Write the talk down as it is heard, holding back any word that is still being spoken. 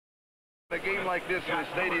a game like this in a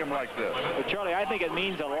stadium like this? But Charlie, I think it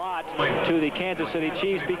means a lot to the Kansas City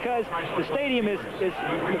Chiefs because the stadium is the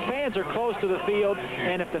fans are close to the field,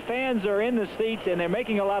 and if the fans are in the seats and they're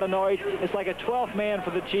making a lot of noise, it's like a 12th man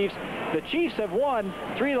for the Chiefs. The Chiefs have won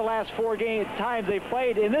 3 of the last 4 times they've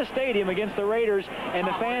played in this stadium against the Raiders, and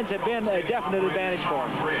the fans have been a definite advantage for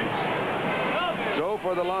them. So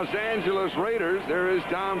for the Los Angeles Raiders, there is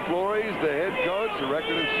Tom Flores, the head coach, a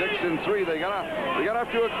record of 6-3. They got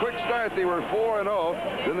off to a quick start. They were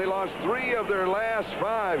 4-0. Then they lost 3 of their last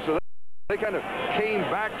 5. So they kind of came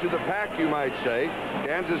back to the pack, you might say.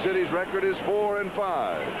 Kansas City's record is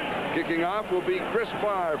 4-5. Kicking off will be Chris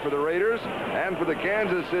Barr for the Raiders, and for the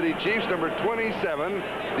Kansas City Chiefs, number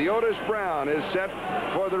 27, Otis Brown is set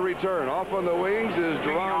for the return. Off on the wings is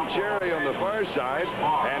Deron Cherry on the far side,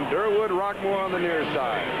 and Durwood Rockmore on the near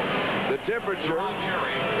side. The temperature,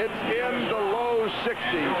 it's in the low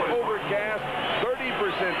 60s, overcast,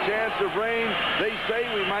 30% chance of rain. They say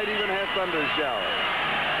we might even have thunder showers.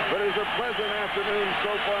 But it's a pleasant afternoon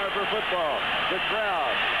so far for football. The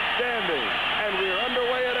crowd standing, and we're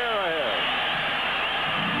underway at Arrowhead.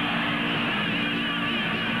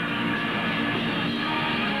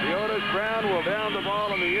 Otis Brown will down the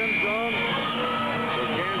ball in the end zone. So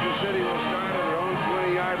Kansas City will start at their own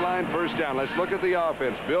 20-yard line, first down. Let's look at the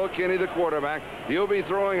offense. Bill Kinney, the quarterback. He'll be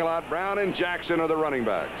throwing a lot. Brown and Jackson are the running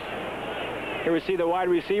backs. Here we see the wide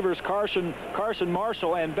receivers, Carson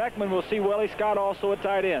Marshall, and Beckman. Will see Willie Scott also at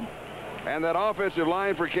tight end. And that offensive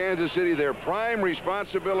line for Kansas City, their prime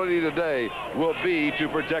responsibility today will be to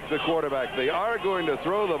protect the quarterback. They are going to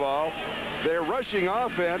throw the ball. Their rushing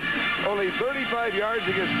offense, only 35 yards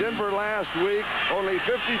against Denver last week, only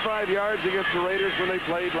 55 yards against the Raiders when they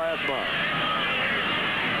played last month.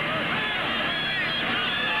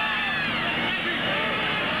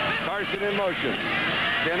 Carson in motion.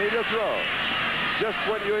 Kenny to throw. Just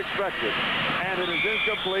what you expected. And it is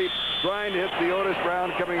incomplete. Trying to hit the Otis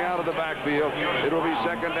Brown coming out of the backfield. It will be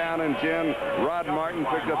second down and 10. Rod Martin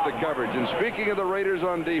picked up the coverage. And speaking of the Raiders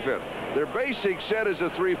on defense, their basic set is a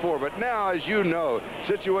 3-4. But now, as you know,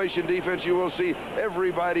 situation defense, you will see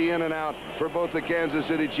everybody in and out for both the Kansas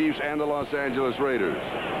City Chiefs and the Los Angeles Raiders.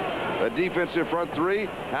 A defensive front 3,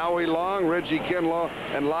 Howie Long, Reggie Kinlaw,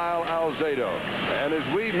 and Lyle Alzado. And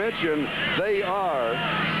as we mentioned, they are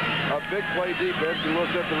a big play defense, and we'll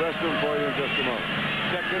set the rest of them for you in just a moment.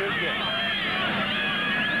 Second and 10.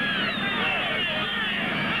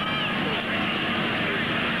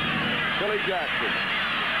 Billy Jackson.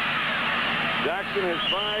 Jackson has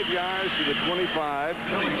 5 yards to the 25,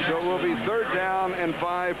 so it will be third down and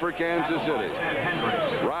 5 for Kansas City.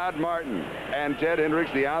 Rod Martin and Ted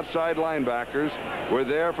Hendricks, the outside linebackers, were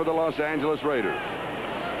there for the Los Angeles Raiders.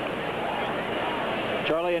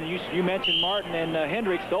 Charlie, and you mentioned Martin and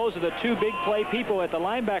Hendricks. Those are the 2 big play people at the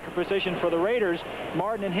linebacker position for the Raiders.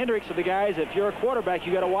 Martin and Hendricks are the guys, if you're a quarterback,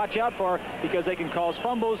 you got to watch out for, because they can cause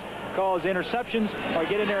fumbles, cause interceptions, or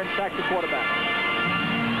get in there and sack the quarterback.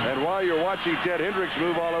 And while you're watching Ted Hendricks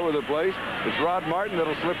move all over the place, it's Rod Martin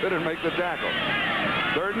that'll slip in and make the tackle.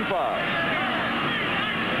 Third and 5.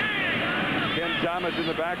 Ken Thomas in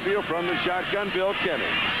the backfield from the shotgun, Bill Kinney.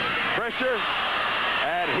 Pressure.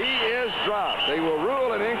 And he is dropped. They will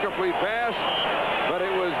rule an incomplete pass, but it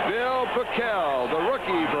was Bill Pickel, the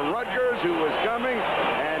rookie from Rutgers, who was coming,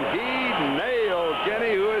 and he nailed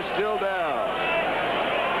Kenny, who is still down.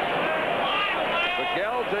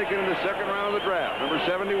 Pickel taken in the second round of the draft, number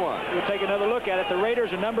 71. We'll take another look at it. The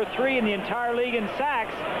Raiders are number 3 in the entire league in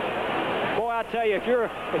sacks. Boy, I'll tell you, if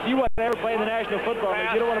you want to ever play in the National Football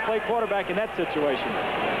League, you don't want to play quarterback in that situation.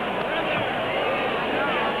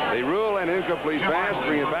 They rule an incomplete pass,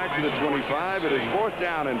 bring it back to the 25. It is fourth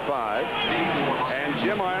down and 5. And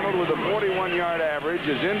Jim Arnold, with a 41-yard average,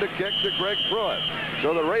 is in to kick to Greg Pruitt.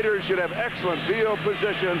 So the Raiders should have excellent field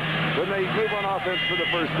position when they move on offense for the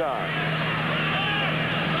first time.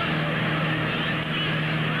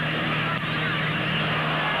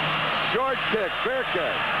 Short kick, fair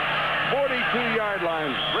catch. 42-yard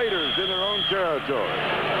line, Raiders in their own territory.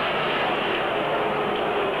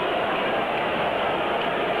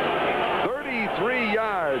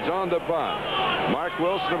 Yards on the punt. Mark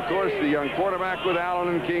Wilson, of course, the young quarterback, with Allen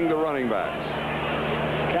and King, the running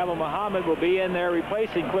backs. Kamal Muhammad will be in there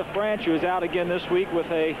replacing Cliff Branch, who is out again this week with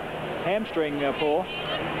a hamstring pull.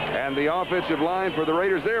 And the offensive line for the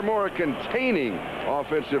Raiders, they're more a containing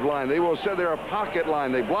offensive line. They will say they're a pocket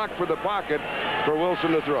line. They block for the pocket for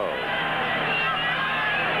Wilson to throw.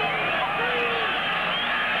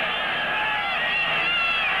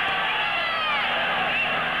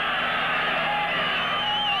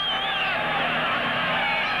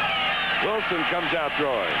 Wilson comes out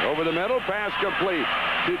throwing. Over the middle, pass complete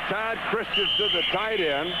to Todd Christensen, the tight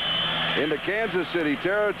end, into Kansas City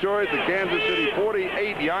territory at the Kansas City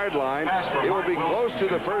 48-yard line. It will be close to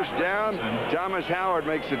the first down. Thomas Howard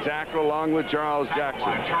makes the tackle along with Charles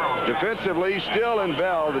Jackson. Defensively, Still and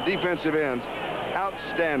Bell, the defensive ends,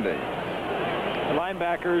 outstanding. The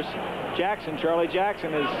linebackers, Jackson, Charlie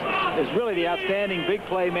Jackson, is really the outstanding big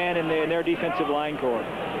play man in their defensive line corps.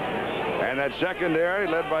 And that secondary,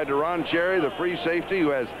 led by Deron Cherry, the free safety, who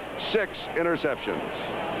has 6 interceptions.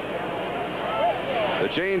 The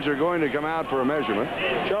chains are going to come out for a measurement.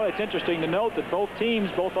 Charlie, it's interesting to note that both teams,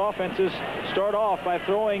 both offenses, start off by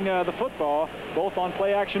throwing the football, both on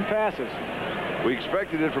play-action passes. We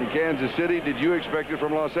expected it from Kansas City. Did you expect it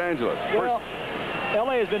from Los Angeles? Well,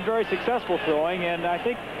 L.A. has been very successful throwing, and I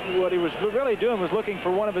think what he was really doing was looking for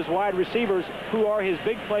one of his wide receivers who are his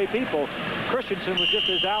big play people. Christensen was just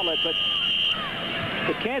his outlet, but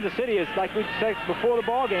Kansas City is, like we said before the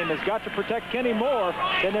ball game, has got to protect Kenny more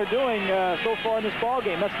than they're doing so far in this ball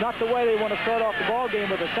game. That's not the way they want to start off the ball game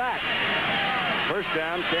with a sack. First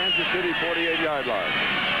down, Kansas City 48-yard line.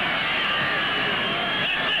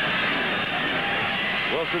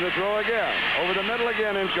 Wilson to throw again. Over the middle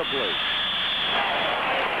again, incomplete.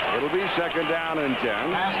 It'll be second down and 10.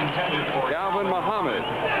 Calvin Muhammad,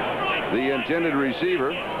 the intended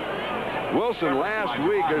receiver. Wilson last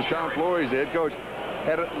week, as Tom Flory's head coach,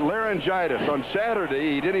 had laryngitis. On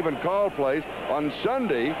Saturday, he didn't even call plays. On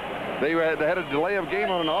Sunday, they had a delay of game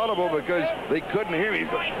on an audible because they couldn't hear me.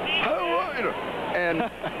 And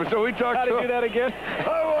so we talked How to to him. do that again?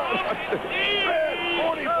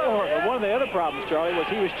 44. Well, one of the other problems, Charlie, was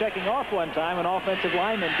he was checking off one time. An offensive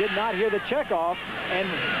lineman did not hear the checkoff, and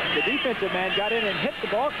the defensive man got in and hit the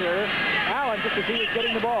ball carrier, Allen, just as he was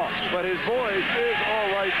getting the ball. But his voice is all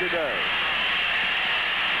right today.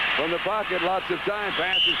 From the pocket, lots of time.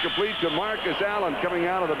 Pass is complete to Marcus Allen coming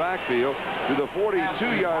out of the backfield to the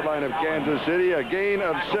 42-yard line of Kansas City. A gain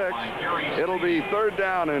of 6. It'll be third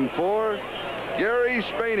down and 4. Gary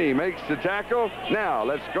Spaney makes the tackle. Now,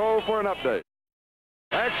 let's go for an update.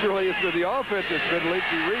 Actually, it's the offense that's been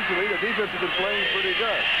leaky recently. The defense has been playing pretty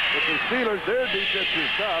good. But the Steelers, their defense is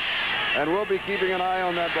tough, and we'll be keeping an eye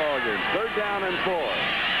on that ball game. Third down and 4.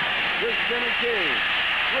 Here's Kenny King.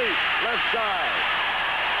 Sweep, left side.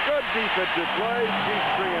 Good defensive play.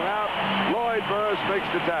 Chiefs bring him out. Lloyd Burris makes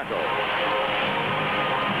the tackle.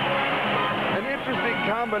 An interesting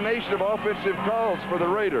combination of offensive calls for the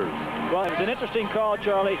Raiders. Well, it was an interesting call,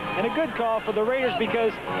 Charlie, and a good call for the Raiders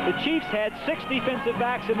because the Chiefs had 6 defensive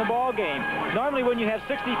backs in the ball game. Normally, when you have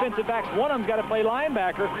 6 defensive backs, one of them's got to play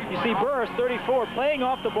linebacker. You see Burris, 34, playing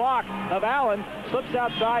off the block of Allen, slips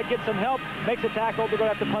outside, gets some help, makes a tackle. They're going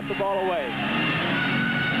to have to punt the ball away.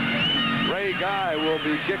 Ray Guy will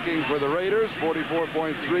be kicking for the Raiders,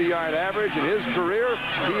 44.3-yard average. In his career,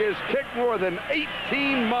 he has kicked more than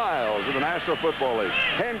 18 miles in the National Football League.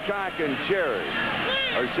 Hancock and Cherry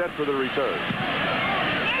are set for the return.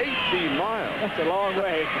 18 miles. That's a long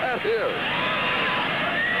way. That is.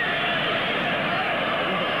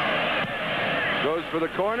 Goes for the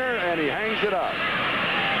corner, and he hangs it up.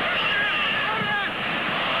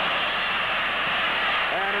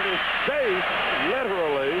 And it is safe,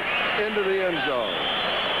 literally, into the end zone.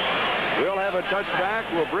 We'll have a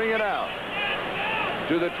touchback. We'll bring it out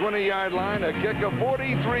to the 20-yard line. A kick of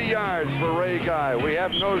 43 yards for Ray Guy. We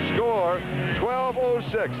have no score.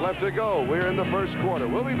 12:06 left to go. We're in the first quarter.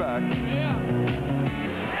 We'll be back.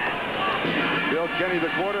 Bill Kenny, the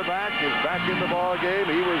quarterback, is back in the ball game.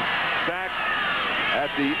 He was sacked at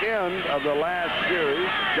the end of the last series.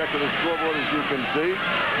 Check to the scoreboard, as you can see.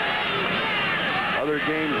 Other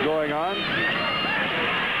games going on.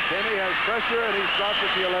 Kenny has pressure, and he stops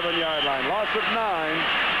at the 11-yard line. Loss of 9.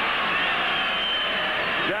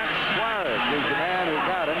 Jack Suarez is the man who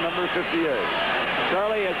got him, number 58.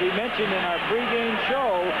 Charlie, as we mentioned in our pregame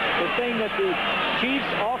show, the thing that the Chiefs'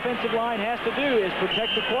 offensive line has to do is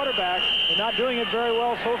protect the quarterback. They're not doing it very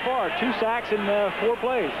well so far. 2 sacks in 4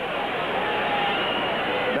 plays.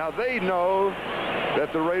 Now, they know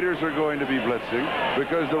that the Raiders are going to be blitzing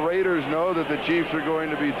because the Raiders know that the Chiefs are going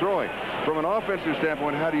to be throwing. From an offensive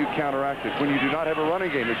standpoint, how do you counteract it when you do not have a running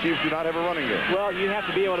game? The Chiefs do not have a running game. Well, you have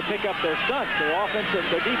to be able to pick up their stunts.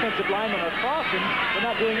 Their defensive linemen are crossing. They're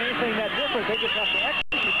not doing anything that different. They just have to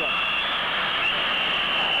execute them.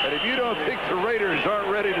 And if you don't think the Raiders aren't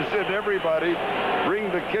ready to send everybody, bring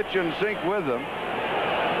the kitchen sink with them,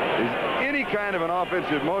 is any kind of an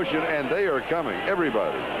offensive motion, and they are coming,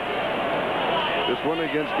 everybody. This one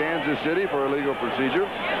against Kansas City for illegal procedure.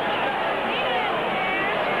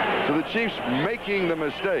 So the Chiefs making the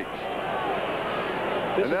mistakes.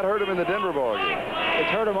 And that hurt them in the Denver ball game.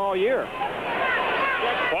 It's hurt them all year.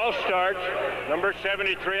 False start, number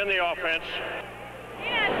 73 on the offense.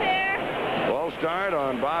 False start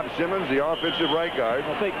on Bob Simmons, the offensive right guard.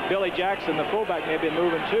 I think Billy Jackson, the fullback, may have been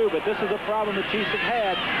moving too, but this is a problem the Chiefs have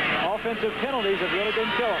had. Offensive penalties have really been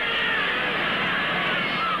killing.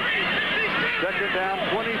 Second down,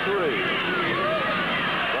 23.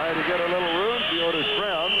 Trying to get a little room to Otis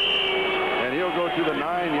Brown, and he'll go to the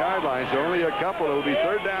 9-yard line, so only a couple. It will be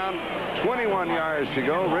third down, 21 yards to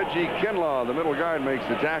go. Reggie Kinlaw, the middle guard, makes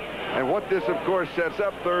the tackle. And what this, of course, sets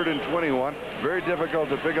up, 3rd and 21. Very difficult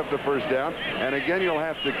to pick up the first down. And again, you'll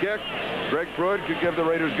have to kick. Greg Pruitt could give the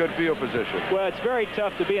Raiders good field position. Well, it's very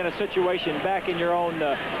tough to be in a situation back in your own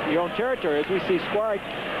territory. As we see Squire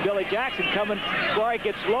Billy Jackson coming, Squire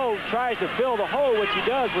gets low, tries to fill the hole, which he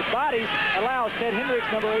does with bodies, allows Ted Hendricks,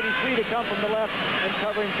 number 83, to come from the left and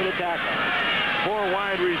cover him for the tackle. 4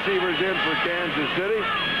 wide receivers in for Kansas City.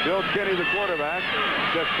 Bill Kenny, the quarterback,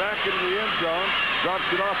 steps back into the end zone, drops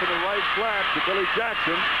it off in the right flat to Billy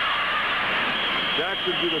Jackson.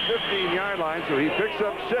 Jackson to the 15-yard line, so he picks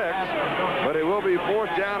up 6, but it will be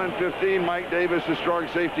 4th down and 15. Mike Davis, the strong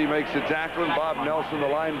safety, makes the tackle, and Bob Nelson, the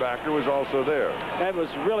linebacker, was also there. That was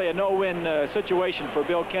really a no-win situation for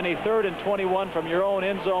Bill Kenny. 3rd and 21 from your own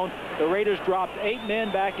end zone. The Raiders dropped 8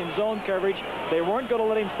 men back in zone coverage. They weren't going to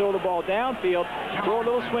let him throw the ball downfield. Throw a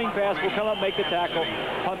little swing pass, will come up, make the tackle,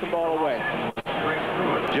 punt the ball away.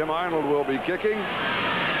 Jim Arnold will be kicking,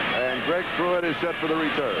 and Greg Pruitt is set for the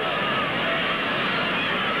return.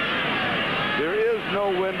 There is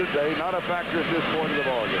no wind today, not a factor at this point of the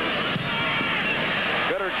ballgame.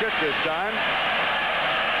 Better kick this time.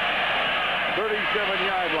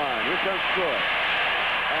 37-yard line. Here comes Pruitt.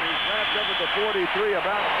 And he's wrapped up at the 43,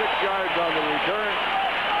 about 6 yards on the return.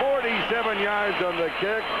 47 yards on the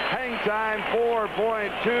kick. Hang time,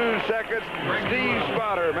 4.2 seconds. Steve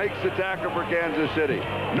Spotter makes the tackle for Kansas City.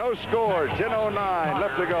 No score, 10:09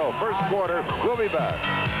 left to go. First quarter, we'll be back.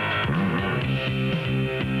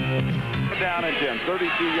 Down and 10,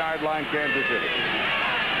 32-yard line, Kansas City.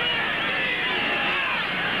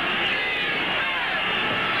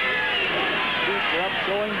 Chiefs are up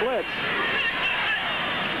showing blitz.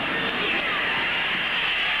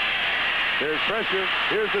 There's pressure.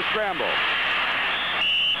 Here's the scramble.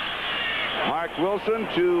 Mark Wilson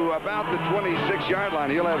to about the 26-yard line.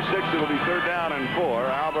 He'll have 6. It'll be 3rd down and 4.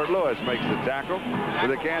 Albert Lewis makes the tackle for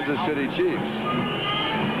the Kansas City Chiefs.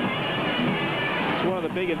 One of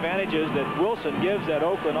the big advantages that Wilson gives that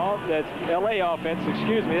LA offense,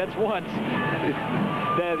 excuse me, that's once.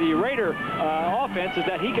 The Raider offense is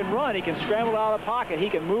that he can run, he can scramble out of the pocket, he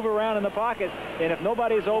can move around in the pocket, and if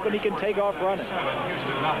nobody's open, he can take off running.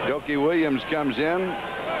 Doki Williams comes in.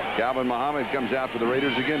 Calvin Muhammad comes out for the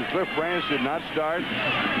Raiders again. Cliff Branch did not start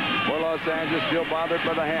for Los Angeles, still bothered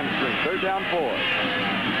by the hamstring. 3rd down, 4.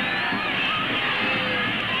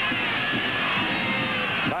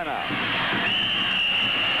 Timeout.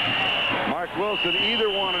 Mark Wilson either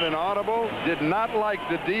wanted an audible, did not like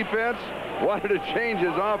the defense, wanted to change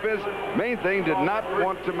his offense. Main thing, did not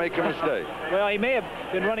want to make a mistake. Well, he may have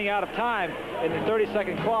been running out of time in the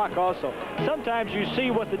 30-second clock also. Sometimes you see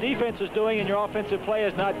what the defense is doing and your offensive play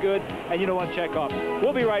is not good, and you don't want to check off.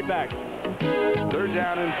 We'll be right back. 3rd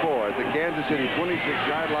down and 4 at the Kansas City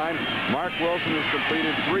 26-yard line. Mark Wilson has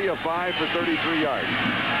completed 3 of 5 for 33 yards.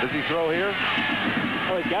 Does he throw here?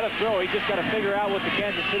 Well, he's got to throw. He's just got to figure out what the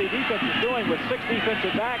Kansas City defense is doing with 6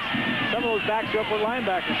 defensive backs. Some of those backs are up where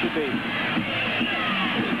linebackers should be.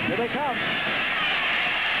 Here they come.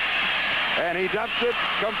 And he dumps it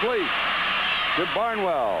complete to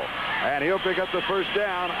Barnwell. And he'll pick up the first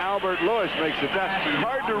down. Albert Lewis makes the tackle.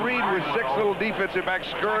 Hard to read with 6 little defensive backs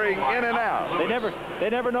scurrying in and out. They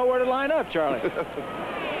never know where to line up, Charlie.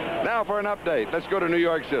 Now for an update. Let's go to New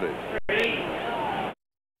York City.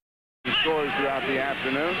 Scores throughout the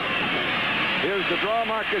afternoon. Here's the draw,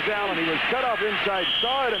 Marcus Allen. He was cut off inside,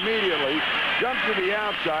 saw it immediately, jumped to the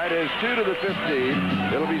outside, has 2 to the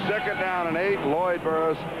 15. It'll be 2nd down and 8. Lloyd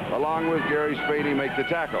Burris, along with Gary Spady, make the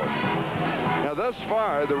tackle. Now, thus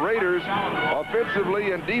far, the Raiders,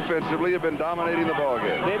 offensively and defensively, have been dominating the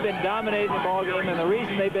ballgame. They've been dominating the ballgame, and the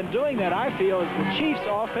reason they've been doing that, I feel, is the Chiefs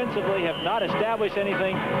offensively have not established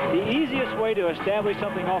anything. The easiest way to establish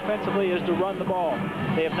something offensively is to run the ball.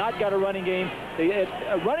 They have not got a running game.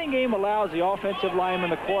 A running game allows the offensive lineman,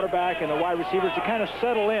 the quarterback, and the wide receivers to kind of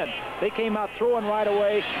settle in. They came out throwing right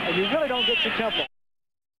away, and you really don't get your tempo.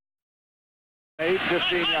 8,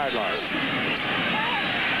 15-yard line.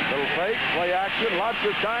 Little fake, play action, lots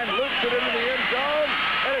of time, loops it into the end zone,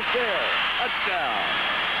 and it's there. Touchdown.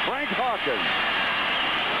 Frank Hawkins.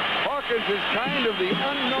 Hawkins is kind of the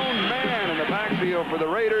unknown man in the backfield for the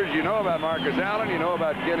Raiders. You know about Marcus Allen. You know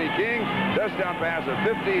about Kenny King. Touchdown pass of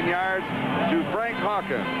 15 yards to Frank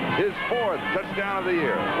Hawkins, his 4th touchdown of the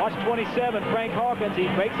year. Watch 27, Frank Hawkins. He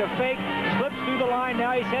makes a fake, slips through the line.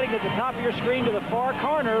 Now he's heading to the top of your screen to the far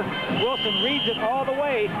corner. Wilson reads it all the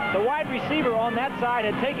way. The wide receiver on that side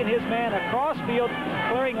had taken his man across field,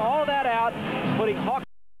 clearing all that out, putting Hawkins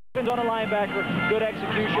on a linebacker. Good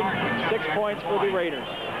execution. 6 points for the Raiders.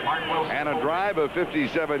 And a drive of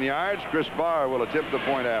 57 yards. Chris Barr will attempt the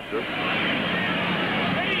point after.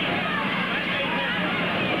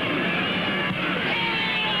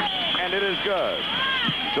 And it is good.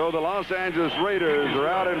 So the Los Angeles Raiders are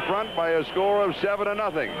out in front by a score of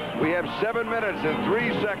 7-0. We have 7 minutes and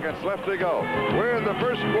 3 seconds left to go. We're in the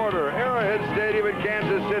first quarter. Arrowhead Stadium in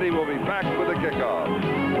Kansas City will be packed for the kickoff.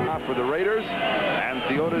 Out for the Raiders, and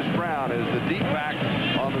Theodis Brown is the deep back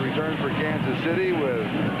on the return for Kansas City, with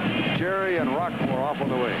Cherry and Rockmore off on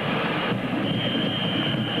the wing.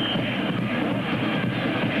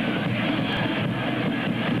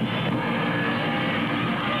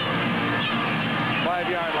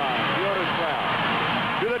 Five-yard line. Theodis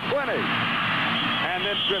Brown to the 20, and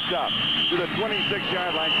then tripped up to the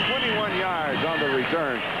 26-yard line. 21 yards on the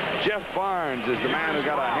return. Jeff Barnes is the man who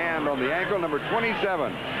got a hand on the ankle. Number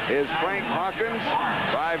 27 is Frank Hawkins,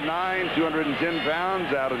 5'9", 210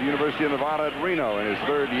 pounds, out of the University of Nevada at Reno in his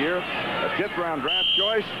 3rd year. A 10th-round draft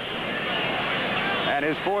choice, and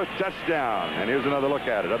his 4th touchdown. And here's another look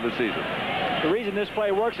at it of the season. The reason this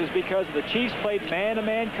play works is because the Chiefs played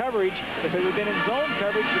man-to-man coverage. If it had been in zone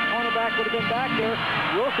coverage, the cornerback would have been back there.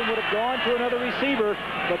 Wilson would have gone to another receiver,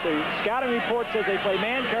 but the scouting report says they play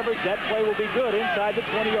man coverage. That play will be good inside the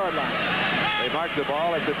 20-yard line. They mark the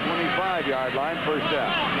ball at the 25-yard line, first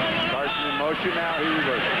down. Carson in motion now, he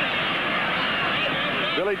reverses.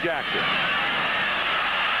 Billy Jackson.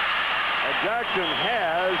 And Jackson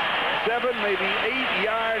has 7, maybe 8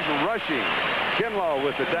 yards rushing. Kinlaw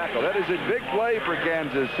with the tackle. That is a big play for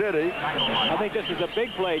Kansas City. I think this is a big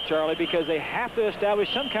play, Charlie, because they have to establish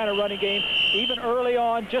some kind of running game even early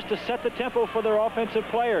on, just to set the tempo for their offensive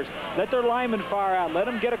players. Let their linemen fire out. Let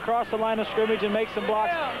them get across the line of scrimmage and make some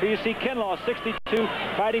blocks. Here you see Kinlaw, 62,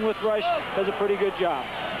 fighting with Rush, does a pretty good job.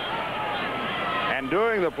 And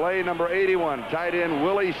during the play, number 81, tight end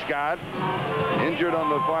Willie Scott, injured on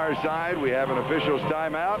the far side. We have an official's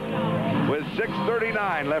timeout with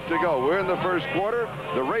 6:39 left to go. We're in the first quarter.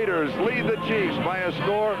 The Raiders lead the Chiefs by a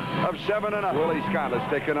score of 7-0. Willie Scott, let's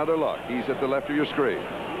take another look. He's at the left of your screen.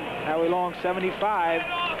 Howie Long, 75,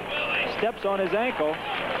 steps on his ankle.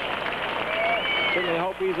 Certainly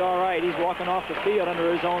hope he's all right. He's walking off the field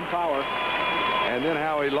under his own power. And then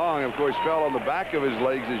Howie Long, of course, fell on the back of his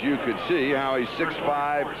legs, as you could see. Howie's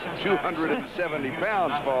 6'5", 270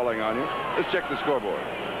 pounds falling on him. Let's check the scoreboard.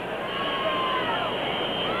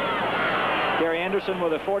 Gary Anderson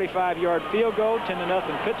with a 45-yard field goal,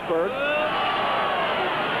 10-0 Pittsburgh.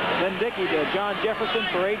 Then Dickey to John Jefferson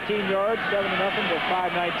for 18 yards, 7-0 with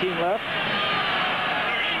 5:19 left.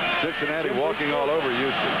 Cincinnati walking all over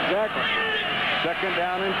Houston. Exactly. Second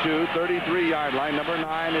down and 2, 33-yard line. Number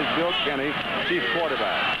 9 is Bill Kenny, chief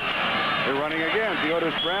quarterback. They're running again.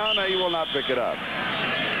 Theodis Brown, he will not pick it up.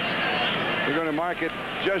 They're going to mark it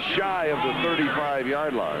just shy of the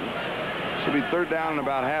 35-yard line. This will be 3rd down and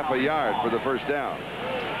about half a yard for the first down.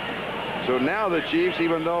 So now the Chiefs,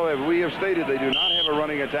 even though, as we have stated, they do not have a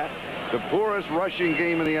running attack, the poorest rushing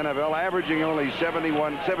game in the NFL, averaging only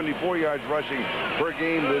 74 yards rushing per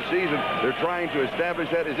game this season. They're trying to establish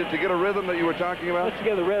that. Is it to get a rhythm that you were talking about? Let's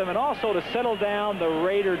get the rhythm, and also to settle down the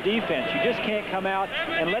Raider defense. You just can't come out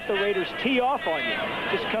and let the Raiders tee off on you.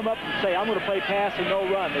 Just come up and say, I'm going to play pass and no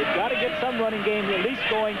run. They've got to get some running game at least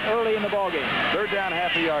going early in the ballgame. 3rd down,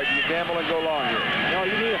 half a yard. You gamble and go long here. No,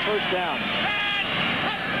 you need a first down.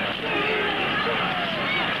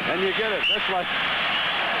 And you get it. That's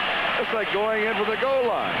like going in for the goal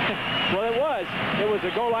line. Well, it was. It was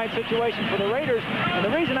a goal line situation for the Raiders. And the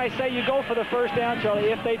reason I say you go for the first down, Charlie,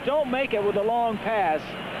 if they don't make it with a long pass,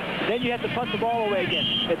 then you have to punt the ball away again.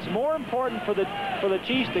 It's more important for the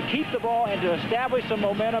Chiefs to keep the ball and to establish some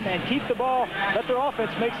momentum and keep the ball, let their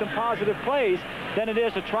offense make some positive plays, than it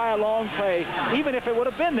is to try a long play, even if it would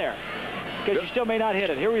have been there, because you still may not hit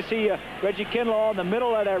it. Here we see Reggie Kinlaw in the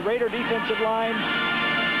middle of that Raider defensive line.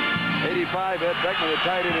 85, Ed Beckman, the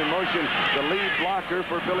tight end in motion, the lead blocker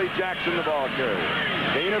for Billy Jackson, the ball carrier.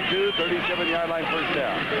 Gain of 2, 37-yard line, first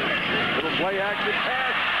down. Little play action,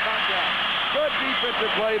 pass, touchdown. Good defensive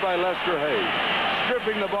play by Lester Hayes,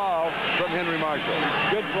 stripping the ball from Henry Marshall.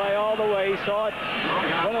 Good play all the way. Saw it.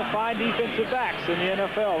 One of the fine defensive backs in the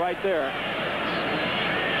NFL right there.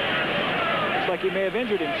 Looks like he may have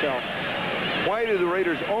injured himself. Why do the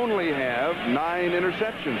Raiders only have 9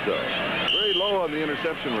 interceptions, though? Very low on the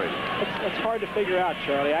interception rate. It's hard to figure out,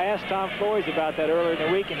 Charlie. I asked Tom Flores about that earlier in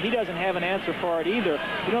the week, and he doesn't have an answer for it either.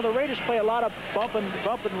 You know, the Raiders play a lot of bump and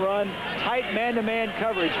run, tight man-to-man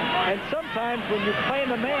coverage, and sometimes when you're playing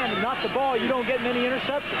the man and not the ball, you don't get many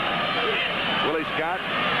interceptions. Willie Scott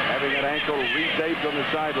having that ankle retaped on the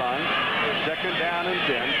sideline. 2nd down and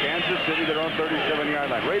 10. Kansas City, their own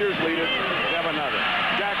 37-yard line. Raiders lead it 7-0.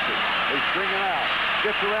 Jackson, they string it out.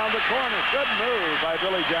 Gets around the corner. Good move by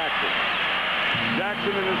Billy Jackson.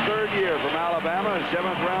 Jackson in his 3rd year from Alabama, a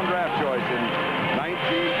 7th-round draft choice in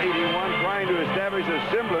 1981, trying to establish a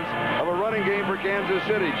semblance of a running game for Kansas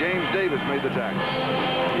City. James Davis made the tackle.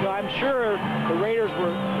 You know, I'm sure the Raiders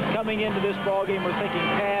were coming into this ball game were thinking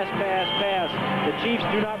pass, pass, pass. The Chiefs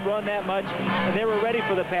do not run that much, and they were ready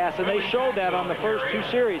for the pass, and they showed that on the first 2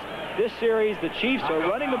 series. This series, the Chiefs are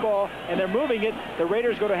running the ball, and they're moving it. The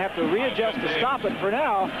Raiders are going to have to readjust to stop it for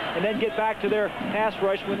now, and then get back to their pass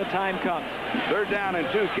rush when the time comes. 3rd down and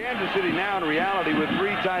 2. Kansas City now in reality with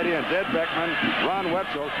 3 tight ends. Ed Beckman, Ron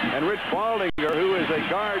Wetzel, and Rich Baldinger, who is a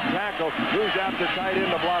guard tackle, moves out to tight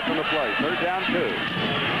end to block on the play. 3rd down, 2.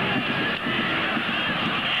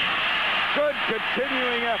 Good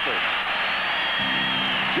continuing effort.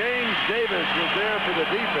 James Davis was there for the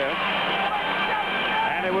defense.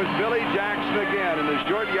 And it was Billy Jackson again in the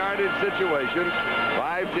short yardage situation.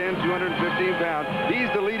 5'10", 215 pounds.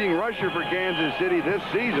 He's the leading rusher for Kansas City this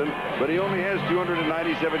season, but he only has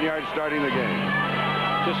 297 yards starting the game.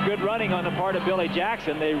 Just good running on the part of Billy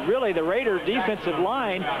Jackson. The Raider defensive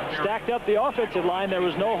line stacked up the offensive line. There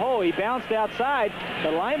was no hole. He bounced outside.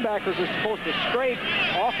 The linebackers are supposed to scrape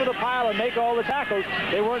off of the pile and make all the tackles.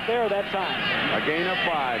 They weren't there that time. A gain of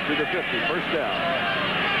 5 to the 50. 1st down.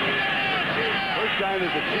 First time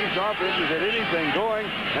that the Chiefs offense has had anything going,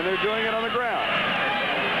 and they're doing it on the ground.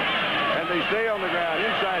 And they stay on the ground.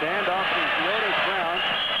 Inside handoff to Theodis Brown.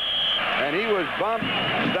 And he was bumped,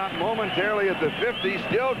 stopped momentarily at the 50,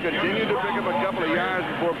 still continued to pick up a couple of yards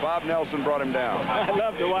before Bob Nelson brought him down. I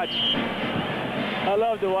love to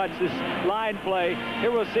watch this line play.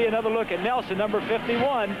 Here we'll see another look at Nelson, number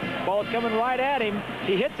 51. Ball's coming right at him.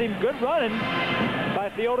 He hits him. Good running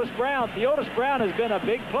by Theodis Brown. Theodis Brown has been a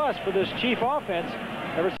big plus for this Chief offense.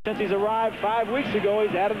 Ever since he's arrived 5 weeks ago,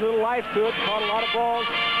 he's added a little life to it, caught a lot of balls.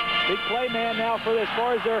 Big play man now for as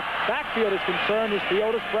far as their backfield is concerned is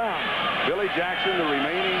Theodis Brown. Billy Jackson, the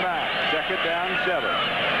remaining back. 2nd down, 7.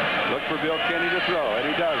 Look for Bill Kenny to throw, and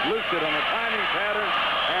he does. Loops it on a timing pattern,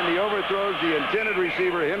 and he overthrows the intended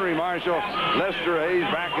receiver, Henry Marshall. Lester Hayes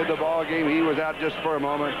back in the ball game. He was out just for a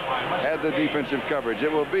moment, had the defensive coverage.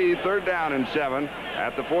 It will be 3rd down and 7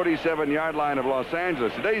 at the 47-yard line of Los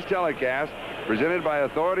Angeles. Today's telecast, presented by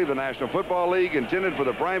authority of the National Football League, intended for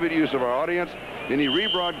the private use of our audience. Any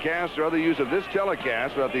rebroadcast or other use of this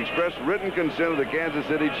telecast without the express written consent of the Kansas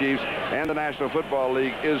City Chiefs and the National Football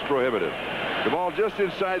League is prohibited. The ball just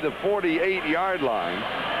inside the 48-yard line.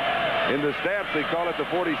 In the stats, they call it the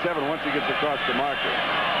 47 once he gets across the marker.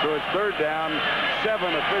 So it's 3rd down, 7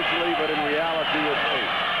 officially, but in reality it's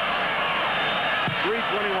 8.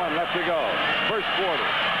 3:21 left to go. First quarter,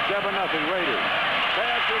 7-0 Raiders.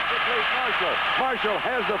 Pass is complete. Marshall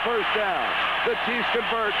has the 1st down. The Chiefs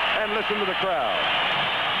convert, and listen to the crowd.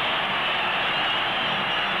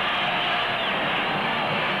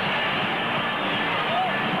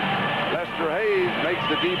 Lester Hayes makes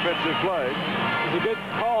the defensive play. It's a good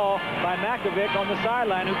call by Makovic on the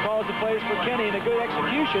sideline, who calls the plays for Kenny, and a good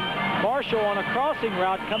execution. Marshall on a crossing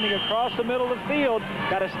route coming across the middle of the field.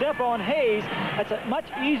 Got to step on Hayes. That's a much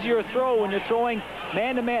easier throw when you're throwing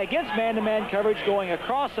man-to-man against man-to-man coverage going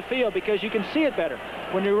across the field, because you can see it better.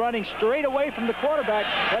 When you're running straight away from the quarterback,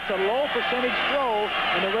 that's a low percentage throw,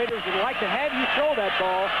 and the Raiders would like to have you throw that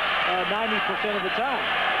ball 90% of the time.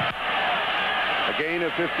 A gain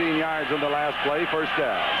of 15 yards on the last play. 1st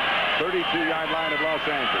down. 32-yard line of Los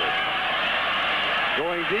Angeles.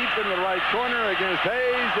 Going deep in the right corner against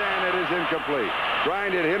Hayes, and it is incomplete.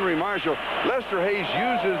 Trying to hit Henry Marshall. Lester Hayes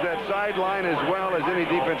uses that sideline as well as any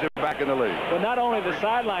defensive back in the league. Well, not only the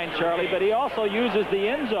sideline, Charlie, but he also uses the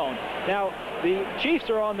end zone. Now, the Chiefs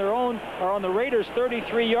are on their own, are on the Raiders'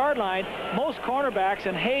 33-yard line. Most cornerbacks,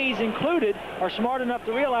 and Hayes included, are smart enough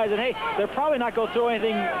to realize that, hey, they're probably not going to throw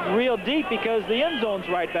anything real deep because the end zone's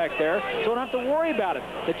right back there, so don't have to worry about it.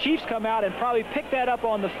 The Chiefs come out and probably pick that up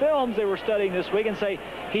on the films they were studying this week and say,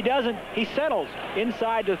 he settles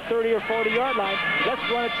inside the 30 or 40-yard line. Let's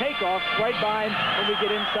run a takeoff right by him when we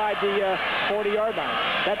get inside the 40-yard line.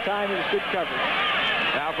 That time it was good coverage.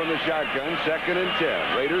 Now from the shotgun, 2nd and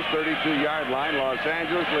 10. Raiders 32-yard line. Los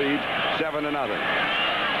Angeles leads 7-0.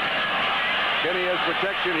 Kenny has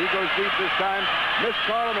protection. He goes deep this time. Missed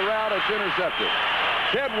call on the route. It's intercepted.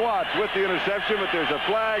 Ted Watts with the interception, but there's a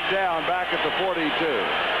flag down back at the 42.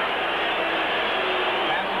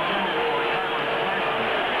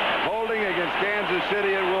 Holding against Kansas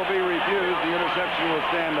City. It will be refused. The interception will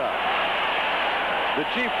stand up. The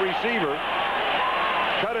chief receiver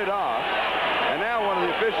cut it off. And now one of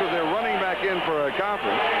the officials, they're running back in for a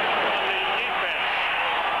conference.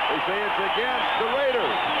 They say it's against the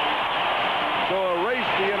Raiders. So erase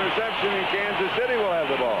the interception, and Kansas City will have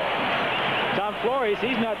the ball. Tom Flores,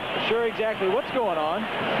 he's not sure exactly what's going on.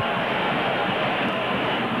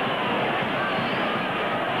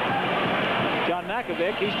 John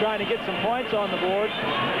Makovic, he's trying to get some points on the board.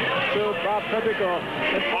 So Bob Frederick on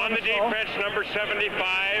the defense, number 75.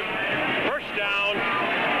 First down.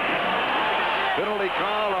 Penalty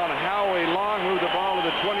call on Howie Long. Moved the ball to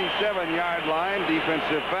the 27-yard line.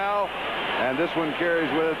 Defensive foul. And this one carries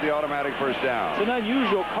with it the automatic first down. It's an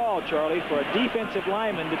unusual call, Charlie, for a defensive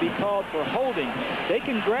lineman to be called for holding. They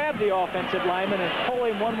can grab the offensive lineman and pull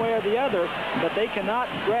him one way or the other, but they cannot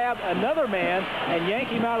grab another man and yank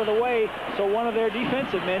him out of the way so one of their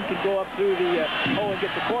defensive men can go up through the hole and get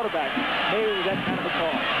the quarterback. Maybe it was that kind of a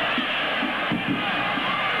call.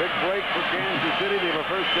 Big break for Kansas City. They have a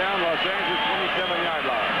first down. Los Angeles 27-yard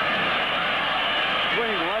line. Swing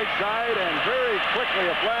right side, and very quickly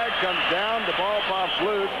a flag comes down. The ball pops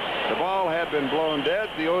loose. The ball had been blown dead.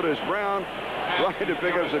 The Otis Brown trying to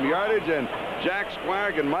pick up some yardage, and Jack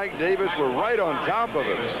Squire and Mike Davis were right on top of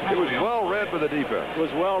it. It was well read by the defense. It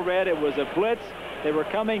was well read. It was a blitz. They were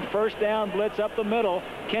coming first down blitz up the middle.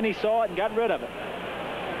 Kenny saw it and got rid of it.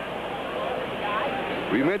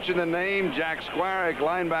 We mentioned the name Jack Squire,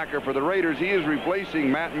 linebacker for the Raiders. He is replacing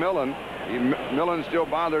Matt Millen. Millen's still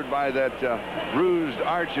bothered by that bruised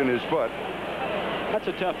arch in his foot. That's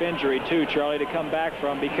a tough injury, too, Charlie, to come back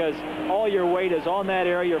from, because all your weight is on that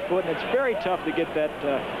area of your foot, and it's very tough to get that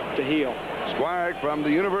to heal. Squire from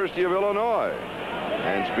the University of Illinois.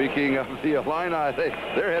 And speaking of the Illini,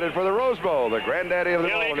 they're headed for the Rose Bowl, the granddaddy of the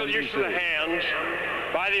bowl. Illegal use of the hands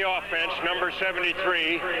by the offense, number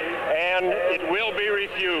 73, and it will be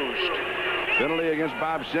refused. Penalty against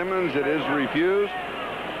Bob Simmons. It is refused.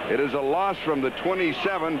 It is a loss from the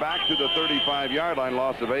 27 back to the 35-yard line.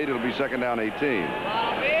 Loss of 8. It'll be second down 18.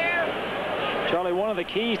 Charlie, one of the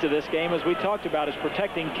keys to this game, as we talked about, is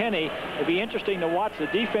protecting Kenny. It'll be interesting to watch the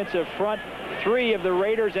defensive front three of the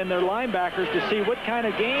Raiders and their linebackers to see what kind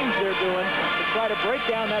of games they're doing to try to break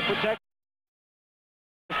down that protection.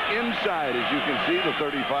 Inside, as you can see, the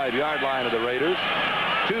 35-yard line of the Raiders.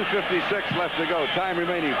 2:56 left to go. Time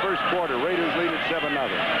remaining. First quarter. Raiders lead at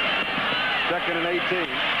 7-0. Second and 18.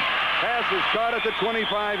 Pass is caught at the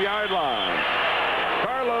 25-yard line.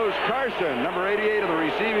 Carlos Carson, number 88 of the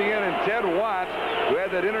receiving end, and Ted Watts, who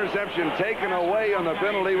had that interception taken away on the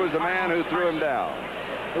penalty, was the man who threw him down.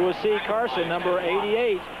 It was C. Carson, number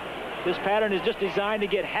 88. This pattern is just designed to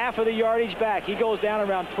get half of the yardage back. He goes down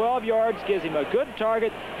around 12 yards, gives him a good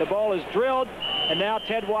target. The ball is drilled, and now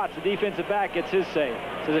Ted Watts, the defensive back, gets his say.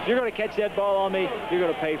 Says, if you're going to catch that ball on me, you're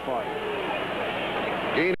going to pay for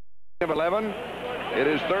it. Gain of 11. It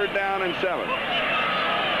is third down and 7.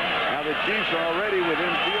 Now the Chiefs are already within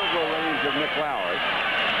field goal range of Nick Lowry,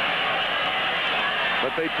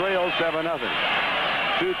 but they trail 7-0.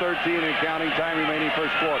 2:13 and counting. Time remaining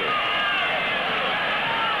first quarter.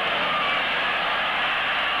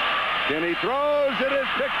 Kenny throws. It is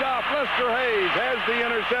picked off. Lester Hayes has the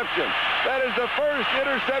interception. That is the first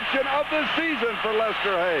interception of the season for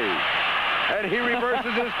Lester Hayes. And he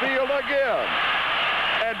reverses his field again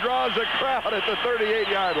and draws a crowd at the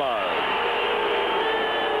 38-yard line.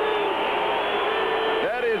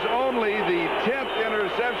 That is only the 10th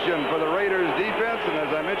interception for the Raiders defense, and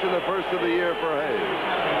as I mentioned, the first of the year for Hayes.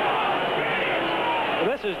 Well,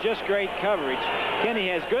 this is just great coverage. Kenny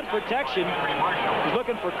has good protection. He's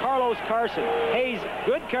looking for Carlos Carson. Hayes,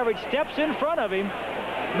 good coverage, steps in front of him,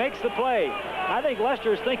 makes the play. I think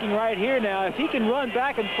Lester is thinking right here now, if he can run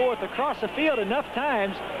back and forth across the field enough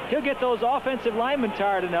times, he'll get those offensive linemen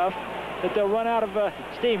tired enough that they'll run out of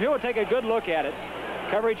steam. Here we'll take a good look at it.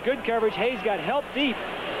 Coverage, good coverage. Hayes got help deep.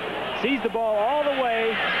 Sees the ball all the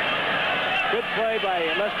way. Good play by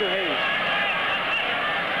Lester Hayes.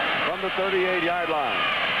 From the 38-yard line,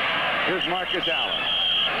 here's Marcus Allen.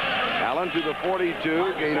 Allen to the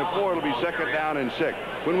 42, gain of 4. It'll be second down and 6.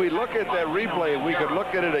 When we look at that replay, we could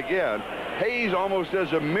look at it again. Hayes almost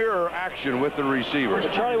does a mirror action with the receiver.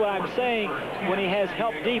 But Charlie, what I'm saying, when he has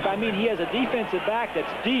help deep, I mean he has a defensive back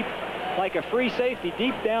that's deep like a free safety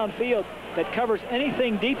deep downfield that covers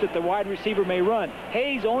anything deep that the wide receiver may run.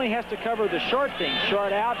 Hayes only has to cover the short things,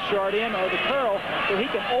 short out, short in, or the curl, so he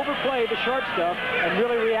can overplay the short stuff and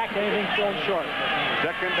really react to anything thrown short.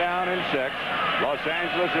 Second down and 6. Los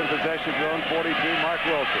Angeles in possession, zone 42, Mark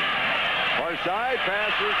Wilson. Far side,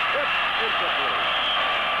 pass is tipped, incomplete.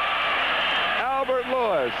 Albert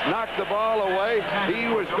Lewis knocked the ball away. He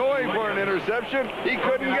was going for an interception. He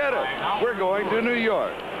couldn't get it. We're going to New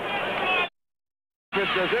York. It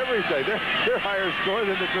does everything. They're higher score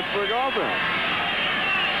than the Pittsburgh offense.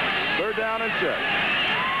 Third down and 6.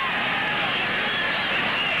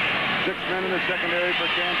 6 men in the secondary for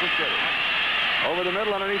Kansas City. Over the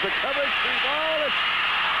middle, underneath the coverage. The ball is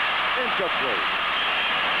incomplete.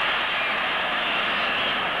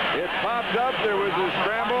 It popped up. There was a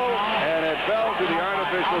scramble, and it fell to the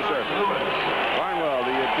artificial surface. Barnwell,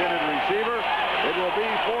 the intended receiver. It will be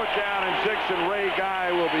 4th down and 6, and Ray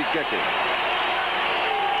Guy will be kicking.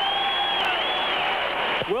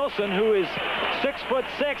 Wilson, who is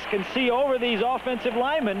 6'6", can see over these offensive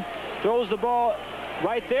linemen, throws the ball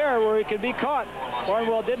right there where he could be caught.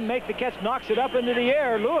 Barnwell didn't make the catch, knocks it up into the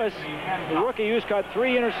air. Lewis, the rookie who's caught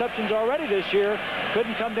 3 interceptions already this year,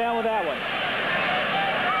 couldn't come down with that one.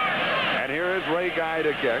 And here is Ray Guy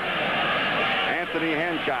to kick. Anthony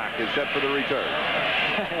Hancock is set for the return.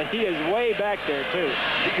 And he is way back there, too.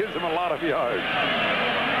 He gives him a lot of yards.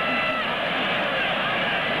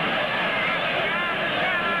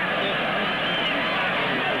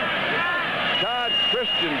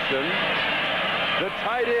 Christensen, the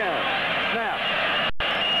tight end, snap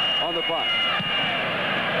on the punt.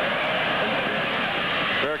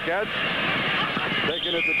 Fair catch,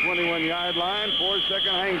 taken at the 21-yard line.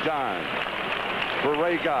 4-second hang time for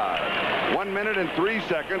Ray Guy. 1 minute and 3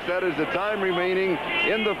 seconds. That is the time remaining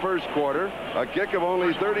in the first quarter. A kick of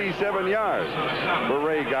only 37 yards for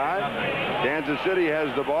Ray Guy. Kansas City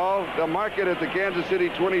has the ball. They'll mark it at the Kansas City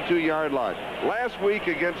 22-yard line. Last week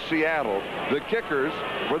against Seattle, the kickers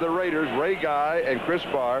for the Raiders, Ray Guy and Chris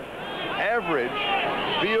Barr, average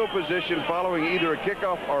field position following either a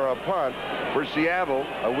kickoff or a punt for Seattle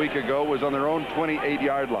a week ago was on their own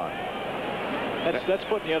 28-yard line. That's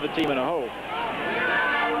putting the other team in a hole.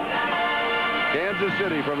 Kansas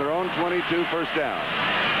City from their own 22, first down.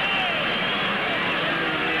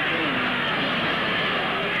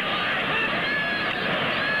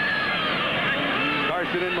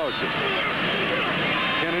 Carson in motion.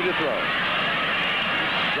 Kenny to throw.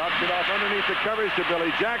 Drops it off underneath the coverage to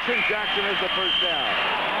Billy Jackson. Jackson has the first down.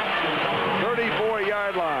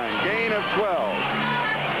 34-yard line. Gain of 12.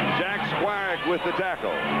 Jack Squires with the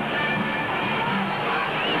tackle.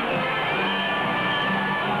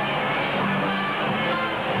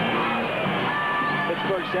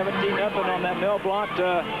 Pittsburgh 17-0 on that Mel Blount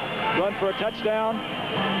run for a touchdown.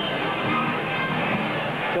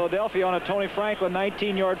 Philadelphia on a Tony Franklin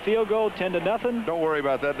 19-yard field goal, 10-0. Don't worry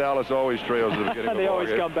about that. Dallas always trails at the beginning of the They ball always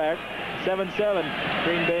game. come back. 7-7,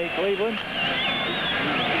 Green Bay, Cleveland.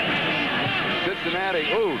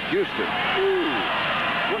 Cincinnati, ooh, Houston. Ooh,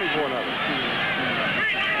 24-0.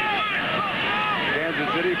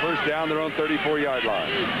 Kansas City, first down, their own 34-yard line.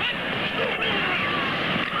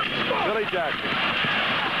 Billy Jackson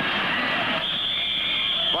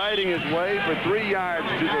fighting his way for 3 yards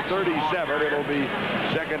to the 37. It'll be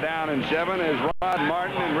second down and 7 as Rod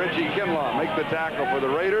Martin and Richie Kinlaw make the tackle for the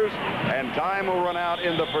Raiders, and time will run out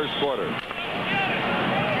in the first quarter.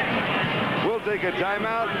 We'll take a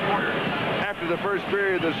timeout. After the first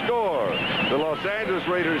period, the score: the Los Angeles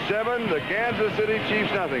Raiders 7, the Kansas City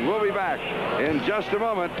Chiefs nothing. We'll be back in just a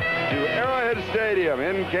moment to Arrowhead Stadium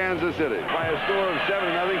in Kansas City. By a score of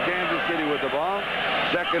 7-0, Kansas City with the ball.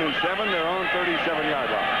 Second and 7, their own 37-yard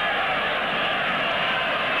line.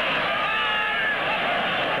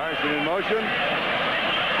 Carson in motion.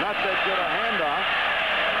 Not that good a handoff.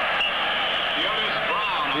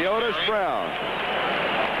 Otis Brown.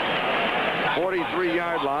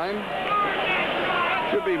 43-yard line.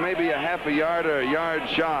 Should be maybe a half a yard or a yard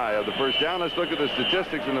shy of the first down. Let's look at the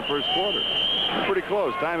statistics in the first quarter. Pretty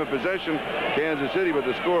close. Time of possession, Kansas City, but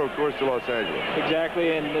the score, of course, to Los Angeles.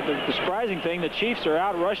 Exactly, and the surprising thing, the Chiefs are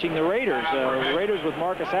out rushing the Raiders. The Raiders with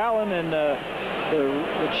Marcus Allen, and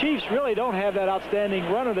the Chiefs really don't have that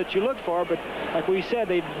outstanding runner that you look for, but like we said,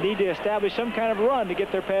 they need to establish some kind of run to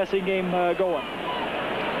get their passing game going.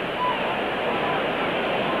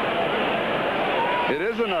 It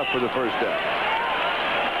is enough for the first down.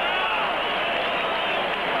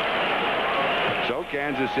 So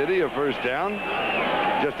Kansas City a first down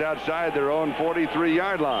just outside their own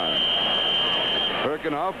 43-yard line.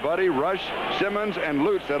 Herkenhoff, Buddy, Rush, Simmons, and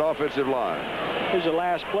Lutz at offensive line. Here's the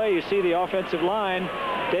last play. You see the offensive line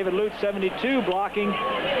David Lutz, 72, blocking.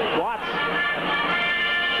 Watts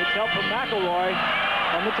gets help from McElroy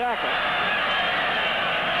on the tackle.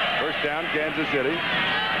 First down, Kansas City.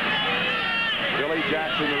 Billy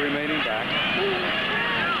Jackson, the remaining back.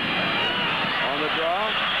 On the draw.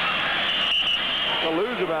 They'll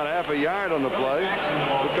lose about half a yard on the play.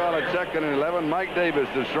 We'll call it 2nd and 11. Mike Davis,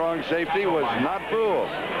 the strong safety, was not fooled.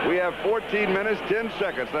 We have 14 minutes, 10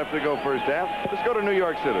 seconds left to go first half. Let's go to New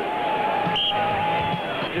York City.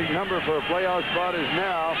 The number for a playoff spot is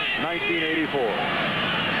now 1984.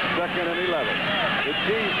 2nd and 11. The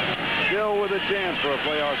Chiefs still with a chance for a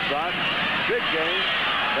playoff spot. Big game.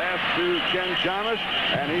 Pass to Ken Thomas,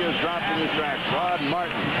 and he is dropped in his tracks. Rod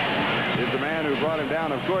Martin is the man who brought him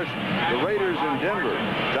down. Of course, the Raiders in Denver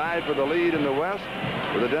tied for the lead in the West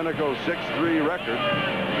with identical 6-3 record.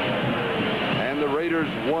 And the Raiders,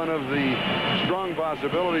 one of the strong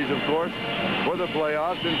possibilities, of course, for the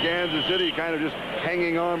playoffs. In Kansas City, kind of just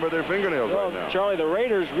hanging on by their fingernails right now. Charlie, the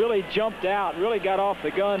Raiders really jumped out, really got off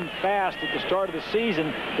the gun fast at the start of the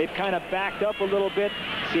season. They've kind of backed up a little bit.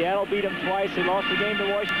 Seattle beat them twice. They lost the game to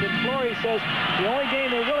Washington. Flory says the only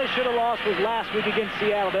game they really should have lost was last week against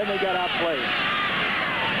Seattle. Then they got outplayed.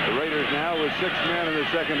 The Raiders now with 6 men in the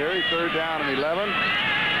secondary. 3rd down and 11.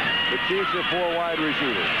 The Chiefs have 4 wide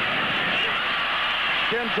receivers.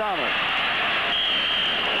 Ken Thomas.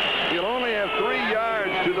 He'll only have 3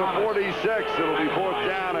 yards to the 46. It'll be 4th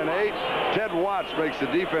down and 8. Ted Watts makes the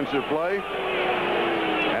defensive play.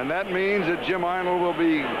 And that means that Jim Arnold will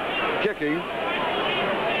be kicking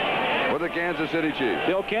for the Kansas City Chiefs.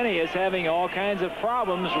 Bill Kenny is having all kinds of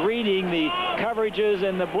problems reading the coverages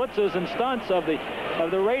and the blitzes and stunts of the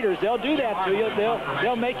Raiders. They'll do that to you.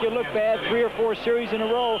 They'll make you look bad 3 or 4 series in a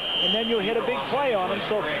row, and then you'll hit a big play on them.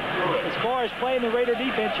 So as far as playing the Raider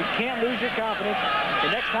defense, you can't lose your confidence. The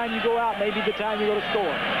next time you go out may be the time you go to score.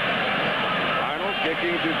 Arnold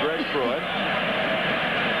kicking to Greg Pruitt.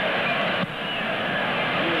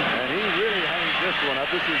 And he really hangs this one up.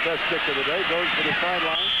 This is his best kick of the day. Goes for the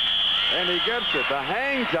sideline. And he gets it. The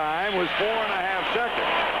hang time was 4.5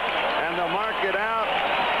 seconds. And they'll mark it out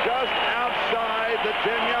just outside the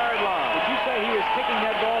 10-yard line. Did you say he was kicking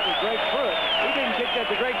that ball to Greg Pruitt? He didn't kick that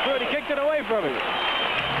to Greg Pruitt. He kicked it away from him.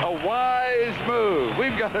 A wise move.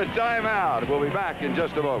 We've got a timeout. We'll be back in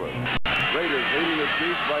just a moment. Raiders leading the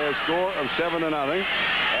Chiefs by a score of 7-0.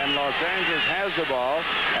 And Los Angeles has the ball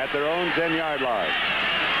at their own 10-yard line.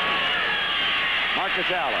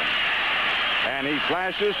 Marcus Allen. And he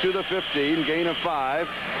flashes to the 15, gain of 5.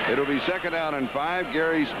 It'll be 2nd down and 5.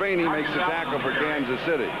 Gary Spaney makes the tackle for Kansas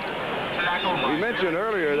City. We mentioned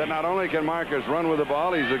earlier that not only can Marcus run with the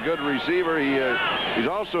ball, he's a good receiver. He's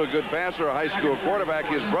also a good passer, a high school quarterback.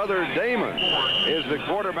 His brother Damon is the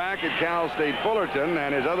quarterback at Cal State Fullerton,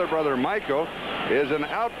 and his other brother Michael is an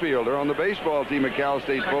outfielder on the baseball team at Cal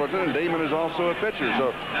State Fullerton, and Damon is also a pitcher.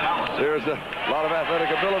 So there's a lot of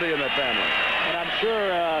athletic ability in that family. And I'm sure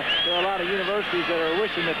there are a lot of universities that are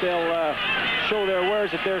wishing that they'll show their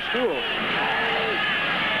wares at their schools.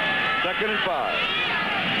 2nd and 5.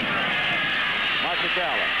 Marcus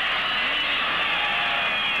Allen.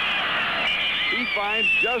 He finds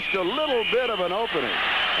just a little bit of an opening.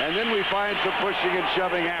 And then we find some pushing and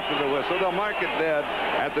shoving after the whistle. They'll mark it dead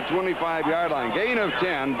at the 25-yard line. Gain of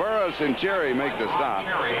 10. Burris and Cherry make the stop.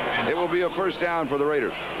 It will be a 1st down for the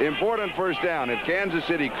Raiders. Important 1st down. If Kansas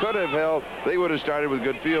City could have held, they would have started with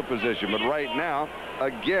good field position. But right now,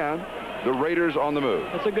 again, the Raiders on the move.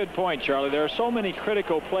 That's a good point, Charlie. There are so many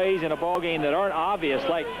critical plays in a ball game that aren't obvious,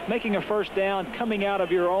 like making a 1st down coming out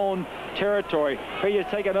of your own territory. Here you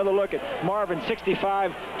take another look at Marvin,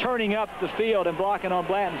 65, turning up the field and blocking on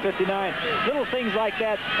Blanton, 59. Little things like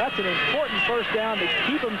that. That's an important 1st down to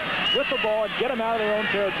keep them with the ball and get them out of their own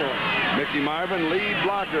territory. Mickey Marvin, lead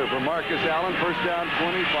blocker for Marcus Allen. 1st down,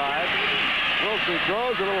 25. Wilson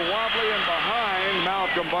throws a little wobbly and behind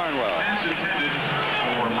Malcolm Barnwell.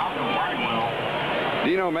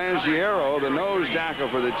 Dino Mangiero, the nose tackle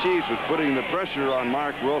for the Chiefs, was putting the pressure on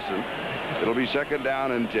Mark Wilson. It'll be 2nd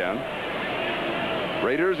down and 10.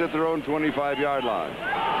 Raiders at their own 25-yard line.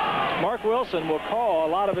 Mark Wilson will call a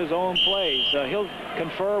lot of his own plays. He'll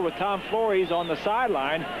confer with Tom Flores on the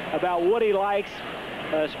sideline about what he likes,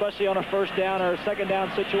 especially on a 1st down or a 2nd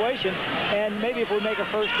down situation. And maybe if we make a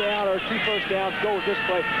 1st down or 2 1st downs, go with this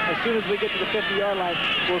play. As soon as we get to the 50-yard line,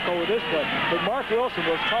 we'll go with this play. But Mark Wilson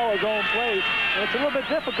will call his own plays, and it's a little bit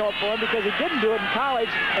difficult for him because he didn't do it in college,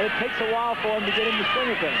 and it takes a while for him to get in the swing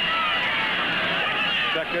of things.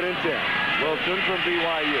 2nd and 10. Wilson from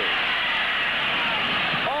BYU.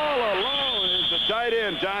 All alone is the tight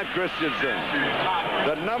end, Todd Christensen,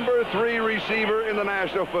 the number 3 receiver in the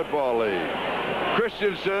National Football League.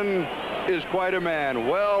 Christensen is quite a man.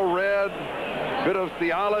 Well-read, bit of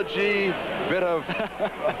theology, bit of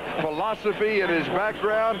philosophy in his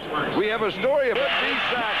background. We have a story of a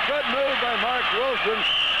D-sack. Good move by Mark Wilson.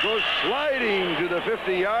 Goes sliding to the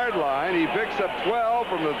 50-yard line. He picks up 12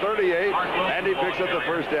 from the 38, and he picks up the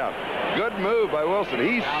first down. Good move by Wilson.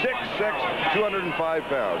 He's 6'6", 205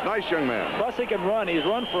 pounds. Nice young man. Plus, he can run. He's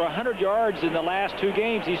run for 100 yards in the last 2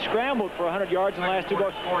 games. He's scrambled for 100 yards in the last 2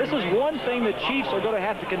 games. This is one thing the Chiefs are going to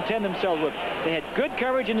have to contend themselves with. They had good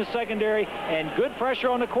coverage in the secondary and good pressure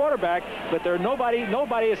on the quarterback, but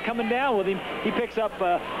nobody is coming down with him. He picks up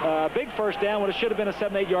a big first down when it should have been a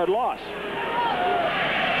 7-8 yard loss.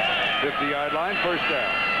 50-yard line, first down.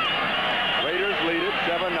 Raiders lead it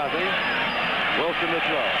 7-0. Wilson to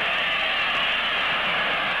throw.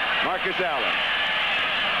 Marcus Allen.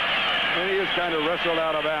 And he is kind of wrestled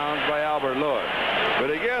out of bounds by Albert Lewis. But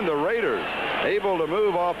again, the Raiders able to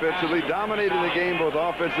move offensively, dominated the game both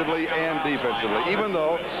offensively and defensively, even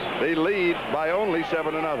though they lead by only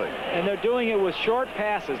 7-0. And they're doing it with short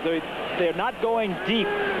passes. They're not going deep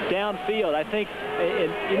downfield. I think,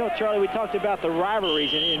 you know, Charlie, we talked about the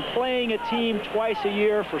rivalries. In playing a team twice a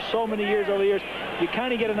year for so many years over the years, you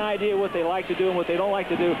kind of get an idea what they like to do and what they don't like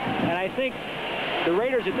to do. And I think the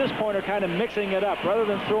Raiders at this point are kind of mixing it up. Rather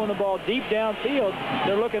than throwing the ball deep downfield,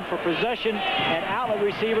 they're looking for possession and outlet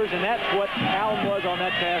receivers, and that's what Allen was on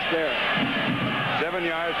that pass there. 7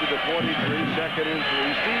 yards to the 43, 2nd and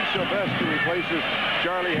 3. Steve Sylvester replaces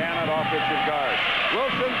Charlie Hannah, offensive guard.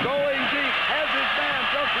 Wilson going deep, has his man,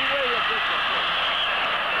 Dusty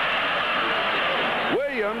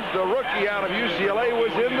Williams, the rookie out of UCLA,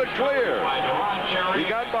 was in the clear. He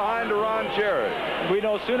got behind Ron Cherry. We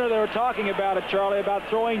know sooner they were talking about it, Charlie, about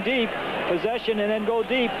throwing deep, possession and then go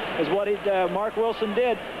deep, is what Mark Wilson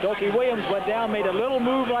did. Dokie Williams went down, made a little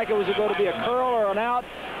move like it was going to be a curl or an out.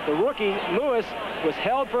 The rookie, Lewis, was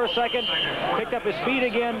held for a second, picked up his feet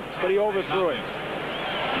again, but he overthrew him.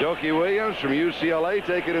 Dokie Williams from UCLA,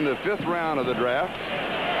 taken in the 5th round of the draft.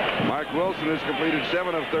 Mark Wilson has completed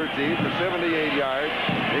 7 of 13 for 78 yards,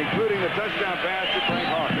 including the touchdown pass to Frank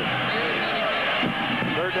Hawkins.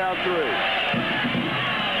 3rd down 3.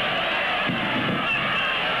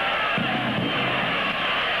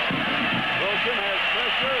 Wilson has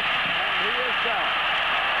pressure, and he is sacked.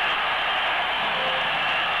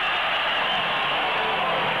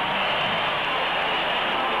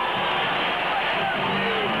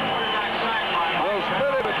 Well,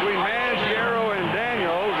 split it between Mangiero and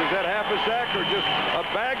Daniels. Is that half a sack or just a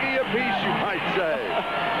baggie apiece, you might say?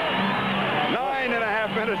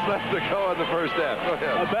 9.5 minutes left to go in the first half. Go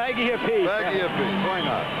ahead. A baggie apiece. Baggie apiece. Why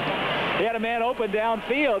not? He had a man open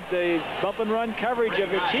downfield. The bump and run coverage of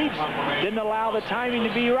the Chiefs didn't allow the timing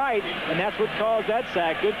to be right, and that's what caused that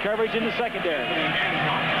sack. Good coverage in the secondary.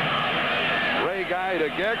 Ray Guy to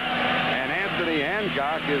Geck, and Anthony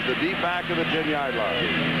Hancock is the deep back of the 10-yard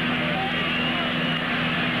line.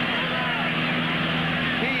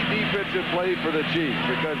 Defensive play for the Chiefs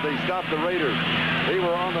because they stopped the Raiders. They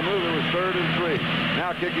were on the move. It was 3rd and 3.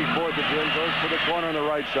 Now kicking 4th and 10, goes for the corner on the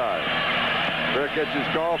right side. Fair catch is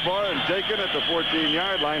called for and taken at the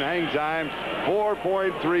 14-yard line. Hang time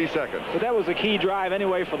 4.3 seconds. But that was a key drive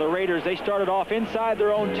anyway for the Raiders. They started off inside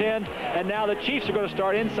their own 10, and now the Chiefs are going to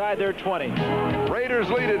start inside their 20. Raiders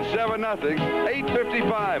lead it 7-0.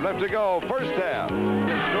 8:55 left to go. First half.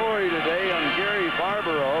 Story today on Gary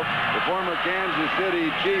Barbaro, the former Kansas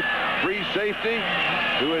City Chief free safety,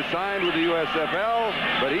 who is signed with the USFL,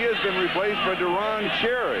 but he has been replaced by Deron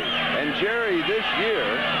Cherry. And Cherry this year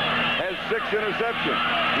has 6 interceptions.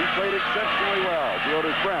 He played exceptionally well.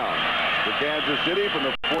 Otis Brown for Kansas City from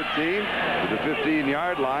the 14 to the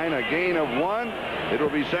 15-yard line, a gain of 1. It will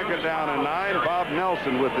be 2nd down and 9. Bob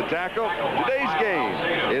Nelson with the tackle. Today's game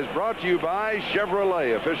is brought to you by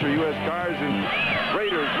Chevrolet, official U.S. cars, and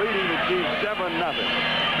Raiders leading the Chiefs 7-0.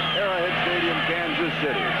 Arrowhead Stadium, Kansas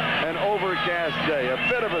City. An overcast day. A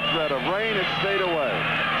bit of a threat of rain. It stayed away.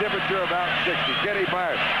 Temperature about 60. Kenny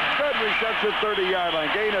Byard. Good reception, 30-yard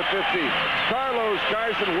line. Gain of 15. Carlos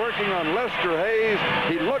Carson working on Lester Hayes.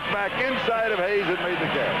 He looked back inside of Hayes and made the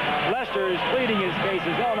catch. Lester is pleading his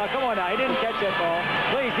cases. Oh, now, come on now. He didn't catch that ball.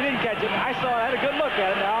 Please, he didn't catch it. I saw it. I had a good look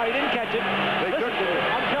at it. Now, he didn't catch it.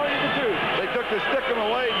 I'm telling you the truth. They took the stick him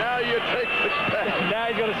away. Now you take the back. Now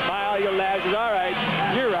he's going to smile. He'll laugh. He says, all right,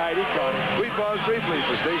 you're right. He caught it. We pause briefly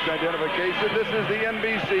for station identification. This is the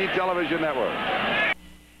NBC Television Network.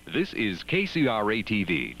 This is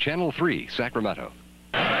KCRA-TV, Channel 3, Sacramento.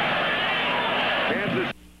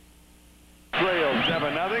 Kansas trails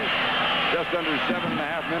 7-0. Just under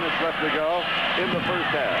 7.5 minutes left to go in the first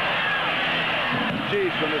half.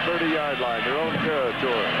 Chiefs from the 30-yard line, their own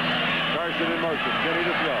territory. Carson in motion. Kenny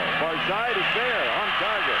to throw. Far side is there. On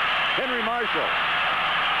target. Henry Marshall.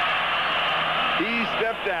 He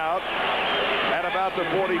stepped out at about the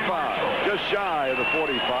 45. Just shy of the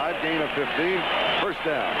 45. Gain of 15. First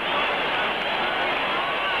down.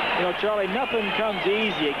 You know, Charlie, nothing comes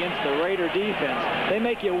easy against the Raider defense. They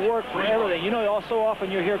make you work for everything. You know, so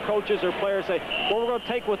often you hear coaches or players say, well, we're going to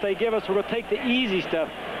take what they give us. We're going to take the easy stuff.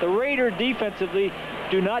 The Raider defensively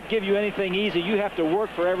do not give you anything easy. You have to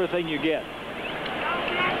work for everything you get.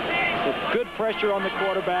 With good pressure on the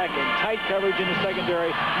quarterback and tight coverage in the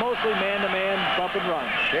secondary, mostly man-to-man, bump and run.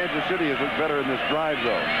 Kansas City has looked better in this drive,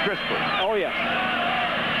 though. Crisply. Oh, yes.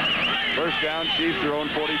 First down, Chiefs their own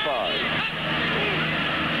 45.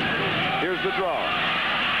 Here's the draw.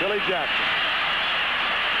 Billy Jackson.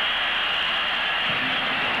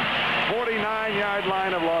 49-yard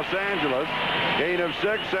line of Los Angeles. Gain of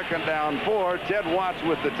 6, second down 4. Ted Watts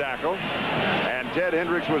with the tackle. And Ted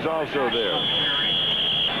Hendricks was also there.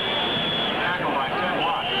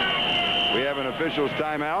 We have an official's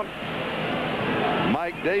timeout.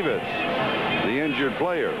 Mike Davis, the injured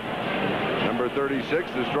player. Number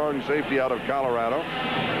 36, the strong safety out of Colorado.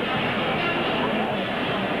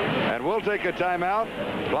 And we'll take a timeout.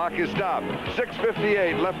 Clock is stopped.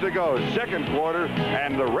 6:58 left to go. Second quarter,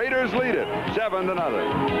 and the Raiders lead it 7-0.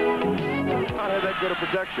 Not had that good of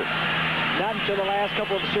protection. Not until the last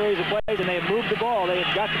couple of series of plays, and they have moved the ball. They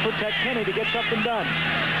have got to protect Kenny to get something done.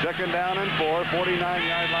 Second down and 4,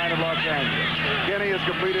 49-yard line of Los Angeles. Kenny has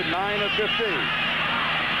completed 9 of 15.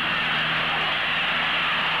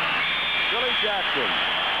 Billy Jackson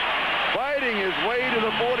fighting his way to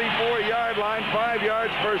the 44-yard line. 5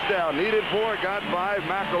 yards, first down. Needed 4, got 5.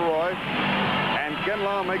 McElroy and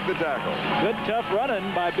Kinlaw make the tackle. Good tough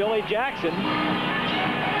running by Billy Jackson.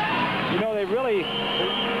 You know, they really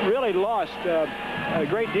lost a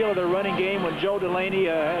great deal of their running game when Joe Delaney,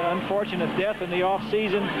 unfortunate death in the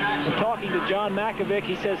offseason. And talking to John Mackovic,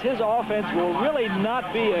 he says his offense will really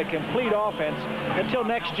not be a complete offense until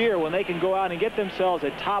next year when they can go out and get themselves a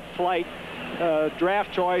top flight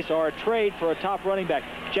draft choice or a trade for a top running back.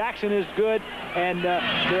 Jackson is good, and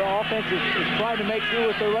their offense is trying to make through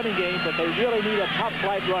with their running game, but they really need a top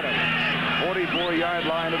flight runner. 44-yard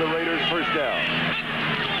line of the Raiders, first down.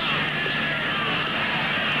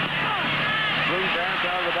 Swing pass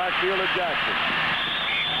out of the backfield of Jackson.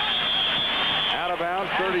 Out of bounds,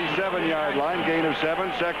 37-yard line, gain of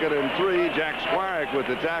 7, second and 3. Jack Squarick with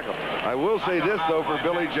the tackle. I will say this, though, for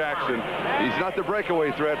Billy Jackson. He's not the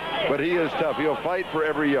breakaway threat, but he is tough. He'll fight for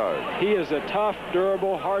every yard. He is a tough,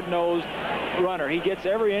 durable, hard-nosed runner. He gets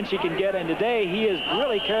every inch he can get, and today he is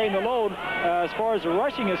really carrying the load as far as the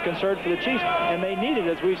rushing is concerned for the Chiefs, and they need it.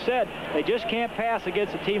 As we've said, they just can't pass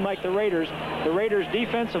against a team like the Raiders. The Raiders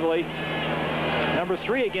defensively, number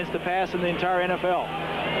 3 against the pass in the entire NFL.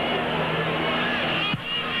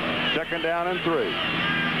 Second down and 3.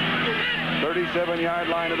 37-yard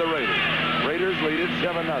line of the Raiders. Raiders lead it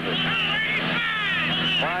 7-0.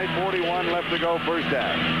 5:41 left to go, first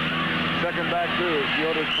down. Second back through is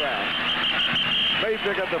Theodis Brown. May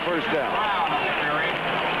pick up the first down.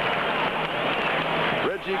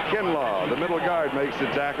 Reggie Kinlaw, the middle guard, makes the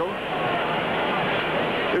tackle.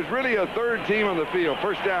 There's really a third team on the field.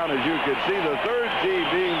 First down, as you can see, the third team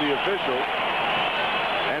being the officials.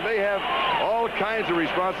 And they have all kinds of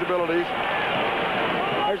responsibilities.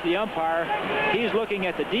 There's the umpire. He's looking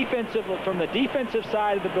at the defensive, from the defensive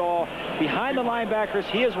side of the ball, behind the linebackers.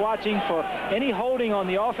 He is watching for any holding on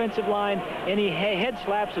the offensive line, any head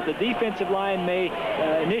slaps that the defensive line may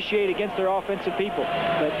initiate against their offensive people.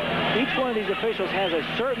 But each one of these officials has a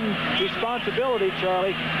certain responsibility,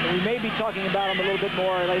 Charlie, and we may be talking about them a little bit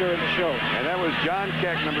more later in the show. And that was John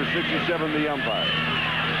Keck, number 67, the umpire.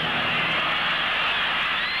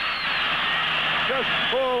 Just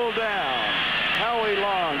pulled down. Howie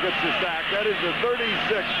Long gets the sack. That is the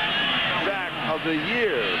 36th sack of the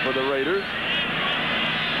year for the Raiders.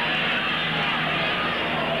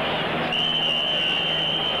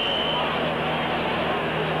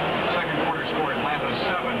 Second quarter score, Atlanta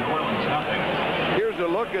 7, New Orleans nothing. Here's a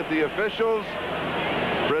look at the officials.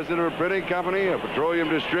 President of a printing company, a petroleum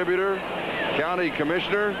distributor, county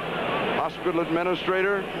commissioner, hospital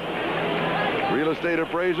administrator, real estate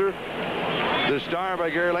appraiser. The star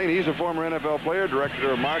by Gary Lane. He's a former NFL player,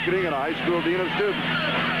 director of marketing, and a high school dean of students.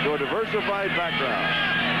 So a diversified background.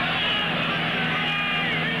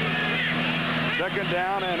 Second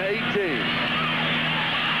down and 18.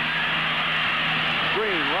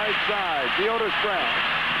 Screen right side. Theodis Brown.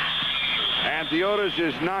 And Theodis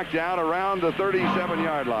is knocked out around the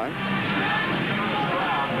 37-yard line.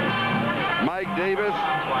 Mike Davis,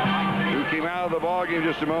 who came out of the ballgame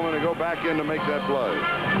just a moment ago, back in to make that play.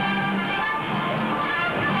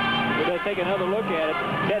 We'll take another look at it.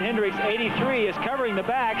 Ted Hendricks, 83, is covering the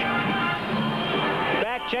back.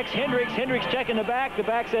 Back checks Hendricks. Hendricks checking the back. The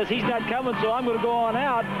back says he's not coming, so I'm going to go on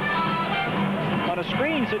out. On a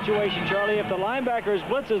screen situation, Charlie, if the linebacker is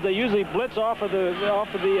blitzes, they usually blitz off of the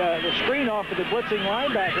screen off of the blitzing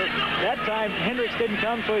linebacker. That time, Hendricks didn't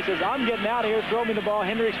come, so he says, I'm getting out of here. Throw me the ball.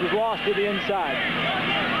 Hendricks was lost to the inside.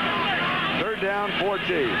 Third down,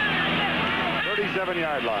 14.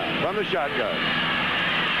 37-yard line from the shotgun.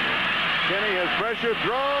 Kenny has pressure,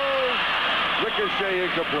 throws. Ricochet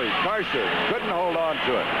incomplete. Carson couldn't hold on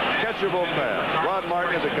to it. Catchable pass. Rod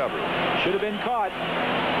Martin in the cover. Should have been caught.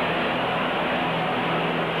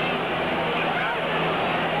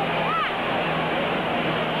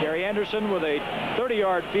 Gary Anderson with a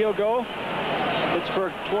 30-yard field goal.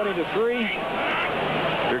 Pittsburgh 20-3.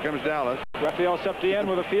 Here comes Dallas. Raphael Septien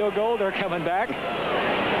with a field goal. They're coming back.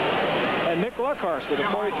 And Nick Luckhurst with a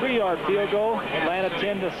 43-yard field goal. Atlanta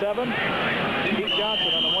 10-7. Keith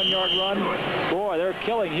Johnson on a 1-yard run. Boy, they're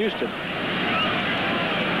killing Houston.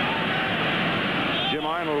 Jim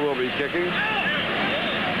Arnold will be kicking.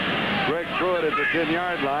 Greg Pruitt at the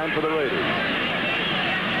 10-yard line for the Raiders.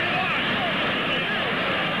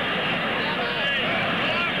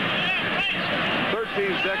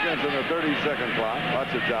 Seconds in the 30-second clock.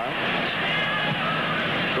 Lots of time.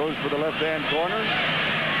 Goes for the left-hand corner. And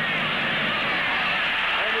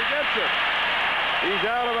he gets it. He's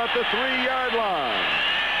out about the 3-yard line.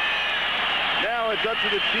 Now it's up to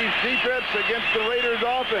the Chiefs defense against the Raiders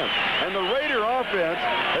offense. And the Raider offense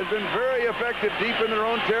has been very effective deep in their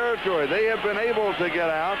own territory. They have been able to get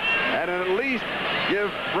out and at least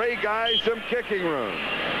give Ray Guy some kicking room.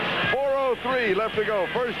 4:03 left to go.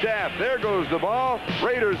 First half. There goes the ball.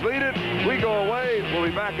 Raiders lead it. We go away. We'll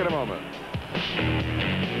be back in a moment.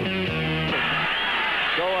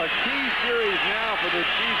 So a key series now for the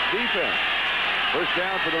Chiefs defense. First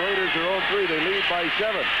down for the Raiders. They're 0-3. They lead by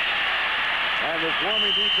 7. And the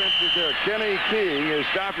swarming defense is there. Kenny King is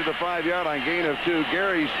stopped at the 5-yard line, gain of 2.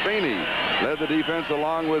 Gary Spaney led the defense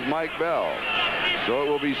along with Mike Bell. So it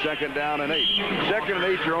will be second down and 8. Second and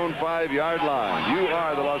 8, your own 5-yard line. You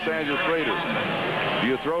are the Los Angeles Raiders. Do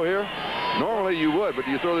you throw here? Normally you would, but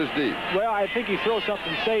do you throw this deep? Well, I think you throw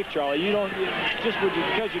something safe, Charlie. You don't just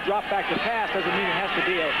because you drop back to pass doesn't mean it has to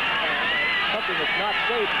be something that's not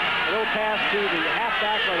safe. A little pass to the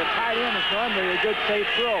halfback or the tight end is normally a good safe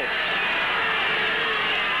throw.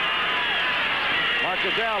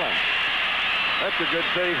 Marcus Allen. That's a good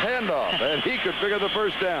safe handoff, and he could figure the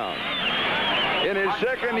first down. In his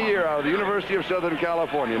second year out of the University of Southern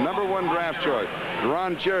California, #1 draft choice,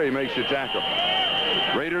 Ron Cherry makes the tackle.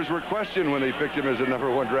 Raiders were questioned when they picked him as a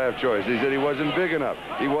 #1 draft choice. He said he wasn't big enough.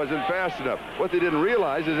 He wasn't fast enough. What they didn't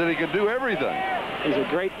realize is that he could do everything. He's a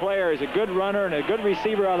great player. He's a good runner and a good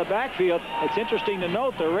receiver out of the backfield. It's interesting to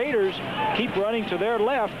note the Raiders keep running to their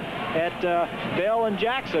left at Bell and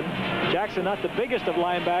Jackson. Jackson not the biggest of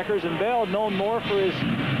linebackers, and Bell known more for his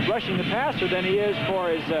rushing the passer than he is for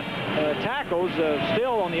his tackles.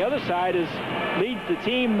 Still on the other side leads the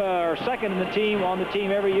team or second in the team on the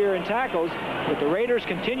team every year in tackles. But the Raiders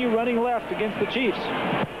continue running left against the Chiefs.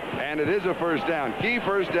 And it is a first down. Key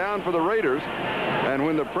first down for the Raiders. And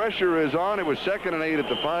when the pressure is on, it was second and 8 at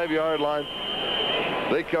the 5-yard line.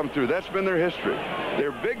 They come through. That's been their history.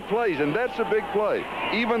 They're big plays, and that's a big play.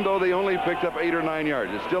 Even though they only picked up 8 or 9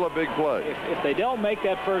 yards, it's still a big play. If they don't make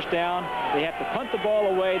that first down, they have to punt the ball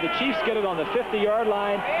away. The Chiefs get it on the 50-yard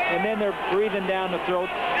line, and then they're breathing down the throat,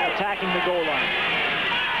 attacking the goal line.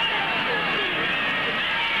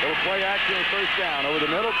 Little play action, first down. Over the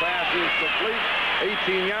middle, pass is complete.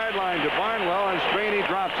 18-yard line to Barnwell, and Spaney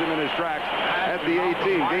drops him in his tracks at the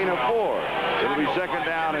 18. Gain of 4. It'll be second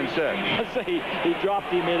down and 6. He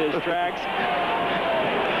dropped him in his tracks.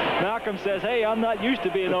 Malcolm says, hey, I'm not used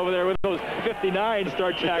to being over there with those 59s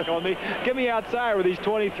start tackling me. Get me outside where these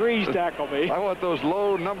 23s tackle me. I want those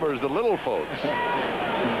low numbers, the little folks.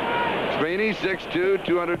 Spaney, 6'2",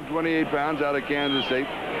 228 pounds, out of Kansas State.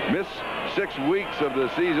 Missed 6 weeks of the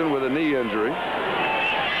season with a knee injury.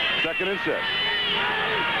 Second and 6.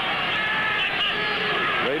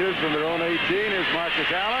 Raiders from their own 18. Here's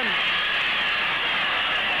Marcus Allen.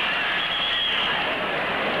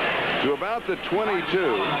 To about the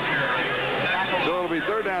 22. So it'll be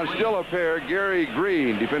third down, still a pair. Gary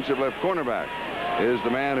Green, defensive left cornerback, is the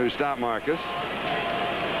man who stopped Marcus.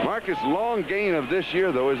 Marcus' long gain of this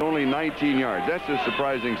year, though, is only 19 yards. That's a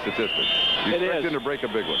surprising statistic. You expect him to break a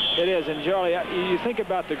big one. It is, and Charlie, you think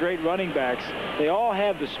about the great running backs. They all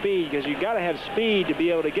have the speed, because you've got to have speed to be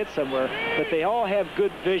able to get somewhere, but they all have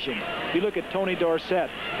good vision. If you look at Tony Dorsett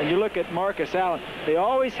and you look at Marcus Allen, they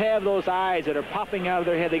always have those eyes that are popping out of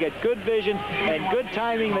their head. They get good vision and good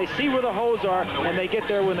timing. They see where the holes are, and they get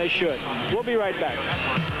there when they should. We'll be right back.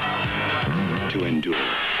 To endure.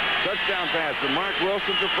 Touchdown pass from Mark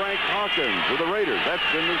Wilson to Frank Hawkins for the Raiders. That's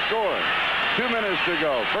been the score. 2 minutes to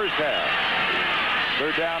go, first half.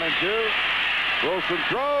 3rd down and 2. Wilson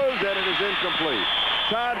throws, and it is incomplete.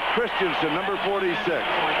 Todd Christensen, number 46,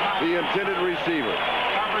 the intended receiver.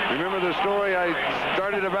 Remember the story I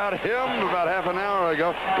started about him about half an hour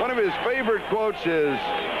ago? One of his favorite quotes is,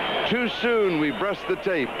 "Too soon we breast the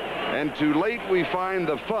tape, and too late we find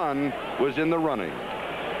the fun was in the running."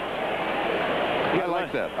 I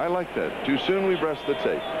like that. I like that. Too soon we breast the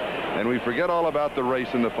tape, and we forget all about the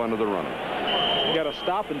race and the fun of the running. You got to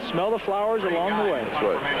stop and smell the flowers along the way. That's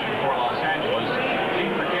right.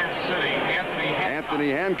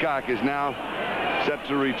 Anthony Hancock is now set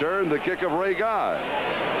to return the kick of Ray Guy.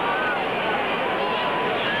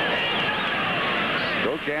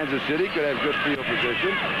 So Kansas City could have good field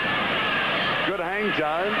position. Good hang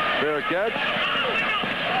time. Fair catch.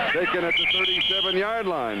 Taken at the 37-yard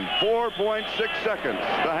line. 4.6 seconds,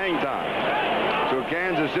 the hang time. So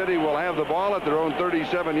Kansas City will have the ball at their own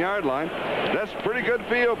 37-yard line. That's pretty good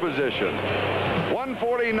field position.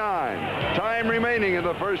 1:49. Time remaining in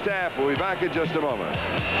the first half. We'll be back in just a moment.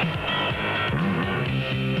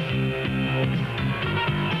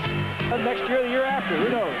 Next year, the year after, who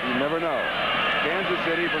knows? You never know. Kansas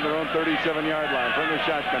City from their own 37-yard line. From the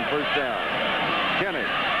shotgun, first down. Kenny.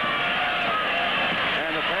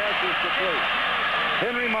 And the pass is complete.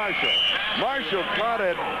 Henry Marshall. Marshall caught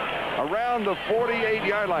it around the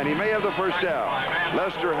 48-yard line. He may have the first down.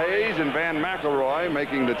 Lester Hayes and Van McElroy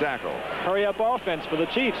making the tackle. Hurry-up offense for the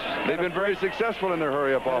Chiefs. They've been very successful in their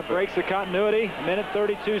hurry-up offense. Breaks the continuity. Minute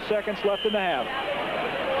 32 seconds left in the half.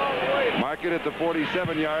 Mark it at the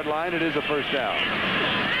 47-yard line. It is a first down.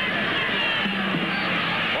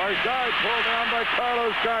 Far side pulled down by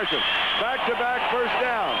Carlos Carson. Back-to-back first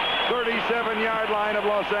down. 37-yard line of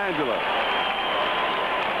Los Angeles.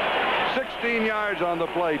 16 yards on the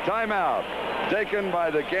play. Timeout taken by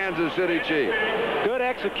the Kansas City Chiefs. Good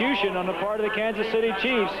execution on the part of the Kansas City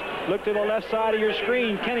Chiefs. Look to the left side of your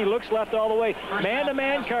screen. Kenny looks left all the way.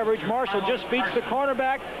 Man-to-man coverage. Marshall just beats the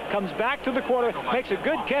cornerback, comes back to the quarter, makes a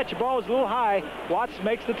good catch. The ball is a little high. Watts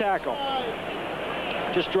makes the tackle.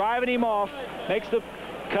 Just driving him off, makes the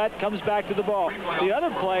cut, comes back to the ball. The other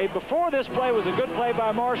play, before this play, was a good play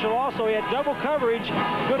by Marshall. Also, he had double coverage.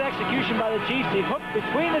 Good execution by the Chiefs. He hooked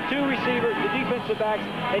between the two receivers, the defensive backs,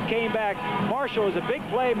 and came back. Marshall is a big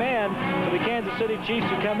play man for the Kansas City Chiefs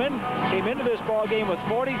who came into this ball game with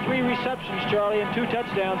 43 receptions, Charlie, and 2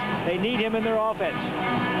 touchdowns. They need him in their offense.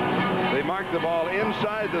 They mark the ball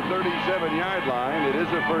inside the 37-yard line. It is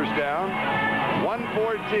a first down.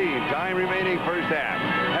 1:14, time remaining first half.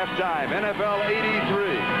 Halftime, NFL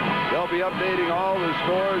 83. They'll be updating all the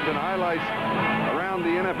scores and highlights around the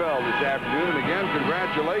NFL this afternoon. And again,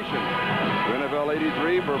 congratulations to NFL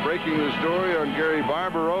 83 for breaking the story on Gary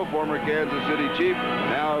Barbaro, former Kansas City Chief,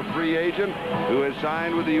 now a free agent who has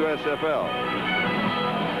signed with the USFL.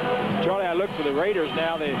 Charlie, I look for the Raiders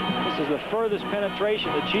now. This is the furthest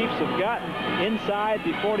penetration the Chiefs have gotten inside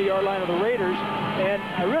the 40-yard line of the Raiders. And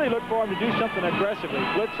I really look for them to do something aggressively.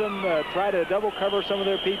 Blitz them, try to double cover some of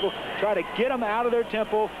their people, try to get them out of their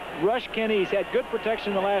tempo, rush Kenny. He's had good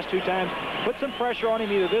protection the last 2 times. Put some pressure on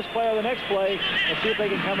him either this play or the next play and see if they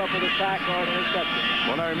can come up with a sack or an interception.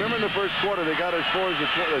 Well, I remember in the first quarter they got as far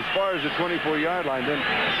as the 24-yard line. Then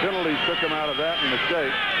penalties took them out of that and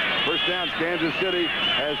mistake. First downs, Kansas City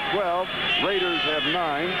has 12. Raiders have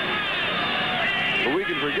 9. But we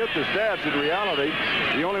can forget the stats. In reality,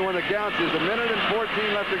 the only one that counts is 1 minute and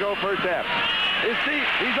 14 left to go first half. He's deep.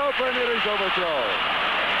 He's open. It is overthrown.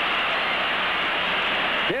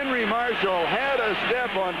 Henry Marshall had a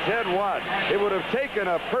step on Ted Watt. It would have taken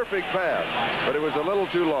a perfect pass, but it was a little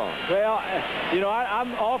too long. Well, you know,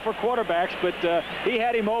 I'm all for quarterbacks, but he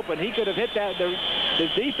had him open. He could have hit that. The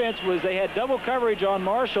defense was, they had double coverage on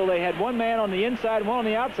Marshall. They had 1 man on the inside, 1 on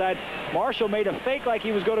the outside. Marshall made a fake like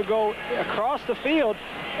he was going to go across the field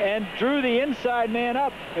and drew the inside man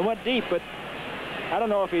up and went deep, but I don't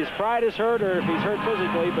know if his pride is hurt or if he's hurt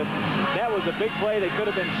physically, but that was a big play. They could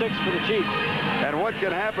have been 6 for the Chiefs. And what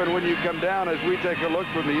can happen when you come down, as we take a look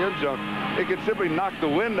from the end zone, it can simply knock the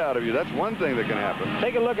wind out of you. That's one thing that can happen.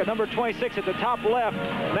 Take a look at number 26 at the top left,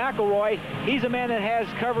 McElroy. He's a man that has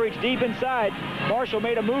coverage deep inside. Marshall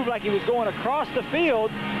made a move like he was going across the field.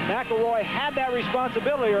 McElroy had that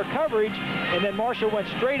responsibility or coverage, and then Marshall went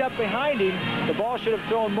straight up behind him. The ball should have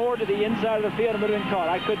thrown more to the inside of the field and would have been caught.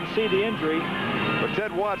 I couldn't see the injury. But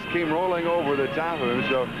Ted Watts came rolling over the top of him,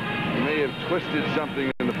 so may have twisted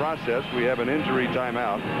something in the process. We have an injury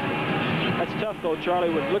timeout. That's tough, though, Charlie,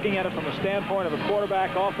 with looking at it from a standpoint of a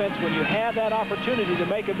quarterback offense. When you have that opportunity to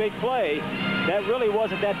make a big play, that really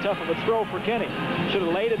wasn't that tough of a throw for Kenny. Should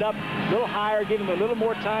have laid it up a little higher, give him a little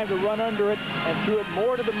more time to run under it, and threw it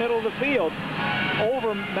more to the middle of the field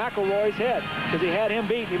over McElroy's head, because he had him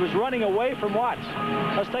beat. He was running away from Watts.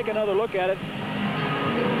 Let's take another look at it.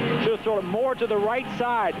 Should have thrown it more to the right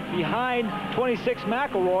side, behind 26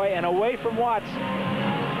 McElroy and away from Watts.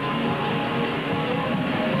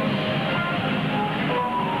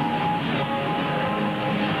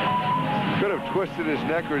 Could have twisted his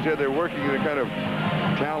neck or his head. They're working, they're kind of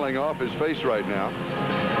toweling off his face right now.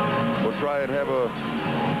 We'll try and have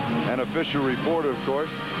an official report, of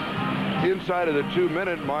course. Inside of the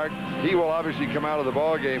 2-minute mark, he will obviously come out of the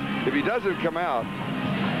ball game. If he doesn't come out,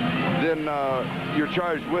 then you're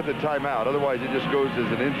charged with a timeout. Otherwise, it just goes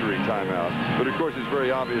as an injury timeout. But of course, it's very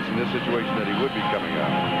obvious in this situation that he would be coming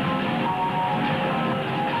out.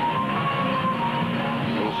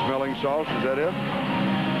 A little smelling salts, is that it?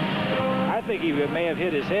 I think he may have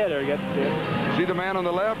hit his head or got. See the man on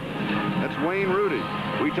the left? That's Wayne Rudy.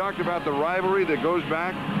 We talked about the rivalry that goes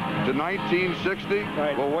back to 1960.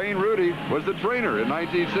 Right. Well, Wayne Rudy was the trainer in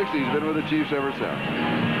 1960. He's been with the Chiefs ever since.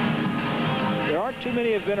 There aren't too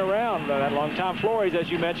many have been around that long. Tom Flores, as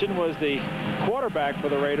you mentioned, was the quarterback for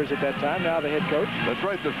the Raiders at that time, now the head coach. That's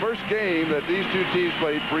right. The first game that these two teams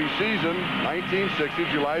played preseason, 1960,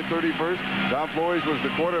 July 31st, Tom Flores was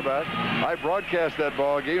the quarterback. I broadcast that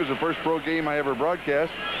ball game. It was the first pro game I ever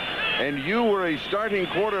broadcast. And you were a starting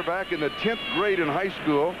quarterback in the 10th grade in high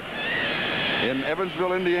school in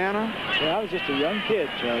Evansville, Indiana? Yeah, I was just a young kid,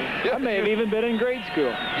 Charlie. Yeah, I may have even been in grade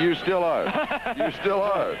school. You still are. You still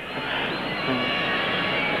are.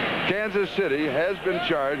 Kansas City has been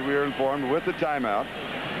charged, we are informed, with the timeout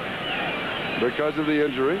because of the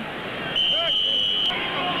injury.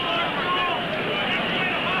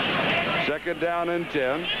 Second down and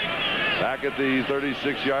 10. Back at the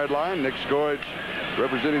 36-yard line. Nick Skorich,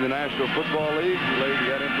 representing the National Football League, relayed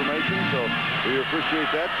that information, so we appreciate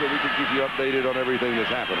that, so we can keep you updated on everything that's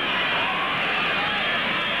happening.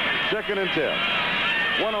 Second and 10.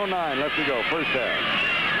 1:09 left to go, first half.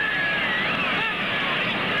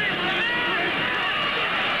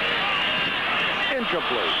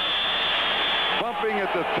 Incomplete. Bumping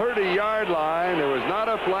at the 30-yard line. There was not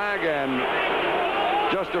a flag, and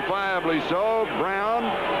justifiably so. Brown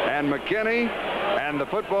and McKinney and the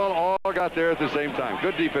football all got there at the same time.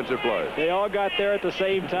 Good defensive play. They all got there at the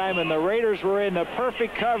same time, and the Raiders were in the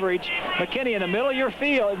perfect coverage. McKinney in the middle of your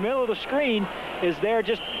field, in the middle of the screen, is there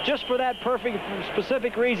just for that perfect,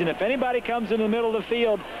 specific reason. If anybody comes in the middle of the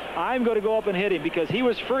field, I'm going to go up and hit him, because he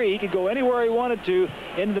was free. He could go anywhere he wanted to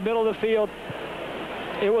into the middle of the field.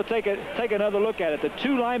 It will take another look at it. The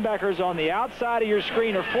two linebackers on the outside of your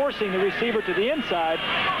screen are forcing the receiver to the inside.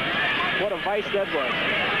 What a vice that was.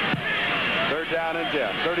 Third down and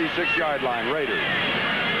 10. 36-yard line, Raiders.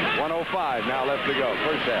 1:05 now left to go.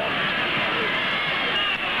 First half.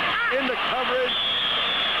 In the coverage.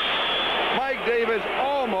 Mike Davis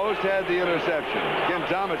almost had the interception. Ken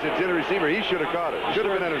Thomas, it's in a receiver. He should have caught it. Should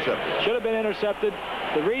have been intercepted. Should have been intercepted.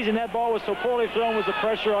 The reason that ball was so poorly thrown was the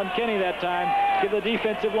pressure on Kenny that time. Give the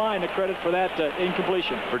defensive line the credit for that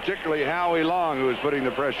incompletion. Particularly Howie Long, who was putting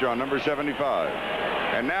the pressure on number 75.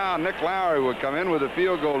 And now Nick Lowery will come in with a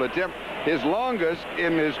field goal attempt. His longest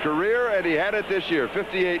in his career, and he had it this year,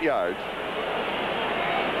 58 yards.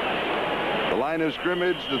 The line of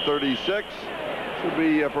scrimmage, the 36. Will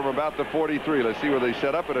be from about the 43. Let's see where they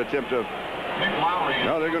set up an attempt of.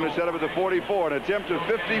 No, they're going to set up at the 44. An attempt of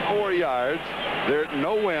 54 yards. There,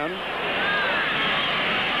 no win.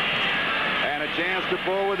 And a chance to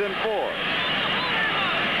pull within 4.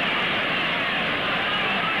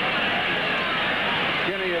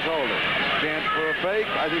 Kenny is holding. Chance for a fake.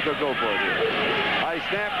 I think they'll go for it here. High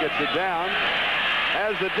snap, gets it down.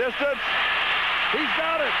 Has the distance. He's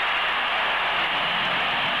got it.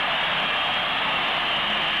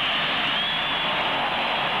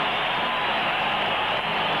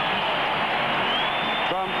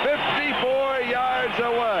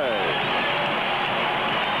 Away.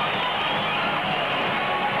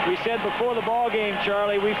 We said before the ball game,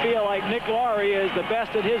 Charlie, we feel like Nick Lowery is the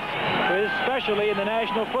best at his specialty in the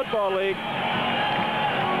National Football League.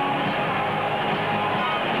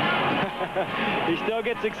 He still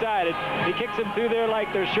gets excited. He kicks them through there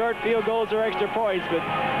like they're short field goals or extra points, but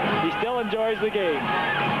he still enjoys the game.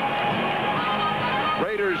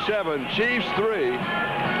 Raiders 7, Chiefs 3.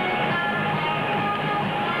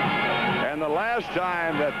 The last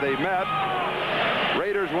time that they met,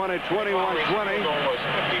 Raiders won at 21-20.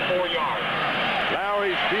 54 yards.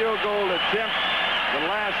 Lowry's field goal attempt, the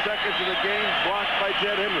last seconds of the game, blocked by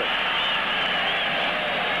Ted Hendricks.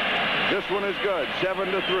 This one is good, 7-3.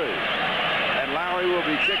 And Lowry will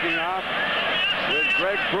be kicking off with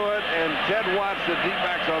Greg Pruitt and Ted Watts, the deep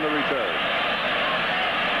backs, on the return.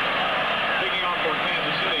 Kicking off for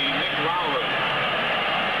Kansas City, Nick Lowry.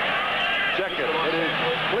 Check it. It is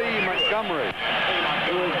Clee Montgomery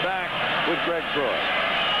who is back with Greg Pruitt.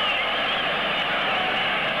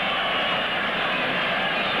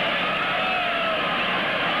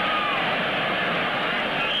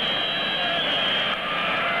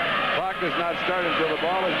 Clock does not start until the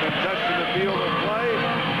ball has been touched in the field of play.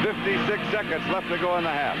 56 seconds left to go in the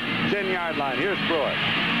half. 10-yard line. Here's Pruitt.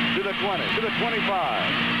 To the 20, to the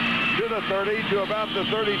 25, to the 30, to about the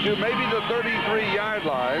 32, maybe the 33-yard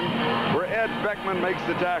line, where Ed Beckman makes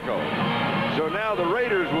the tackle. So now the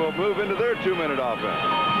Raiders will move into their 2-minute offense.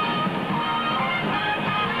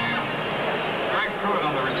 Greg Pruitt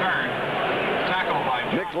on the return. Tackled by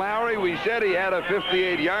Nick Lowry, we said he had a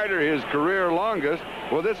 58-yarder, his career longest.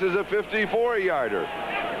 Well, this is a 54-yarder.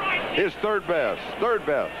 His third best. Third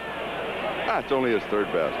best. It's only his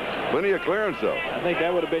third best. Plenty of clearance, though. I think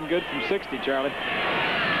that would have been good from 60, Charlie.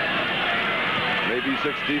 Maybe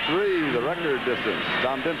 63, the record distance.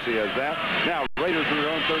 Tom Dempsey has that. Now, Raiders in their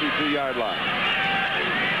own 32-yard line.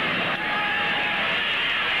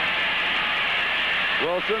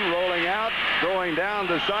 Wilson rolling out, throwing down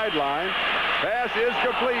the sideline. Pass is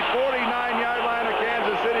complete. 49-yard line of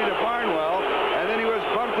Kansas City to Barnwell, and then he was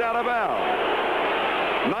bumped out of bounds.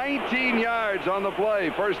 19 yards on the play,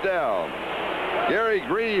 first down. Gary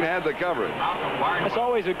Green had the coverage. That's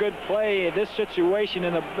always a good play in this situation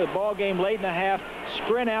in the ball game late in the half.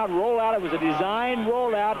 Sprint out, roll out. It was a designed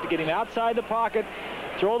roll out to get him outside the pocket,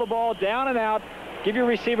 throw the ball down and out, give your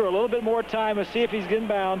receiver a little bit more time and see if he's in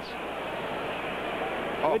bounds.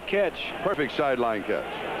 Good catch. Perfect sideline catch.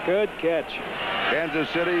 Good catch. Kansas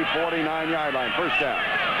City, 49-yard line, first down.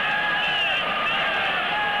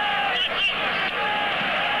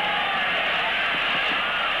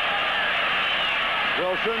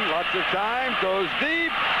 Wilson, lots of time, goes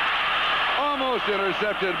deep. Almost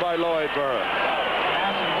intercepted by Lloyd Burris.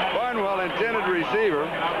 Barnwell intended receiver.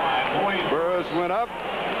 Burris went up,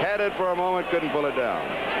 had it for a moment, couldn't pull it down.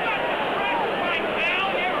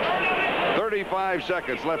 35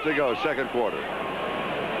 seconds left to go, second quarter.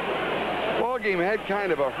 Ball game had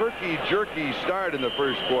kind of a herky-jerky start in the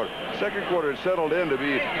first quarter. Second quarter settled in to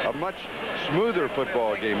be a much smoother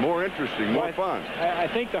football game, more interesting, more fun. I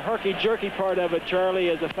think the herky-jerky part of it, Charlie,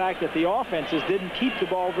 is the fact that the offenses didn't keep the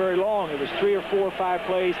ball very long. It was 3 or 4 or 5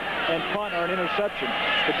 plays and punt or an interception.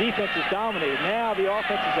 The defenses dominated. Now the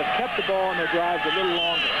offenses have kept the ball on their drives a little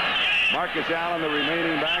longer. Marcus Allen, the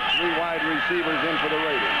remaining back, 3 wide receivers in for the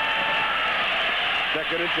Raiders.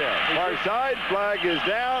 Second and 10. Far side, flag is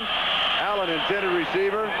down. Allen, intended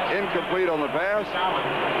receiver, incomplete on the pass,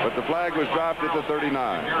 but the flag was dropped at the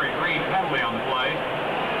 39. Gary Green penalty on the play.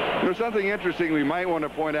 There's something interesting we might want to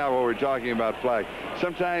point out while we're talking about flag.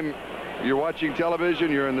 Sometime you're watching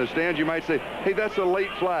television, you're in the stands, you might say, hey, that's a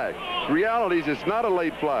late flag. The reality is it's not a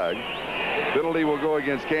late flag. Penalty will go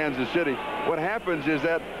against Kansas City. What happens is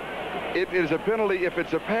that it is a penalty if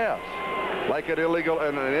it's a pass, like an illegal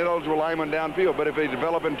and an ineligible lineman downfield. But if they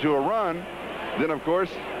develop into a run, then, of course,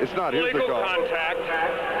 it's not. Here's the call. Contact.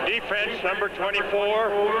 Defense, number 24.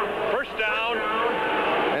 First down.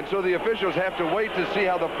 And so the officials have to wait to see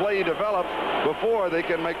how the play develops before they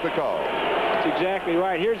can make the call. That's exactly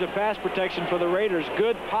right. Here's a pass protection for the Raiders.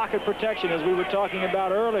 Good pocket protection, as we were talking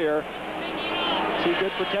about earlier. See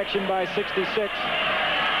good protection by 66.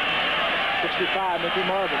 65, Mickey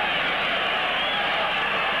Marvin.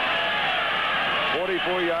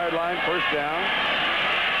 44-yard line, first down.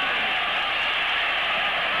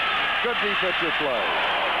 Good defensive play.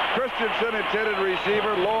 Christensen, intended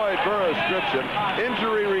receiver. Lloyd Burris, description.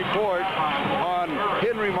 Injury report on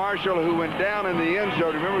Henry Marshall, who went down in the end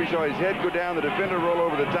zone. Remember, we saw his head go down, the defender roll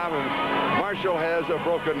over the top of him. Marshall has a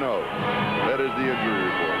broken nose. That is the injury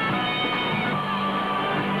report.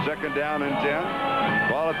 Second down and 10.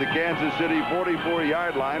 Ball at the Kansas City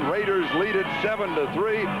 44-yard line. Raiders lead it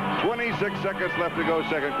 7-3. 26 seconds left to go,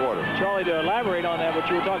 second quarter. Charlie, to elaborate on that, what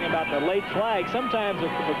you were talking about, the late flag, sometimes if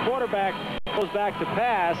the quarterback goes back to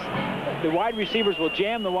pass, the wide receivers will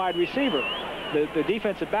jam the wide receiver. The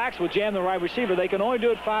defensive backs will jam the wide receiver. They can only do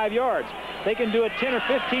it 5 yards. They can do it 10 or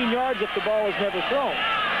 15 yards if the ball is never thrown.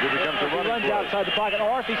 If he runs outside the pocket,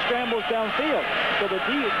 or if he scrambles downfield. So the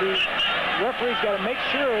referee's got to make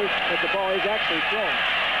sure that the ball is actually thrown.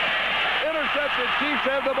 Intercepted. Chiefs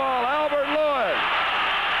have the ball. Albert Lloyd.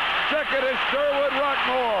 Second is Sherwood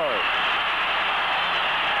Rockmore.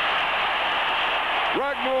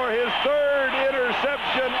 Rockmore, his third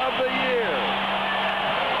interception of the year.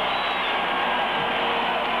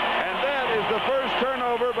 And that is the first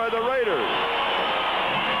turnover by the Raiders.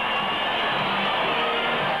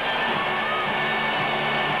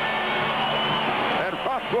 And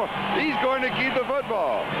Rockmore, he's going to keep the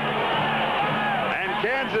football.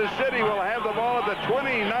 Kansas City will have the ball at the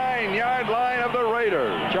 29-yard line of the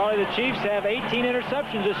Raiders. Charlie, the Chiefs have 18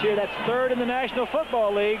 interceptions this year. That's third in the National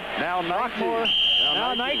Football League. Now 19. Rockmore,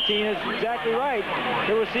 now 19 is exactly right.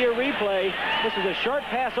 Here we'll see a replay. This is a short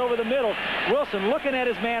pass over the middle. Wilson looking at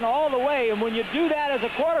his man all the way, and when you do that as a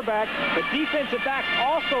quarterback, the defensive backs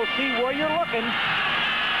also see where you're looking.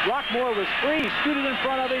 Rockmore was free, scooted in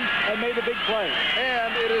front of him, and made the big play.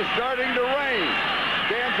 And it is starting to rain.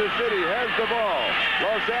 Kansas City has the ball.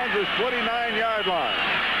 Los Angeles 29-yard line.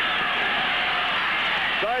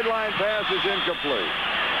 Sideline pass is incomplete.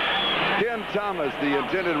 Ken Thomas, the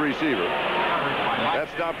intended receiver. That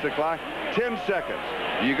stops the clock. 10 seconds.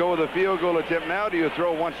 Do you go with a field goal attempt now? Do you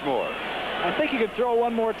throw once more? I think you could throw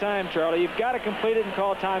one more time, Charlie. You've got to complete it and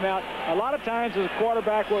call timeout. A lot of times as a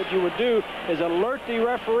quarterback, what you would do is alert the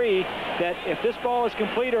referee that if this ball is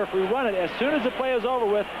complete or if we run it, as soon as the play is over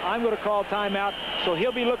with, I'm going to call timeout. So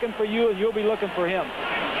he'll be looking for you and you'll be looking for him.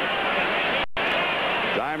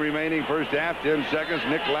 Time remaining first half, 10 seconds.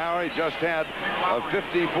 Nick Lowry just had a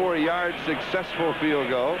 54-yard successful field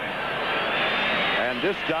goal. And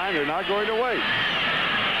this time they're not going to wait.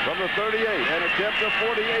 From the 38, an attempt of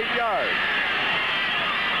 48 yards.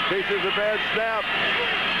 In case there's a bad snap,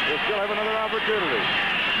 they'll still have another opportunity.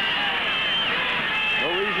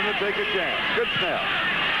 No reason to take a chance. Good snap.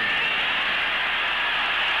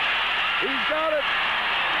 He's got it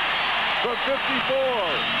from 54,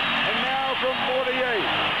 and now from 48.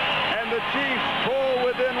 And the Chiefs pull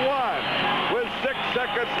within one with 6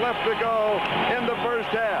 seconds left to go in the first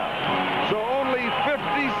half. So only 50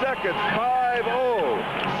 seconds, 5-0,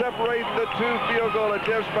 separate the two field goal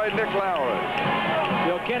attempts by Nick Lowry.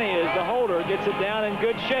 Bill Kenny is the holder, gets it down in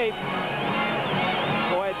good shape.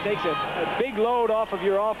 Boy, it takes a big load off of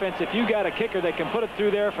your offense if you got a kicker that can put it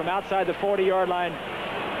through there from outside the 40-yard line.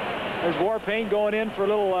 There's Warpaint going in for a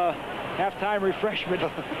little halftime refreshment.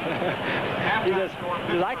 He says,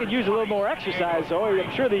 I could use a little more exercise, so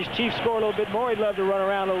I'm sure these Chiefs score a little bit more. He'd love to run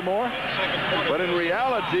around a little more. But in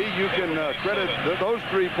reality, you can credit those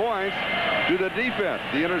 3 points to the defense.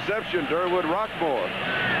 The interception, Durwood Rockmore.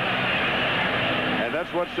 And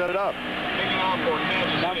that's what set it up.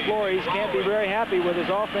 Now Flores can't be very happy with his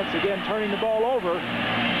offense again turning the ball over.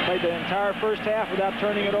 Played the entire first half without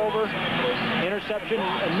turning it over. Interception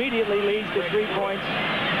immediately leads to 3 points.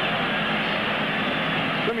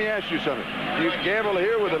 Let me ask you something. You gamble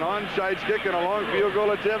here with an onside kick and a long field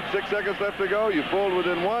goal attempt, 6 seconds left to go. You pulled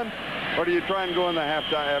within 1, or do you try and go in the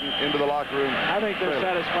halftime into the locker room? I think they're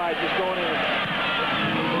satisfied just going in.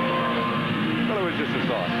 Well, it was just a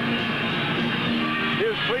thought.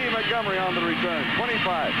 Here's Clea Montgomery on the return.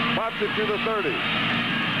 25, pops it to the 30.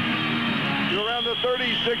 To around the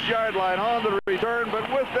 36-yard line on the return, but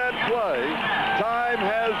with that play, time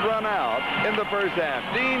has run out in the first half.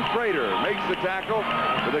 Dean Prater makes the tackle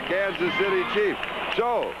for the Kansas City Chiefs.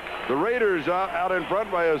 So the Raiders out in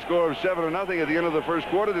front by a score of 7-0 at the end of the first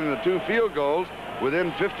quarter, then the 2 field goals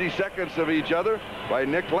within 50 seconds of each other by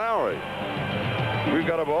Nick Lowry. We've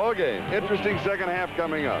got a ball game. Interesting second half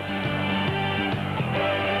coming up.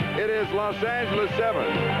 It is Los Angeles 7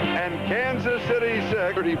 and Kansas City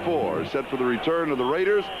 6. 34 set for the return of the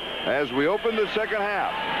Raiders as we open the second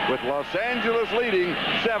half with Los Angeles leading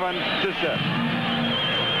 7-6.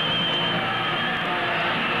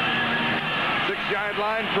 6-yard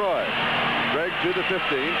line, Troy. Greg to the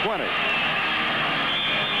 15, 20.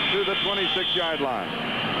 To the 26-yard line.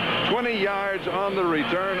 20 yards on the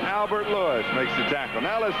return. Albert Lewis makes the tackle.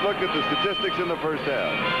 Now let's look at the statistics in the first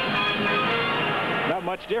half. Not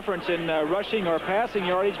much difference in rushing or passing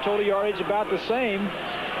yardage. Total yardage about the same.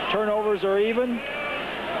 Turnovers are even.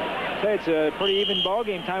 Say it's a pretty even ball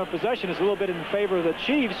game. Time of possession is a little bit in favor of the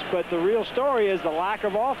Chiefs, but the real story is the lack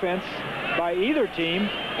of offense by either team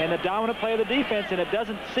and the dominant play of the defense, and it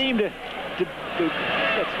doesn't seem to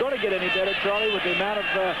it's going to get any better, Charlie, with the amount of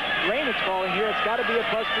rain that's falling here. It's got to be a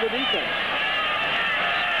plus for the defense.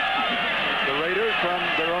 The Raiders from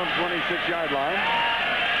their own 26-yard line.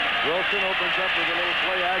 Wilson opens up with a little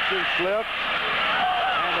play-action slip,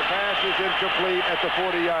 and the pass is incomplete at the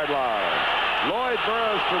 40-yard line. Lloyd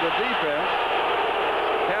Burris for the defense.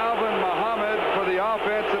 Calvin Muhammad for the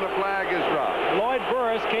offense, and the flag is dropped. Lloyd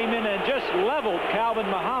Burris came in and just leveled Calvin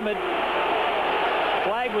Muhammad.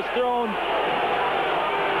 Flag was thrown.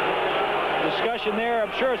 The discussion there.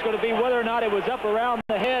 I'm sure it's going to be whether or not it was up around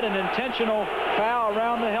the head, an intentional foul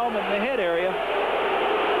around the helmet and the head area.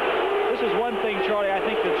 This is one thing, Charlie, I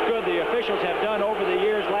think that's good the officials have done over the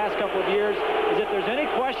years, last couple of years, is if there's any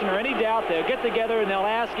question or any doubt, they'll get together and they'll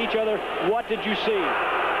ask each other, what did you see?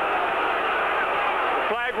 The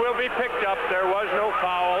flag will be picked up. There was no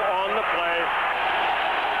foul on the play.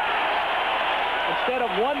 Instead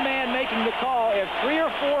of one man making the call, if 3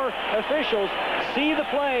 or 4 officials see the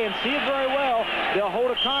play and see it very well, they'll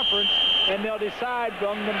hold a conference and they'll decide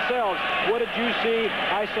among themselves, what did you see?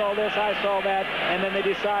 I saw this, I saw that, and then they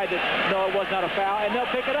decide that no, it was not a foul, and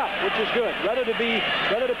they'll pick it up, which is good. Rather to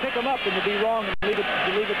pick them up than to be wrong and leave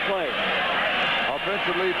it play.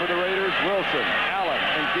 Offensively for the Raiders, Wilson, Allen,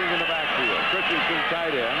 and King in the backfield. Christensen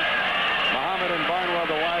tight end. Muhammad and Barnwell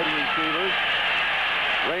the wide receivers.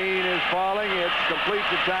 Rain is falling. It's complete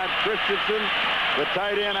to Todd Christensen. The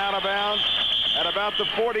tight end out of bounds at about the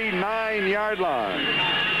 49-yard line.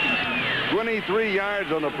 23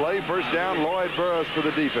 yards on the play. First down, Lloyd Burris for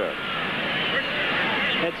the defense.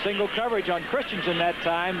 Had single coverage on Christensen that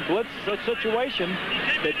time. Blitz situation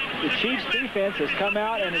that the Chiefs defense has come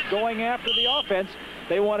out and is going after the offense.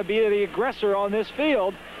 They want to be the aggressor on this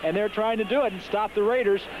field, and they're trying to do it and stop the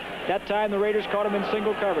Raiders. That time the Raiders caught him in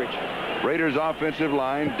single coverage. Raiders offensive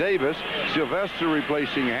line, Davis, Sylvester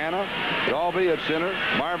replacing Hannah, Dalby at center,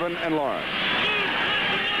 Marvin and Lawrence.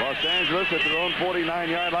 Los Angeles at their own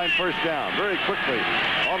 49-yard line, first down. Very quickly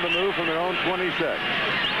on the move from their own 26.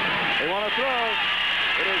 They want to throw.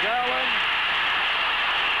 It is Allen.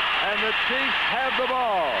 And the Chiefs have the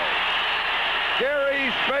ball.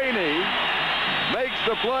 Gary Spaney makes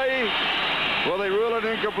the play. Will they rule it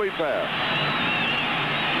incomplete pass?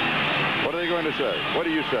 What are they going to say? What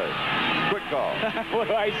do you say? Quick call. What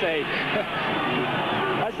do I say?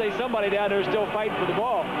 I say somebody down there is still fighting for the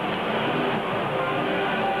ball.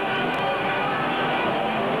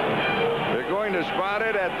 They're going to spot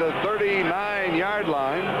it at the 39-yard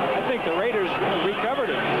line. I think the Raiders recovered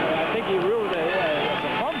it. I think he ruled it as a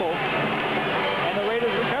fumble, and the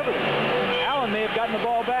Raiders recovered it. Allen may have gotten the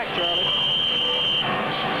ball back, Charlie.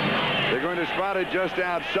 They're going to spot it just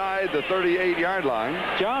outside the 38-yard line.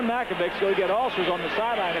 John Makovic's going to get ulcers on the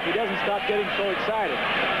sideline if he doesn't stop getting so excited.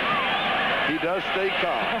 He does stay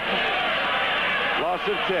calm. Loss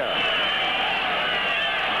of 10.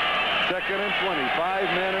 Second and 20. 5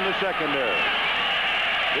 men in the secondary.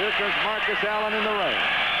 Here comes Marcus Allen in the rain.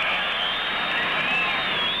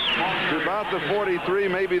 To about the 43,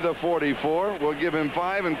 maybe the 44. We'll give him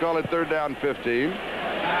 5 and call it third down 15.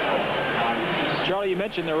 Charlie, you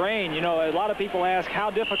mentioned the rain. You know, a lot of people ask how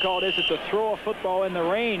difficult is it to throw a football in the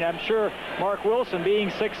rain. I'm sure Mark Wilson, being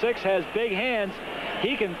 6'6", has big hands.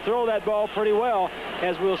 He can throw that ball pretty well,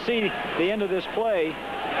 as we'll see the end of this play.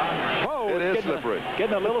 Oh, it is slippery.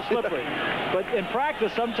 Getting a little slippery. But in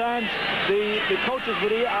practice, sometimes the coaches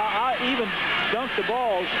would even dunk the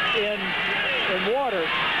balls in water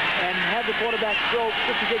and have the quarterback throw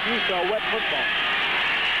just to get used to a wet football.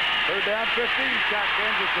 Third down 15, shot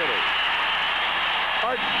Kansas City.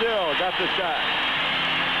 Art Still got the shot.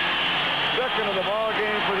 Second of the ball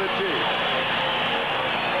game for the Chiefs.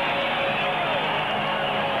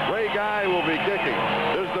 Ray Guy will be kicking.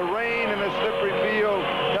 Does the rain and the slippery field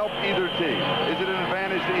help either team? Is it an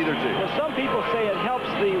advantage to either team? Well, some people say it helps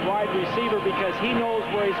the wide receiver because he knows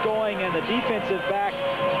where he's going and the defensive back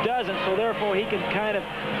doesn't, so therefore he can kind of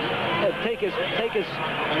take his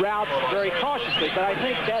routes very cautiously. But I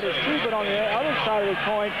think that is true. But on the other side of the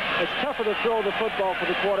coin, it's tougher to throw the football for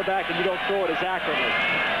the quarterback, and you don't throw it as accurately.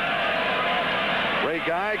 Ray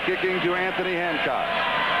Guy kicking to Anthony Hancock.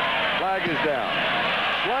 Flag is down.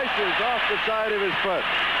 Slices off the side of his foot.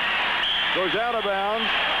 Goes out of bounds,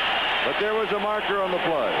 but there was a marker on the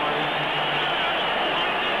play.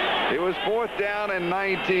 It was fourth down and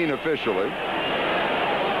 19 officially.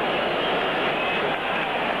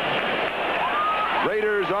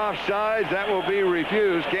 Raiders offsides. That will be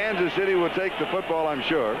refused. Kansas City will take the football, I'm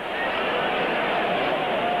sure.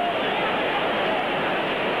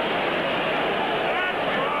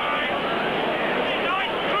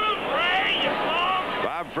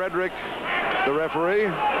 Bob Frederick, the referee.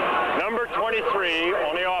 Number 23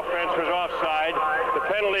 on the offense was offside. The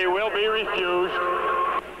penalty will be refused.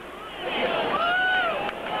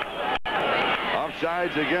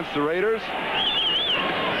 Offsides against the Raiders.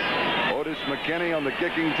 Otis McKinney on the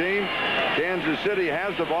kicking team. Kansas City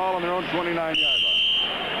has the ball on their own 29-yard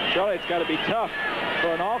line. Charlie, it's got to be tough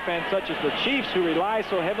for an offense such as the Chiefs, who rely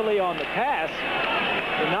so heavily on the pass,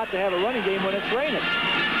 and not to have a running game when it's raining.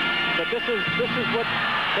 But this is what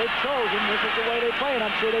they've chosen. This is the way they play, and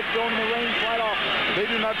I'm sure they've thrown in the rain quite often. They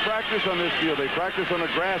do not practice on this field. They practice on a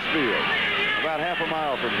grass field. about half a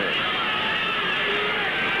mile from here.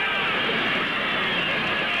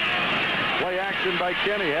 Play action by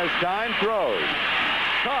Kenny. Has time. Throws.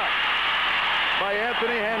 Caught by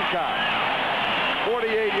Anthony Hancock.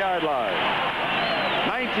 48-yard line.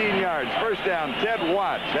 19 yards. First down. Ted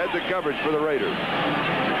Watts had the coverage for the Raiders.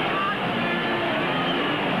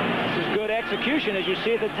 This is good execution, as you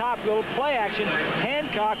see at the top. Little play action.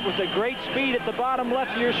 Hancock with a great speed at the bottom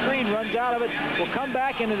left of your screen runs out of it. Will come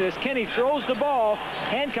back into this. Kenny throws the ball.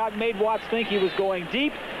 Hancock made Watts think he was going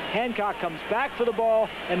deep. Hancock comes back for the ball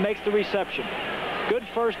and makes the reception. Good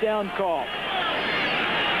first down call.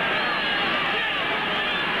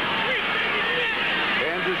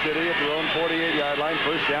 Kansas City at their own 48-yard line.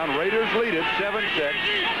 First down. Raiders lead it 7-6.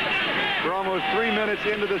 We're almost 3 minutes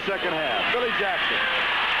into the second half. Billy Jackson.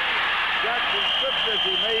 Jackson slipped as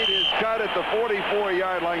he made his cut at the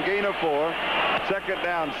 44-yard line. Gain of 4. Second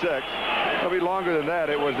down 6. It'll be longer than that.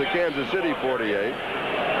 It was the Kansas City 48.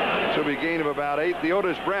 So be gain of about 8. The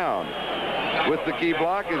Otis Brown with the key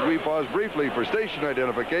block as we pause briefly for station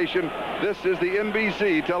identification. This is the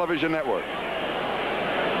NBC television network.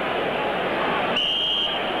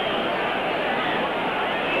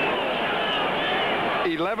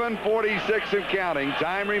 .11:46 and counting.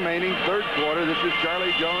 Time remaining. Third quarter. This is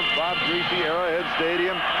Charlie Jones, Bob Griese, Arrowhead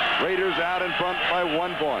Stadium. Raiders out in front by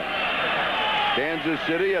 1 point. Kansas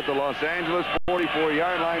City at the Los Angeles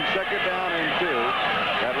 44-yard line. Second down and 2.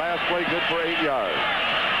 That last play good for 8 yards.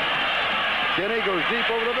 Kenny goes deep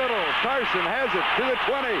over the middle. Carson has it to the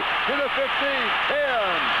 20, to the 15, 10.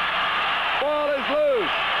 Ball is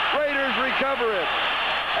loose. Raiders recover it.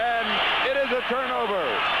 And it is a turnover.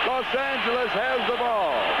 Los Angeles has the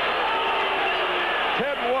ball.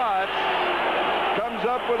 Ted Watts comes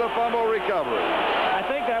up with a fumble recovery. I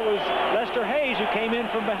think that was Lester Hayes who came in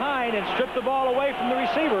from behind and stripped the ball away from the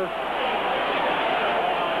receiver.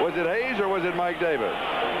 Was it Hayes or was it Mike Davis?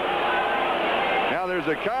 Now there's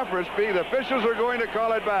a conference. The officials are going to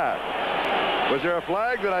call it back. Was there a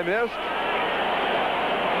flag that I missed?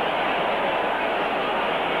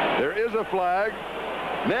 There is a flag.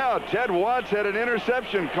 Now Ted Watts had an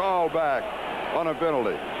interception called back on a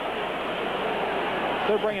penalty.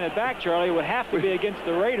 They're bringing it back, Charlie. It would have to be against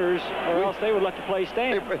the Raiders, or else they would let the play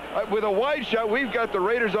stand. With a wide shot, we've got the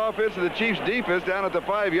Raiders offense and the Chiefs defense down at the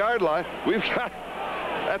 5-yard line. We've got,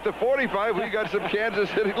 at the 45, we've got some Kansas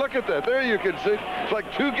City. Look at that. There you can see. It's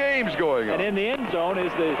like 2 games going on. And in the end zone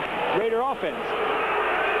is the Raider offense.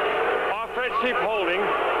 Offensive holding,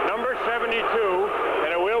 number 72,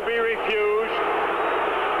 and it will be refused.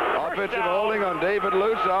 Offensive holding on David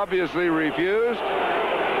Lutz, obviously refused.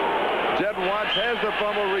 Ted Watts has the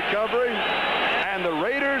fumble recovery, and the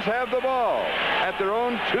Raiders have the ball at their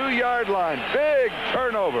own 2-yard line. Big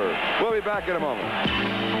turnover. We'll be back in a moment.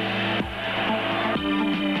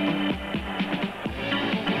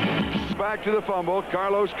 Back to the fumble,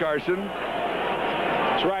 Carlos Carson.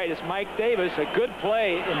 That's right, it's Mike Davis. A good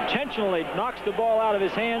play, intentionally knocks the ball out of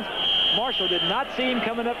his hands. Marshall did not see him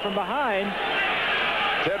coming up from behind.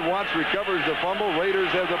 Ted Watts recovers the fumble. Raiders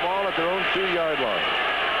have the ball at their own 2-yard line.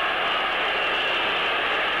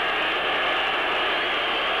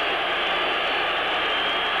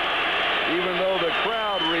 Even though the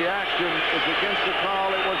crowd reaction is against the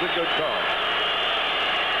call, it was a good call.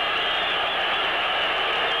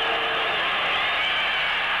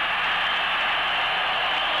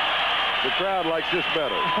 The crowd likes this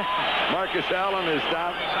better. Marcus Allen is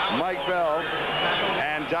stopped. Mike Bell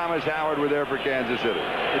and Thomas Howard were there for Kansas City.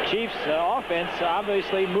 The Chiefs' offense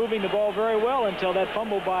obviously moving the ball very well until that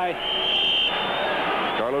fumble by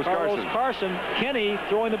Carlos Carson. Kenny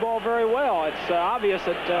throwing the ball very well. It's obvious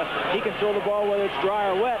that he can throw the ball whether it's dry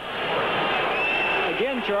or wet.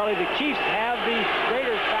 Again, Charlie, the Chiefs have the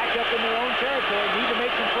Raiders backed up in their own territory. Need to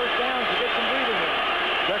make some first downs to get some breathing room.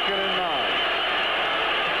 Second and 9.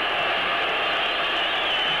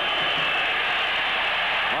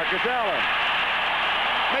 Marcus Allen.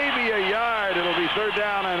 Maybe a yard. It'll be third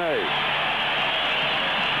down and 8.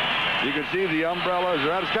 You can see the umbrellas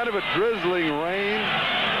are out. It's kind of a drizzling rain.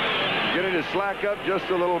 Getting to slack up just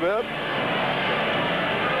a little bit.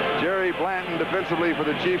 Jerry Blanton defensively for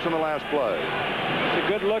the Chiefs on the last play. It's a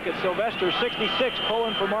good look at Sylvester, 66,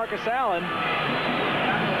 pulling for Marcus Allen.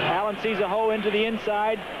 Allen sees a hole into the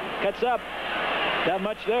inside, cuts up. Not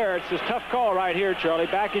much there. It's a tough call right here, Charlie.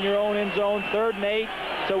 Back in your own end zone, 3rd and 8.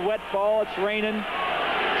 It's a wet ball. It's raining.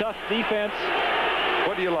 Tough defense.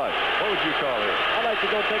 What do you like? What would you call it? I'd like to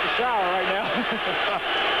go take a shower right now.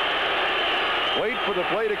 Wait for the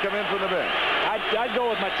play to come in from the bench. I'd go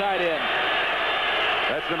with my tight end.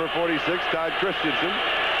 That's number 46, Todd Christensen.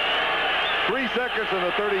 3 seconds on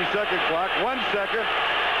the 30-second clock. 1 second.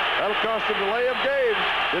 That'll cost them the layup game.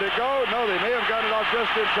 Did it go? No, they may have gotten it off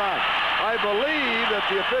just in time. I believe that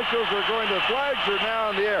the officials are going to, flags are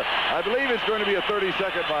now in the air. I believe it's going to be a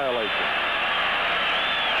 30-second violation.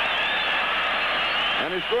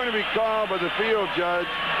 And it's going to be called by the field judge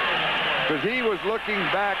because he was looking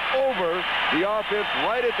back over the offense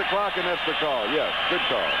right at the clock, and that's the call. Yes, good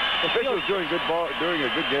call. The officials doing a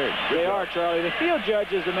good game. They are, Charlie. The field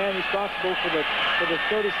judge is the man responsible for the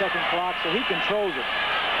 30-second clock, so he controls it.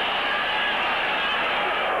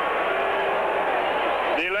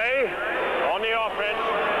 Delay on the offense.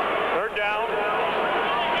 Third down.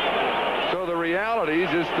 So the realities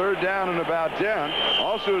is third down and about 10.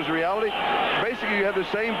 Also is reality. Basically, you have the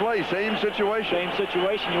same play, same situation. Same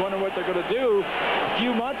situation. You wonder what they're going to do. A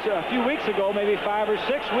few weeks ago, maybe 5 or 6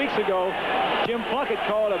 weeks ago, Jim Plunkett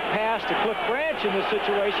called a pass to Cliff Branch in this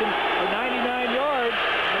situation for 99 yards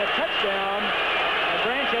and a touchdown. And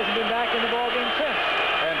Branch hasn't been back in the ballgame since.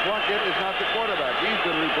 And Plunkett is not the quarterback. He's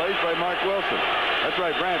been replaced by Mark Wilson. That's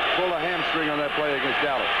right, Branch pulled a hamstring on that play against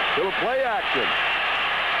Dallas. Little play action.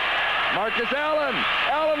 Marcus Allen.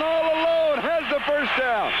 Allen all alone has the first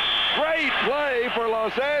down. Great play for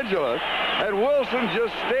Los Angeles. And Wilson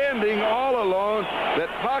just standing all alone. That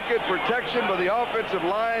pocket protection by the offensive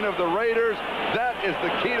line of the Raiders, that is the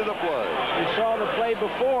key to the play. We saw the play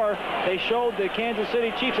before. They showed the Kansas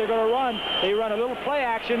City Chiefs they're going to run. They run a little play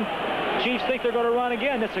action. Chiefs think they're going to run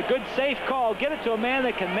again. That's a good, safe call. Get it to a man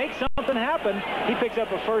that can make something happen. He picks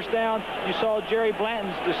up a first down. You saw Jerry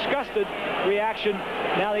Blanton's disgusted reaction.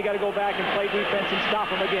 Now they got to go back and play defense and stop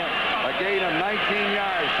him again. A gain of 19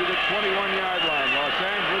 yards to the 21-yard line. Los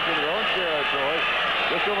Angeles in their own territory.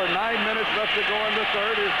 Just over 9 minutes left to go in the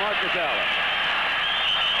third. Here's Marcus Allen.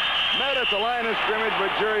 Met at the line of scrimmage by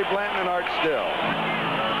Jerry Blanton and Art Still.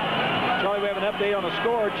 Charlie, we have an update on the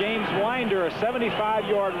score. James Winder, a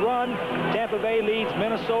 75-yard run. Tampa Bay leads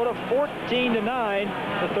Minnesota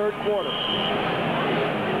 14-9 the third quarter.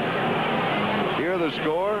 Here the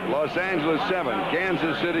score, Los Angeles 7,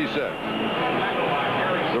 Kansas City 6.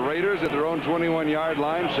 The Raiders at their own 21-yard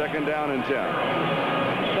line, second down and 10.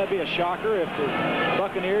 That'd be a shocker if the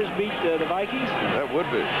Buccaneers beat the Vikings. That would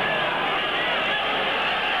be.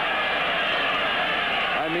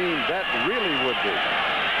 I mean, that really would be.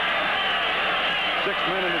 6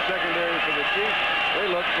 men in the secondary for the Chiefs. They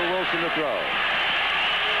look for Wilson to throw.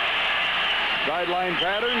 Sideline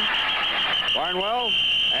pattern. Barnwell,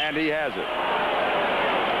 and he has it.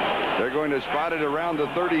 They're going to spot it around the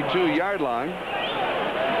 32-yard line.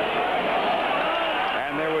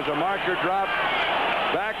 And there was a marker drop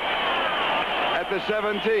back at the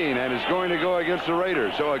 17, and it's going to go against the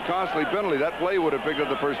Raiders. So a costly penalty. That play would have picked up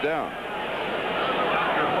the first down.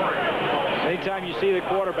 Anytime you see the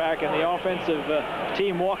quarterback and the offensive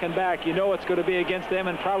team walking back, you know it's going to be against them,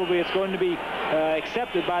 and probably it's going to be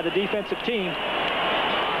accepted by the defensive team.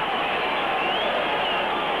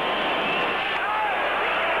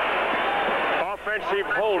 Offensive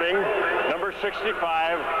holding, number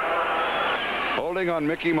 65. Holding on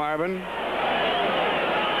Mickey Marvin.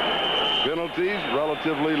 Penalties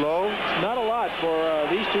relatively low. Not a lot for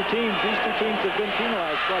these two teams. These two teams have been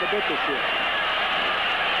penalized quite a bit this year.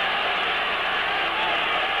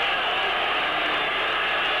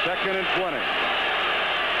 Second and 20.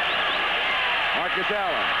 Marcus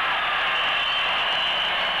Allen.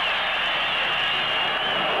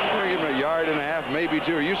 We're going to give him a yard and a half, maybe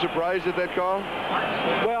two. Are you surprised at that call?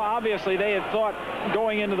 Well, obviously they had thought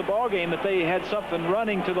going into the ball game that they had something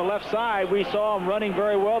running to the left side. We saw them running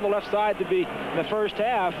very well the left side to be in the first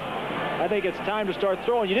half. I think it's time to start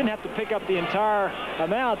throwing. You didn't have to pick up the entire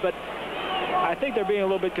amount, but I think they're being a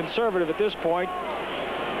little bit conservative at this point.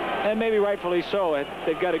 And maybe rightfully so.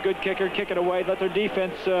 They've got a good kicker. Kick it away. Let their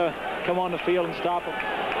defense come on the field and stop them.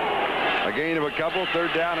 A gain of a couple.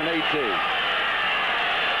 Third down and 18.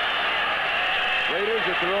 Raiders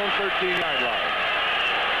at their own 13-yard line.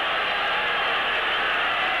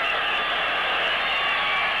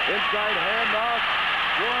 Inside handoff.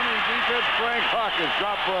 Swarming defense. Frank Hawkins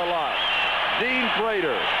dropped for a loss. Dean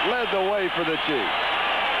Prater led the way for the Chiefs.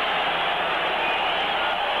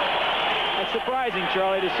 It's surprising,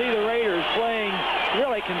 Charlie, to see the Raiders playing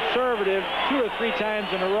really conservative 2 or 3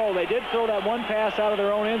 times in a row. They did throw that one pass out of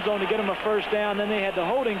their own end zone to get them a first down. Then they had the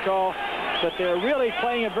holding call, but they're really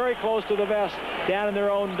playing it very close to the vest down in their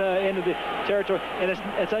own end of the territory. And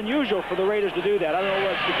it's unusual for the Raiders to do that. I don't know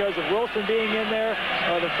what's because of Wilson being in there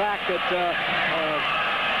or the fact that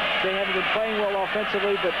they haven't been playing well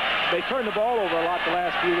offensively, but they turned the ball over a lot the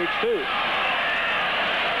last few weeks, too.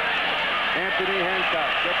 Anthony Hancock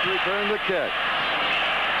set to return the kick.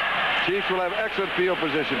 Chiefs will have excellent field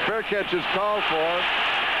position. Fair catch is called for.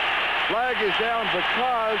 Flag is down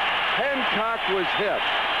because Hancock was hit.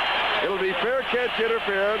 It'll be fair catch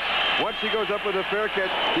interference. Once he goes up with a fair catch,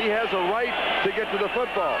 he has a right to get to the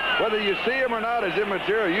football. Whether you see him or not is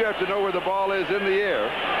immaterial. You have to know where the ball is in the air.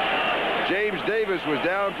 James Davis was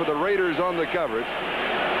down for the Raiders on the coverage.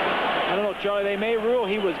 I don't know, Charlie. They may rule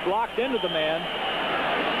he was blocked into the man.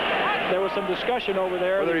 There was some discussion over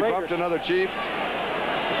there. Whether he bumped another Chief.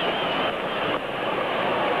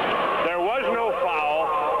 There was no foul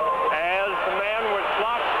as the man was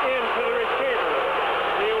blocked into the receiver.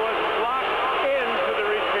 He was blocked into the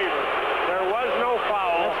receiver. There was no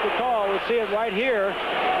foul. That's the call. We'll see it right here.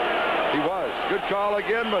 He was. Good call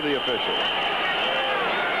again by the official.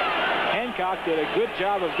 Hancock did a good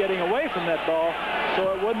job of getting away from that ball,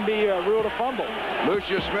 so it wouldn't be ruled a fumble.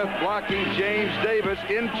 Lucius Smith blocking James Davis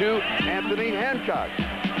into Anthony Hancock.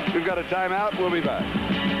 We've got a timeout. We'll be back.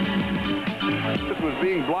 This was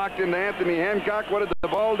being blocked into Anthony Hancock. What did the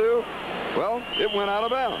ball do? Well, it went out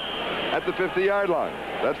of bounds at the 50-yard line.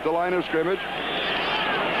 That's the line of scrimmage.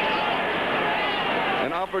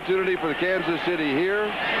 An opportunity for Kansas City here.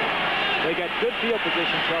 They got good field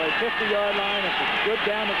position, Charlie. 50-yard line. It's good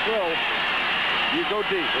down the throw. You go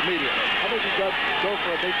deep immediately. I think you go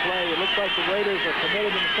for a big play. It looks like the Raiders are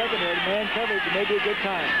committed in the secondary to man coverage. It may be a good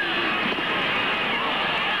time.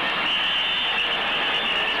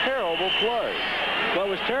 Terrible play. Well, it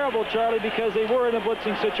was terrible, Charlie, because they were in a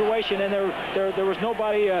blitzing situation, and there was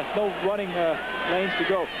nobody, no running lanes to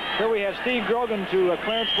go. Here we have Steve Grogan to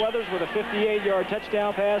Clarence Weathers with a 58-yard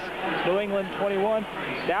touchdown pass. New England 21.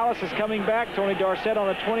 Dallas is coming back. Tony Dorsett on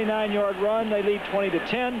a 29-yard run. They lead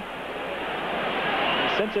 20-10.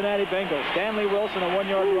 Cincinnati Bengals. Stanley Wilson, a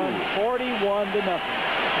 1-yard run, 41-0.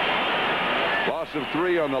 Loss of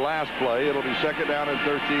 3 on the last play. It'll be second down and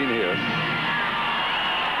 13 here.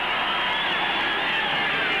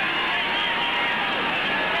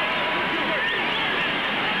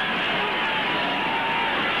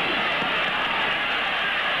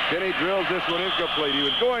 Kenny drills this one incomplete. He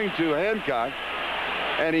was going to Hancock,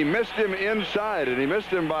 and he missed him inside, and he missed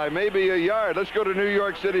him by maybe a yard. Let's go to New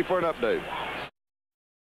York City for an update.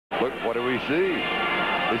 Look, what do we see?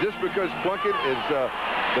 Is this because Plunkett is the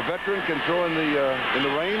veteran can throw in the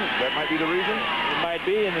rain? That might be the reason? It might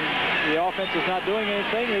be, and the offense is not doing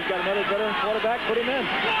anything. They've got another veteran quarterback. Put him in.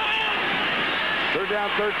 Third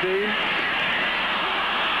down 13.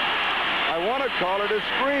 I want to call it a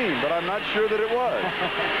screen, but I'm not sure that it was.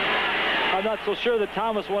 I'm not so sure that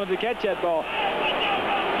Thomas wanted to catch that ball.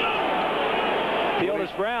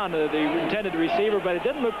 Theodis Brown, the intended receiver, but it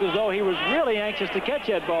didn't look as though he was really anxious to catch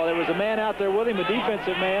that ball. There was a man out there with him, a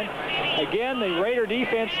defensive man. Again, the Raider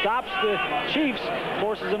defense stops the Chiefs,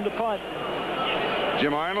 forces them to punt.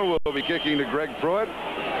 Jim Arnold will be kicking to Greg Pruitt.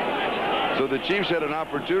 So the Chiefs had an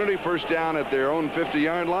opportunity, first down at their own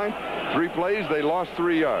 50-yard line. 3 plays, they lost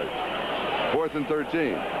 3 yards. 4th and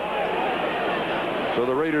 13. So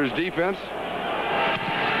the Raiders defense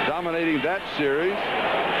dominating that series.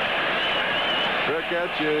 Fair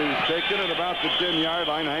catch is taken at about the 10-yard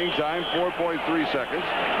line. Hang time 4.3 seconds.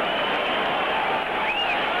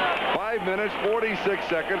 5 minutes 46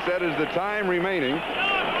 seconds. That is the time remaining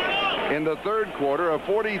in the third quarter. A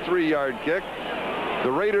 43-yard kick.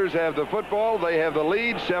 The Raiders have the football. They have the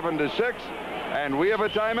lead 7-6, and we have a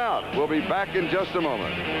timeout. We'll be back in just a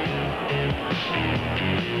moment.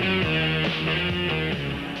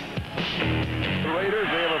 The Raiders,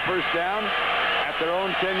 they have a first down at their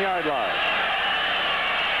own 10-yard line.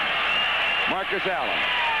 Marcus Allen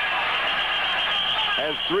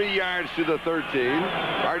has 3 yards to the 13.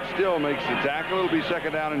 Art Still makes the tackle. It'll be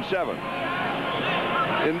second down and 7.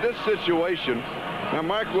 In this situation, now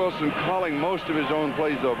Mark Wilson calling most of his own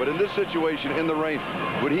plays, though, but in this situation, in the rain,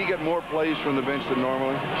 would he get more plays from the bench than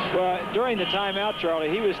normally? Well, during the timeout, Charlie,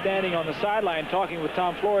 he was standing on the sideline talking with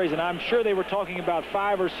Tom Flores, and I'm sure they were talking about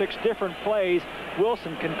 5 or 6 different plays.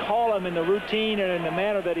 Wilson can call them in the routine and in the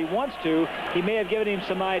manner that he wants to. He may have given him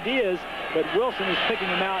some ideas, but Wilson is picking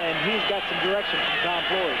them out, and he's got some direction from Tom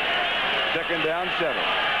Flores. Second down, 7.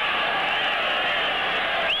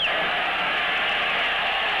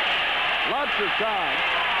 Lots of time,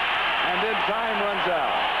 and then time runs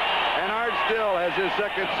out. And Art Still has his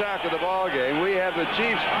second sack of the ball game. We have the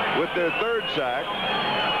Chiefs with their 3rd sack.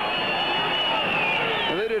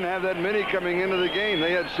 And they didn't have that many coming into the game.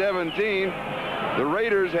 They had 17. The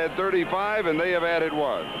Raiders had 35, and they have added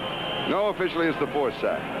 1. No, officially it's the 4th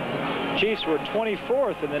sack. Chiefs were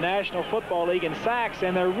 24th in the National Football League in sacks,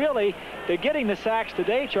 and they're getting the sacks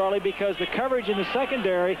today, Charlie, because the coverage in the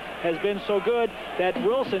secondary has been so good that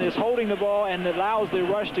Wilson is holding the ball and allows the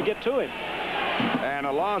rush to get to him. And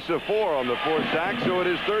a loss of 4 on the 4th sack, so it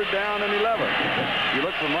is 3rd down and 11. You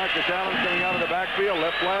look for Marcus Allen coming out of the backfield,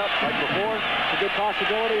 left flat, like before. It's a good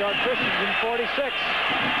possibility on Christensen, 46.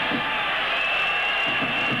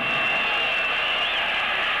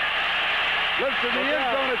 Looks in the end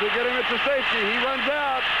zone to get him. It's a safety. He runs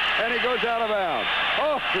out, and he goes out of bounds.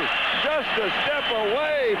 Oh, just a step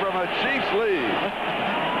away from a Chiefs lead.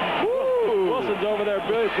 Wilson's over there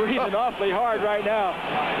breathing awfully hard right now.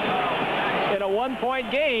 In a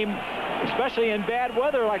 1-point game, especially in bad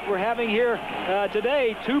weather like we're having here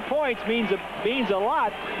today, 2 points means a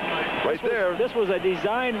lot. This was a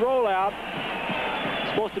designed rollout.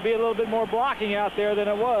 Supposed to be a little bit more blocking out there than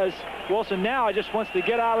it was. Wilson now just wants to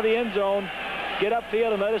get out of the end zone, get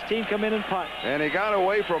upfield, and let his team come in and punt. And he got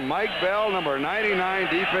away from Mike Bell, number 99,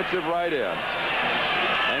 defensive right end.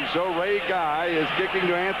 And so Ray Guy is kicking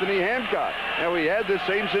to Anthony Hancock. Now, we had this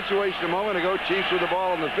same situation a moment ago. Chiefs with the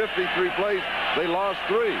ball in the 53 place. They lost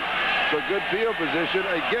 3. So good field position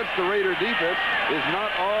against the Raider defense is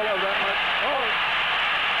not all of that much. Oh,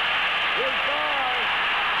 here's Guy.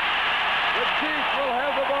 The Chiefs will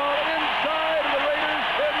have the ball inside the Raiders'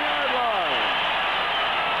 10-yard line.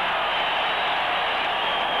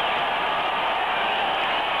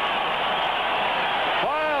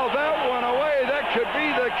 File that one away. That could be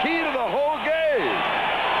the key to the whole game.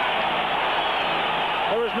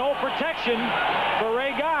 There was no protection for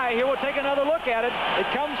Ray Guy. Here we'll take another look at it.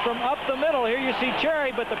 It comes from up the middle. Here you see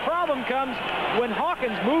Cherry, but the problem comes when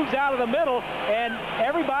Hawkins moves out of the middle, and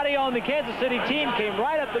everybody on the Kansas City team came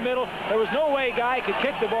right up the middle. There was no way Guy could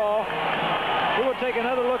kick the ball. We will take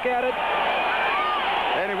another look at it.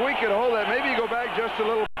 And if we could hold that, maybe go back just a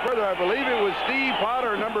little further. I believe it was Steve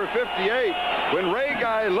Potter, number 58. When Ray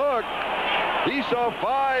Guy looked, he saw 5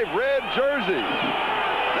 red jerseys.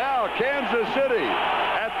 Now Kansas City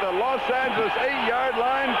at the Los Angeles 8-yard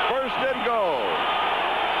line, 1st and goal.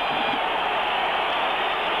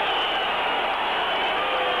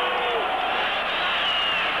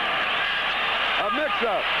 A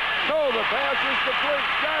mix-up. No, the pass is complete.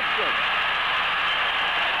 Jackson.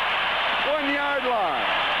 1-yard line.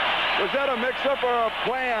 Was that a mix-up or a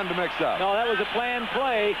planned mix-up? No, that was a planned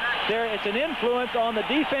play. It's an influence on the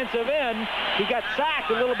defensive end. He got sacked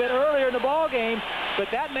a little bit earlier in the ball game, but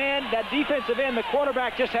that defensive end, the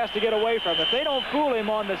quarterback just has to get away from. If they don't fool him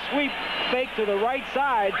on the sweep fake to the right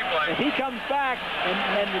side, if he comes back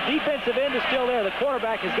and the defensive end is still there, the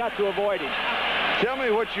quarterback has got to avoid him. Tell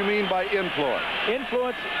me what you mean by influence.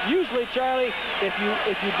 Influence, usually, Charlie, if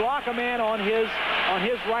you block a man on his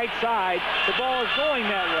right side, the ball is going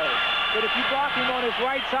that way. But if you block him on his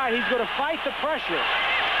right side, he's going to fight the pressure.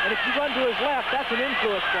 And if you run to his left, that's an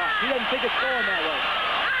influence block. He doesn't think it's going that way.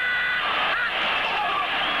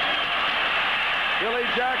 Billy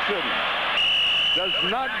Jackson does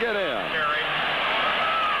not get in.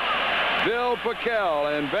 Bill Pickel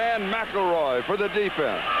and Van McElroy for the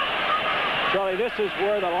defense. Charlie, this is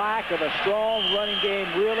where the lack of a strong running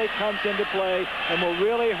game really comes into play and will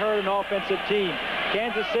really hurt an offensive team.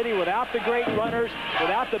 Kansas City, without the great runners,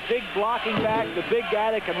 without the big blocking back, the big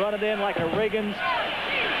guy that can run it in like a Riggins,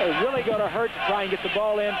 is really going to hurt to try and get the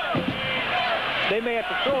ball in. They may have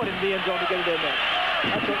to throw it in the end zone to get it in there.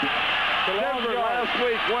 That's it. Denver last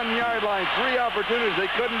week, 1-yard line, 3 opportunities.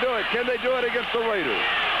 They couldn't do it. Can they do it against the Raiders?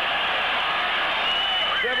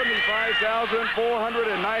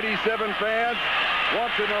 75,497 fans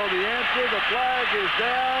want to know the answer. The flag is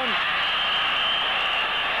down.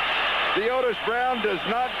 Deotis Brown does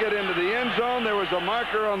not get into the end zone. There was a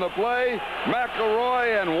marker on the play.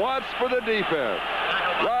 McElroy and Watts for the defense.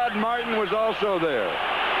 Rod Martin was also there.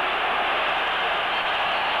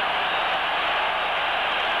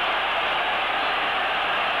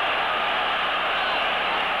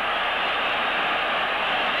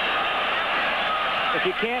 If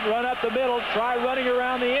you can't run up the middle, try running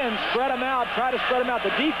around the end. Spread them out. Try to spread them out. The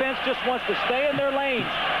defense just wants to stay in their lanes,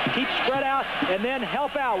 keep spread out, and then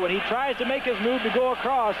help out. When he tries to make his move to go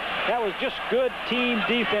across, that was just good team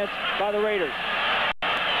defense by the Raiders.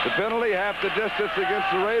 The penalty, half the distance against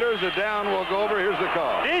the Raiders. The down will go over. Here's the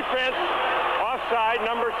call. Defense, offside,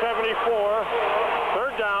 number 74.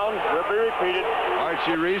 3rd down, will be repeated.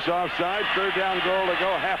 Archie Reese offside. 3rd down goal to go,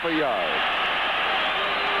 half a yard.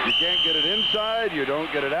 You can't get it inside. You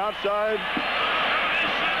don't get it outside.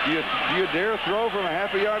 Do you dare throw from a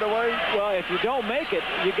half a yard away? Well, if you don't make it,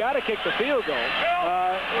 you got to kick the field goal.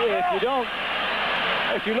 If you don't,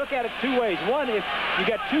 if you look at it 2 ways. One, if you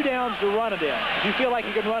got 2 downs to run it in, if you feel like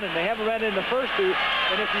you can run it, and they haven't run it in the first 2,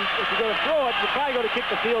 and if you go to throw it, you probably go to kick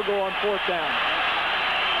the field goal on 4th down.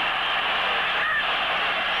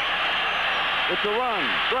 It's a run.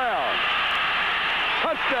 Brown.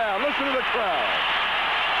 Touchdown. Listen to the crowd.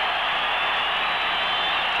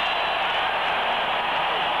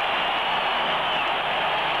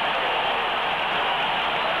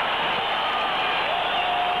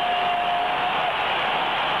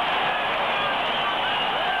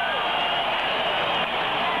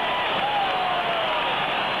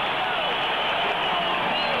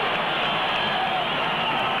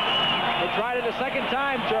 The second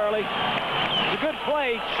time, Charlie. It's a good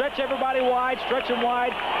play. Stretch everybody wide, stretch them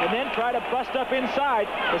wide, and then try to bust up inside.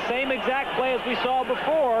 The same exact play as we saw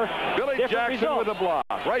before. Billy Jackson with a block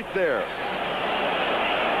right there.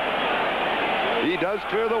 He does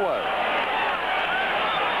clear the way.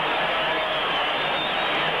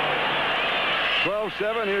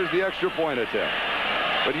 12-7. Here's the extra point attempt.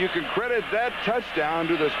 But you can credit that touchdown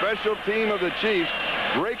to the special team of the Chiefs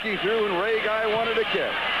breaking through when Ray Guy wanted to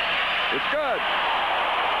kick. It's good.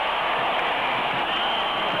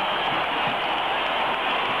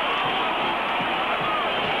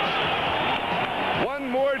 One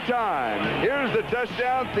more time. Here's the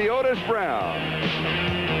touchdown, Theodis Brown.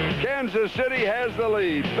 Kansas City has the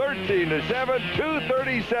lead, 13-7,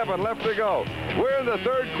 2:37 left to go. We're in the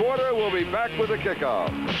third quarter. We'll be back with the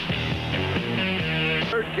kickoff.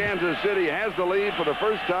 Kansas City has the lead for the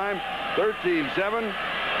first time, 13-7.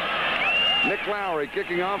 Nick Lowry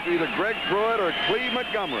kicking off either Greg Pruitt or Cleve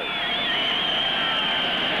Montgomery.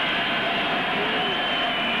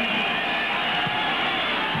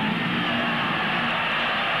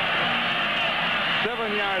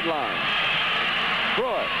 Seven-yard line.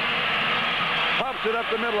 Pruitt pops it up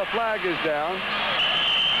the middle. A flag is down.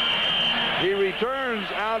 He returns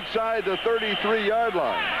outside the 33-yard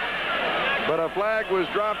line. But a flag was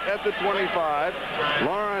dropped at the 25.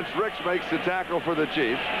 Lawrence Ricks makes the tackle for the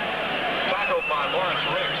Chiefs. Tackle by Lawrence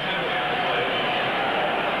Ricks.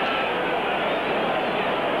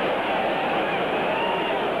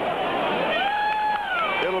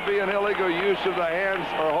 It'll be an illegal use of the hands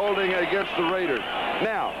or holding against the Raiders.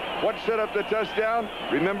 Now, what set up the touchdown?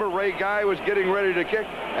 Remember, Ray Guy was getting ready to kick,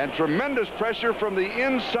 and tremendous pressure from the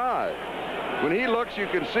inside. When he looks, you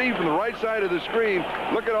can see from the right side of the screen,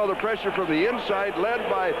 look at all the pressure from the inside, led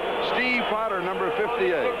by Steve Potter, number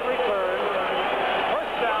 58.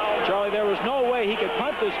 Charlie, there was no way he could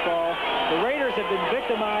punt this ball. The Raiders have been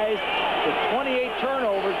victimized with 28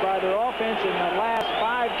 turnovers by their offense in the last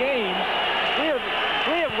 5 games,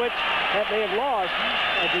 three of which they have lost.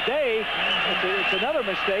 And today, it's another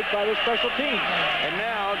mistake by the special teams. And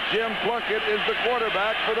now Jim Plunkett is the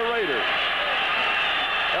quarterback for the Raiders.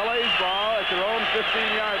 LA's ball at their own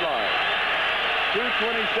 15-yard line.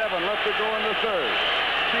 2:27 left to go in the third.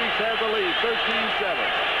 Chiefs have the lead, 13-7.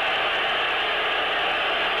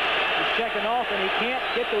 He's checking off, and he can't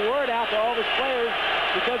get the word out to all his players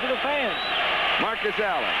because of the fans. Marcus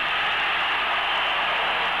Allen.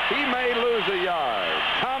 He may lose a yard.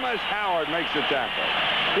 Thomas Howard makes the tackle.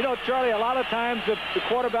 You know, Charlie, a lot of times the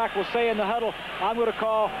quarterback will say in the huddle, I'm going to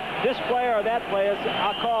call this player or that player.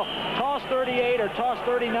 I'll call toss 38 or toss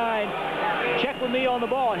 39. Check with me on the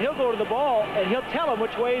ball. And he'll go to the ball, and he'll tell him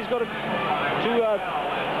which way he's going to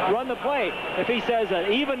run the play. If he says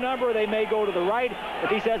an even number, they may go to the right. If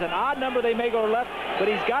he says an odd number, they may go to the left. But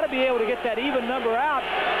he's got to be able to get that even number out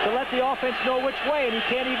to let the offense know which way, and he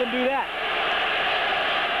can't even do that.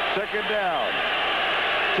 Second down.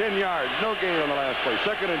 10 yards. No gain on the last play.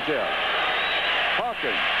 Second and 10.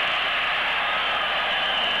 Hawkins.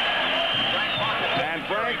 And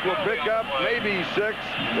Frank will pick up maybe 6.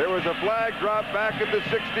 There was a flag dropped back at the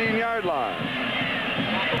 16-yard line.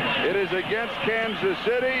 It is against Kansas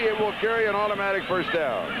City. It will carry an automatic first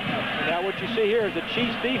down. Now what you see here is the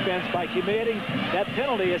Chiefs defense, by committing that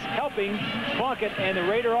penalty, is helping Plunkett and the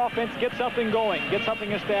Raider offense get something going, get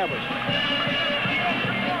something established.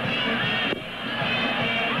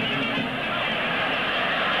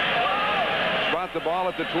 Brought the ball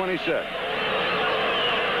at the 26.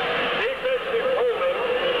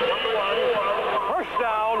 First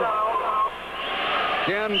down.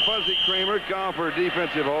 Ken Fuzzy Kramer called for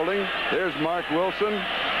defensive holding. There's Mark Wilson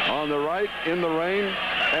on the right, in the rain,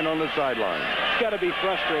 and on the sideline. He's got to be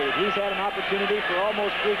frustrated. He's had an opportunity for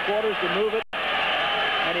almost 3 quarters to move it,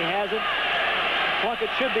 and he hasn't. Plunkett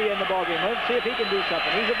should be in the ballgame. Let's see if he can do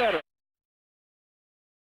something. He's a veteran.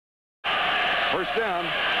 First down.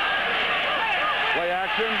 Play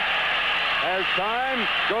action. Has time.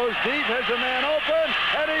 Goes deep. Has a man open.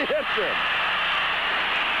 And he hits him.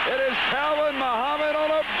 It is Calvin Muhammad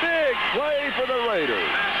on a big play for the Raiders.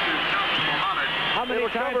 How many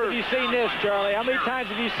times have you seen this, Charlie? How many times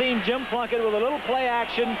have you seen Jim Plunkett with a little play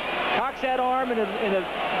action, cocks that arm in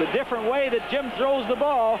the different way that Jim throws the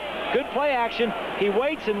ball, good play action, he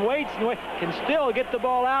waits and waits and waits, can still get the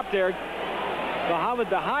ball out there. Muhammad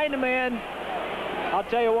behind the man, I'll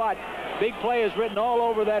tell you what, big play is written all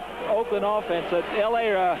over that Oakland offense, that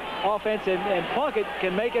LA offense, and Plunkett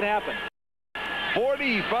can make it happen.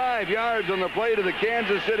 45 yards on the play to the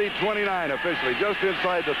Kansas City 29 officially, just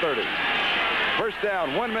inside the 30. First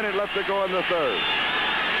down, 1 minute left to go in the third.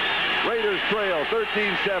 Raiders trail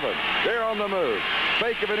 13-7. They're on the move.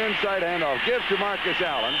 Fake of an inside handoff. Give to Marcus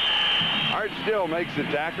Allen. Art Still makes the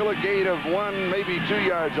tackle. A gain of 1, maybe 2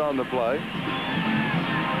 yards on the play.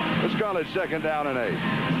 Let's call it second down and 8.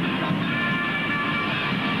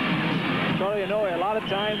 Charlie, you know, a lot of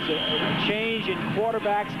times a change in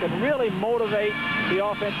quarterbacks can really motivate the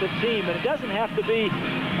offensive team, and it doesn't have to be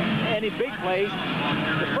any big plays.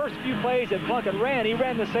 The first few plays that Plunkett ran, he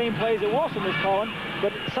ran the same plays that Wilson was calling,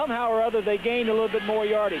 but somehow or other they gained a little bit more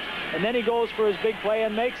yardage. And then he goes for his big play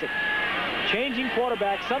and makes it. Changing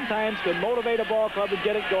quarterbacks sometimes can motivate a ball club and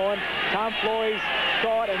get it going. Tom Flores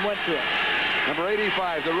saw it and went to it. Number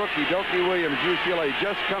 85, the rookie, Dokie Williams, UCLA,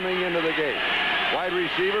 just coming into the game. Wide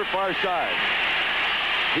receiver, far side.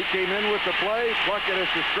 He came in with the play. Plunkett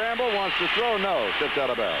has to scramble, wants to throw. No, steps out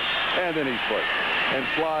of bounds. And then he's pushed and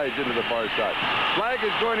slides into the far side. Flag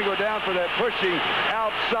is going to go down for that pushing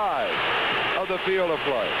outside of the field of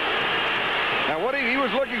play. Now, what he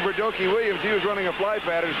was looking for Dokie Williams. He was running a fly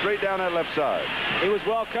pattern straight down that left side. He was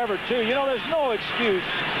well covered, too. You know, there's no excuse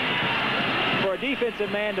for a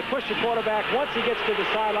defensive man to push the quarterback. Once he gets to the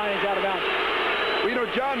sideline, he's out of bounds. Well, you know,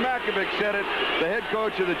 John Makovic said it, the head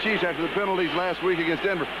coach of the Chiefs after the penalties last week against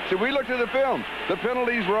Denver. So we looked at the film. The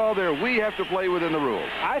penalties were all there. We have to play within the rules.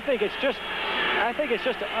 I think it's just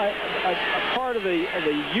a part of the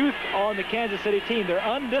youth on the Kansas City team. They're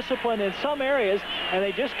undisciplined in some areas, and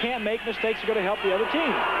they just can't make mistakes that are going to help the other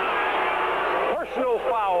team. Personal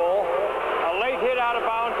foul, a late hit out of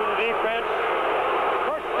bounds in the defense.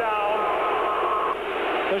 First down.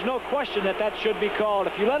 There's no question that that should be called.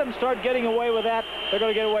 If you let them start getting away with that, they're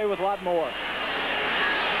going to get away with a lot more.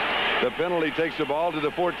 The penalty takes the ball to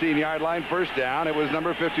the 14-yard line. First down. It was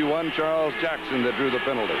number 51, Charles Jackson, that drew the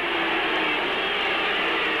penalty.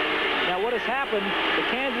 Now what has happened, the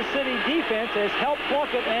Kansas City defense has helped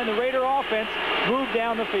Plunkett and the Raider offense move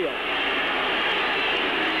down the field.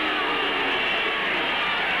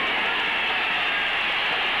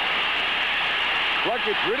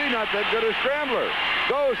 Plunkett's really not that good a scrambler.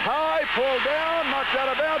 Goes high, pulled down, knocked out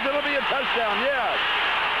of bounds. It'll be a touchdown, yes.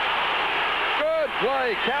 Good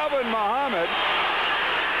play. Calvin Muhammad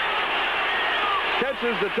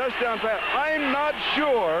catches the touchdown pass. I'm not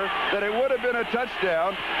sure that it would have been a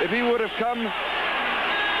touchdown if he would have come,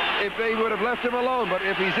 if they would have left him alone. But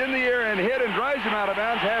if he's in the air and hit and drives him out of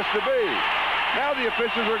bounds, has to be. Now the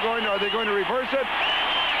officials are they going to reverse it?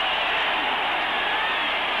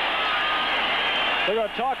 They're going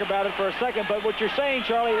to talk about it for a second, but what you're saying,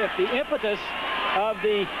 Charlie, if the impetus of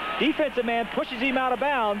the defensive man pushes him out of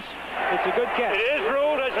bounds, it's a good catch. It is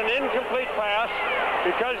ruled as an incomplete pass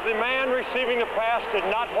because the man receiving the pass did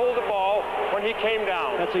not hold the ball when he came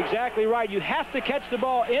down. That's exactly right. You have to catch the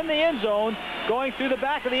ball in the end zone, going through the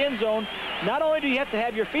back of the end zone. Not only do you have to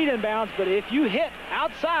have your feet in bounds, but if you hit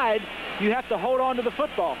outside, you have to hold on to the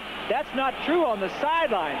football. That's not true on the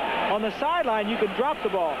sideline. On the sideline, you can drop the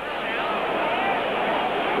ball.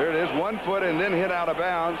 There it is, 1 foot and then hit out of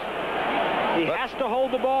bounds. He has to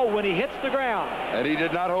hold the ball when he hits the ground. And he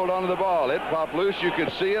did not hold on to the ball. It popped loose. You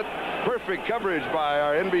could see it. Perfect coverage by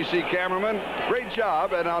our NBC cameraman. Great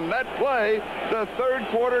job. And on that play, the third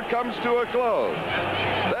quarter comes to a close.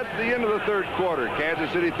 That's the end of the third quarter.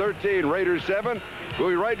 Kansas City 13, Raiders 7. We'll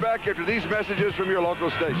be right back after these messages from your local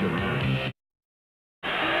station.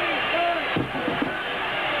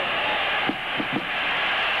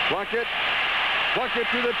 Plunkett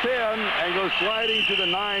to the 10 and goes sliding to the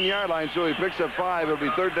 9-yard line, so he picks up 5. It'll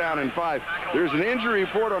be third down and 5. There's an injury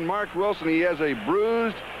report on Mark Wilson. He has a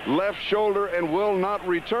bruised left shoulder and will not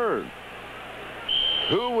return.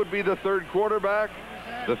 Who would be the third quarterback?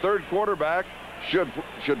 The third quarterback, should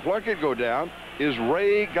Plunkett go down, is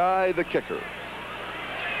Ray Guy, the kicker.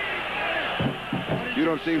 You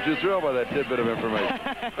don't seem too thrilled by that tidbit of information.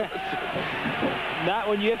 Not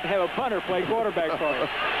when you have to have a punter play quarterback for you.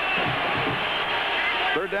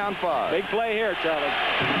 Third down 5. Big play here, Charlie.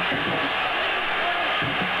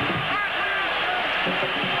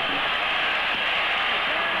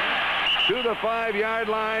 To the 5-yard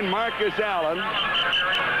line, Marcus Allen.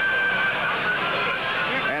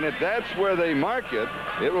 And if that's where they mark it,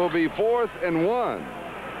 it will be 4th and 1.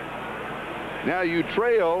 Now you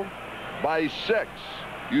trail by 6.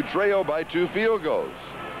 You trail by 2 field goals.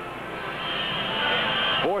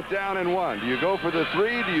 4th down and 1. Do you go for the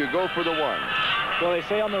 3? Do you go for the 1? Well, they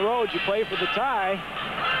say on the road you play for the tie.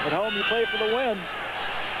 At home you play for the win.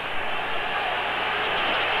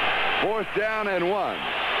 4th down and 1.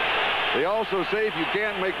 They also say if you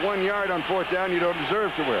can't make 1 yard on 4th down, you don't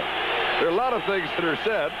deserve to win. There are a lot of things that are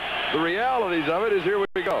said. The realities of it is here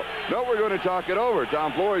we go. No, we're going to talk it over.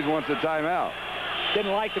 Tom Flores wants a timeout.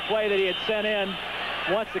 Didn't like the play that he had sent in.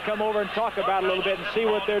 Wants to come over and talk about it a little bit and see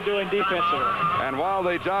what they're doing defensively. And while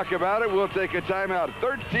they talk about it, we'll take a timeout.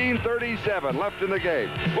 13:37 left in the game.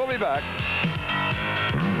 We'll be back.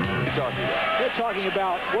 They're talking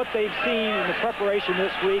about what they've seen in the preparation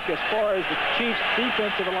this week as far as the Chiefs'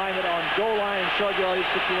 defensive alignment on goal line and short yardage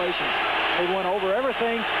situations. They went over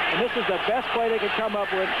everything, and this is the best play they could come up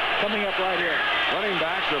with coming up right here. Running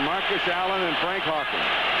backs are Marcus Allen and Frank Hawkins.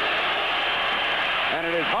 And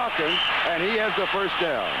it is Hawkins, and he has the first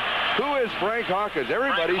down. Who is Frank Hawkins?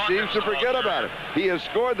 Everybody seems to forget about it. He has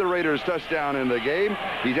scored the Raiders' touchdown in the game.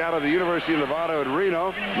 He's out of the University of Nevada at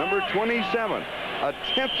Reno, number 27. A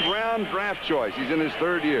 10th-round draft choice. He's in his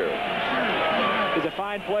 3rd year. He's a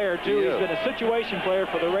fine player, too. He's been a situation player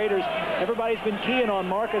for the Raiders. Everybody's been keying on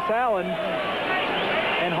Marcus Allen.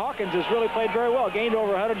 And Hawkins has really played very well. Gained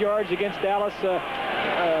over 100 yards against Dallas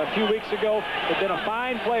a few weeks ago. Has been a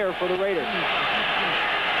fine player for the Raiders.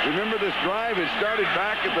 Remember, this drive has started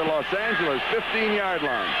back at the Los Angeles 15-yard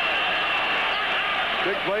line.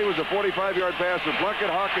 Big play was a 45-yard pass for Plunkett.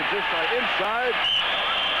 Hawkins this side inside.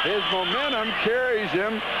 His momentum carries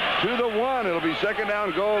him to the 1. It'll be 2nd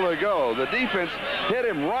down goal to go. The defense hit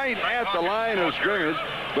him right at the line of scrimmage,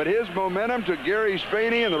 but his momentum took Gary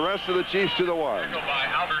Spaney and the rest of the Chiefs to the 1.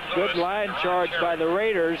 Good line charge by the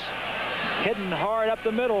Raiders. Hitting hard up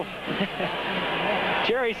the middle.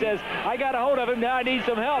 Jerry says, I got a hold of him now. I need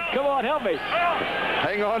some help. Come on, help me.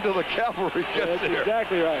 Hang on till the cavalry gets there. That's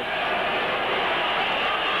exactly right.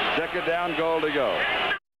 2nd down goal to go.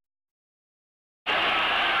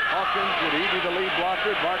 Hawkins, would he be the lead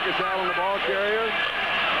blocker? Marcus Allen, the ball carrier.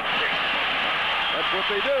 That's what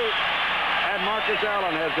they do. And Marcus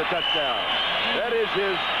Allen has the touchdown. That is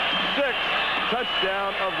his 6th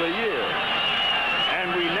touchdown of the year.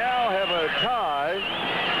 And we now have a tie,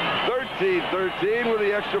 13-13, with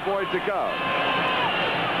the extra point to come.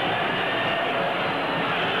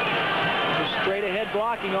 Straight ahead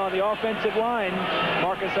blocking on the offensive line.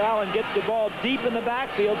 Marcus Allen gets the ball deep in the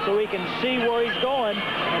backfield so he can see where he's going.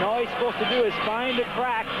 And all he's supposed to do is find a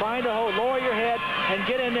crack, find a hole, lower your head, and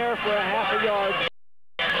get in there for a half a yard.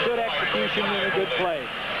 Good execution and a good play.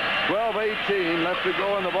 12-18 left to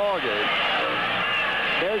go in the ball game.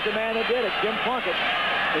 There's the man that did it, Jim Plunkett,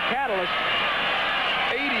 the catalyst.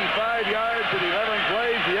 85 yards in 11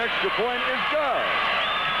 plays. The extra point is good.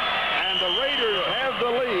 And the Raiders have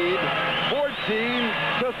the lead,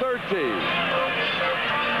 14-13.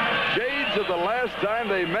 Shades of the last time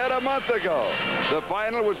they met a month ago. The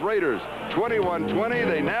final was Raiders 21-20.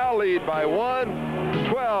 They now lead by 1.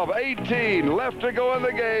 12-18 left to go in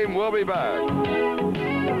the game. We'll be back.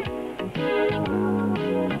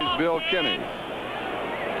 Bill Kinney.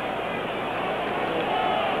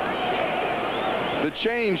 The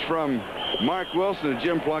change from Mark Wilson to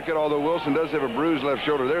Jim Plunkett, although Wilson does have a bruised left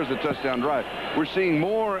shoulder. There's the touchdown drive. We're seeing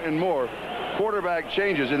more and more quarterback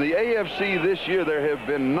changes. In the AFC this year, there have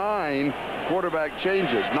been 9 quarterback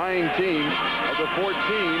changes. 9 teams of the 14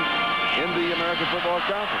 in the American Football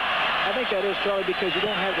Conference. I think that is, Charlie, because you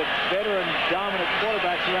don't have the veteran dominant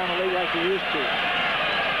quarterbacks around the league like you used to.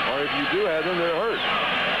 Or if you do have them, they're hurt,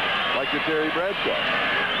 like the Terry Bradshaw.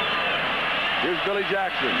 Here's Billy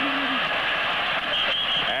Jackson.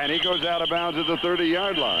 And he goes out of bounds at the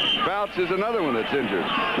 30-yard line. Fouts is another one that's injured.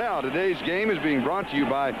 Now, today's game is being brought to you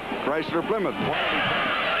by Chrysler Plymouth.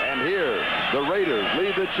 And here, the Raiders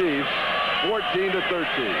lead the Chiefs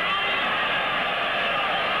 14-13.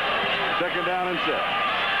 2nd down and 6.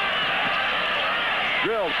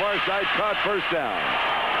 Drilled, far side, caught, first down.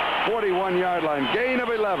 41-yard line, gain of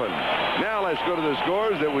 11. Now let's go to the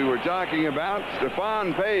scores that we were talking about.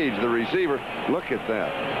 Stephon Page, the receiver. Look at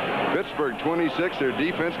that. Pittsburgh 26, their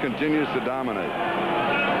defense continues to dominate.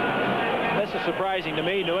 This is surprising to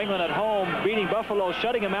me. New England at home beating Buffalo,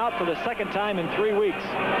 shutting them out for the 2nd time in 3 weeks.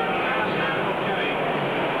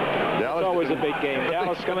 It's always a big game.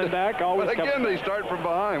 Dallas coming back, always but again, they start from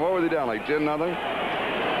behind. What were they down, like 10-0?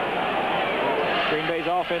 Green Bay's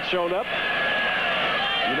offense showed up.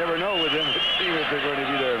 You never know with them team if they're going to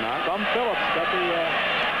be there or not. Bum Phillips got the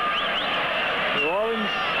New Orleans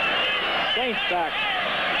Saints back.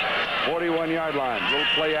 41-yard line. Little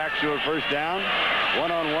play action with first down.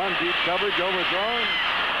 One-on-one, deep coverage, overthrown.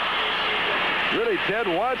 Really, Ted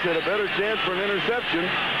Watts had a better chance for an interception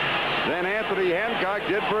than Anthony Hancock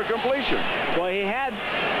did for a completion. Well, he had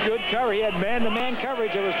good cover. He had man-to-man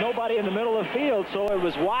coverage. There was nobody in the middle of the field, so it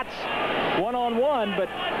was Watts one-on-one, but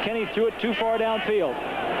Kenny threw it too far downfield.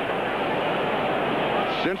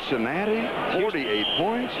 Cincinnati, 48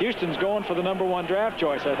 points. Houston's going for the #1 draft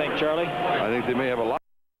choice, I think, Charlie. I think they may have a lot.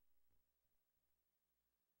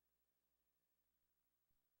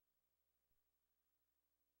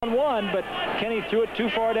 But Kenny threw it too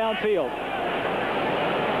far downfield.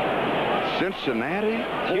 Cincinnati,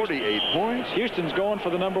 48 points. Houston's going for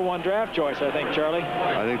the #1 draft choice, I think, Charlie.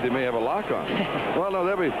 I think they may have a lock on. Well, no,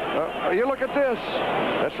 they'll be. You look at this.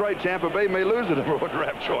 That's right. Tampa Bay may lose the #1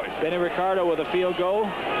 draft choice. Benny Ricardo with a field goal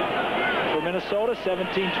for Minnesota,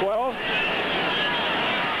 17-12.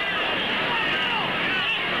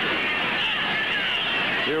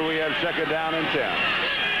 Here we have 2nd down and 10.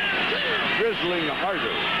 Drizzling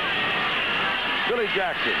harder. Billy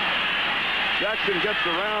Jackson. Jackson gets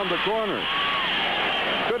around the corner.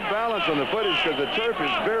 Good balance on the footage because the turf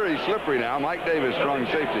is very slippery now. Mike Davis, strong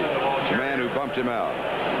safety, the man who bumped him out.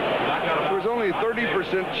 There was only a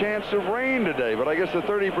 30% chance of rain today, but I guess the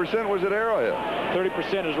 30% was at Arrowhead.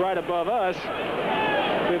 30% is right above us.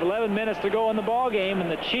 We have 11 minutes to go in the ball game, and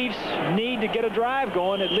the Chiefs need to get a drive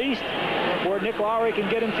going at least where Nick Lowry can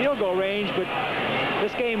get in field goal range, but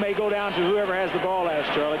this game may go down to whoever has the ball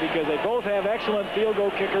last, Charlie, because they both have excellent field goal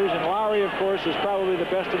kickers, and Lowry, of course, is probably the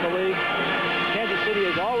best in the league. Kansas City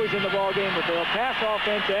is always in the ball game with their pass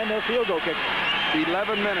offense and their field goal kicker.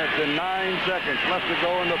 11 minutes and 9 seconds left to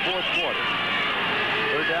go in the 4th quarter.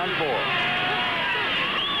 3rd down 4.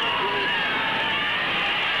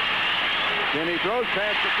 Kenny throws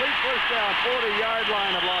past complete, 1st down, 40-yard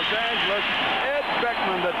line of Los Angeles. Ed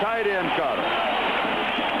Beckman, the tight end, caught it.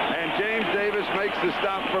 And James Davis makes the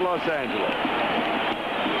stop for Los Angeles.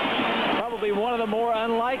 Probably one of the more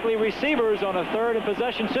unlikely receivers on a 3rd and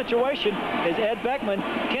possession situation is Ed Beckman.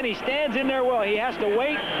 Kenny stands in there well. He has to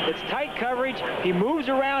wait. It's tight coverage. He moves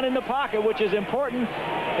around in the pocket, which is important.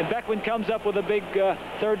 And Beckman comes up with a big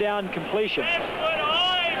 3rd down completion.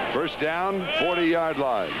 1st down, 40-yard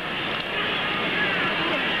line.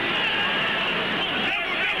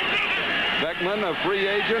 Beckman, a free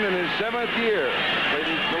agent in his 7th year. Played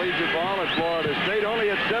his collegiate ball at Florida State. Only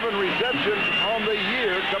had 7 receptions on the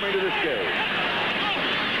year coming to this game.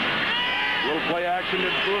 Little play action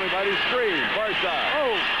didn't fool anybody. Screen, far side.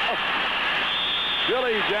 Oh!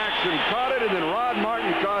 Billy Jackson caught it, and then Rod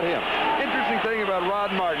Martin caught him. Interesting thing about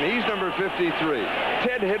Rod Martin, he's number 53.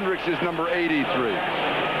 Ted Hendricks is number 83.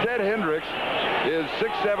 Ted Hendricks is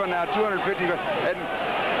 6'7", now 250. And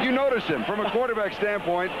you notice him from a quarterback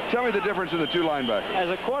standpoint. Tell me the difference in the 2 linebackers. As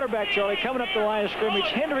a quarterback, Charlie, coming up the line of scrimmage,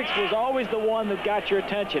 Hendricks was always the one that got your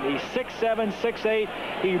attention. He's 6'7", 6'8".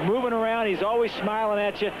 He's moving around. He's always smiling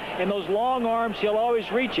at you. And those long arms, he'll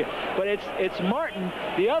always reach you. But it's Martin,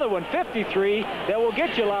 the other one, 53, that will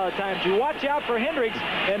get you a lot of times. You watch out for Hendricks,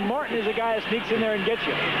 and Martin is a guy that sneaks in there and gets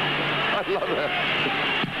you. I love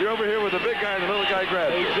that. You're over here with the big guy and the little guy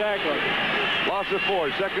grabs you. Exactly. Loss of 4,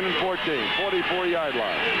 2nd and 14, 44-yard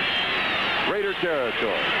line. Raider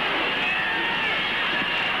territory.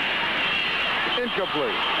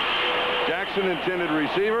 Incomplete. Jackson intended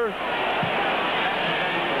receiver.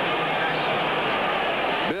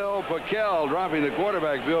 Bill Packel dropping the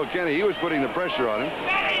quarterback, Bill Kenny. He was putting the pressure on him.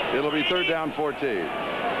 It'll be 3rd down 14.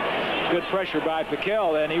 Good pressure by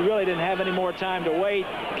Packel, and he really didn't have any more time to wait.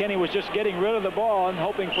 Kenny was just getting rid of the ball and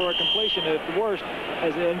hoping for a completion at the worst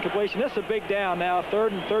as an incompletion. This is a big down now,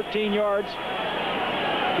 3rd and 13 yards.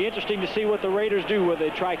 Be interesting to see what the Raiders do, whether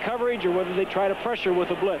they try coverage or whether they try to pressure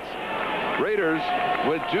with a blitz. Raiders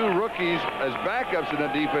with 2 rookies as backups in the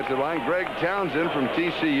defensive line, Greg Townsend from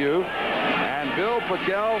TCU and Bill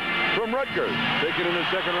Packel from Rutgers, taken in the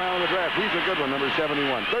 2nd round of the draft. He's a good one, number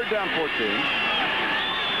 71. 3rd down 14.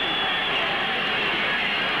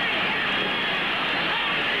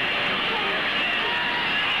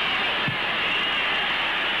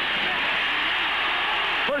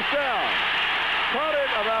 Down. Caught it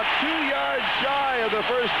about 2 yards shy of the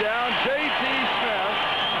 1st down. J.T. Smith.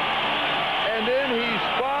 And then he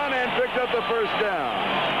spun and picked up the 1st down.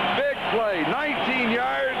 Big play. 19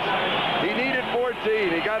 yards. He needed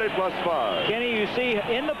 14. He got it +5. Kenny, you see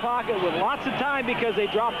in the pocket with lots of time because they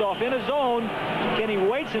dropped off in a zone. Kenny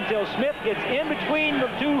waits until Smith gets in between the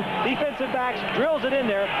 2 defensive backs, drills it in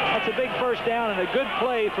there. That's a big 1st down and a good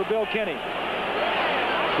play for Bill Kenny.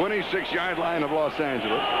 26-yard line of Los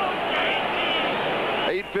Angeles.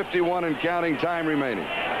 8:51 and counting time remaining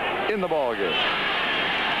in the ball game.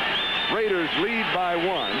 Raiders lead by 1,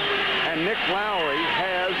 and Nick Lowry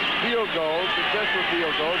has field goals, successful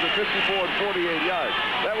field goals of 54 and 48 yards.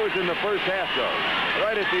 That was in the first half, though.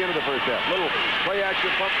 Right at the end of the first half. Little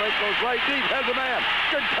play-action pump fake, goes right deep, has a man.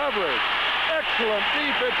 Good coverage. Excellent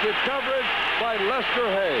defensive coverage by Lester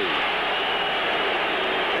Hayes.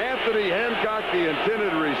 Anthony Hancock, the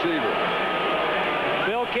intended receiver.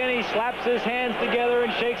 Bill Kenney slaps his hands together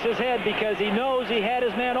and shakes his head because he knows he had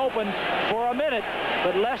his man open for a minute.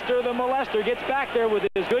 But Lester, the molester, gets back there with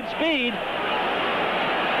his good speed.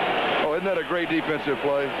 Oh, isn't that a great defensive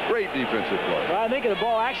play? Great defensive play. Well, I think the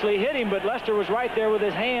ball actually hit him, but Lester was right there with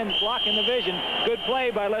his hands blocking the vision. Good play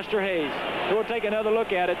by Lester Hayes. We'll take another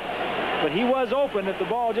look at it. But he was open if the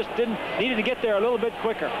ball just needed to get there a little bit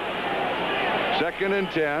quicker. 2nd and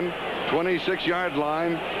 10, 26-yard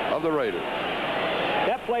line of the Raiders.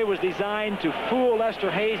 That play was designed to fool Lester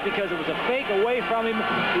Hayes because it was a fake away from him.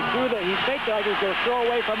 He faked like he was going to throw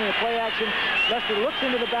away from him in play action. Lester looks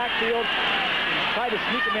into the backfield and tried to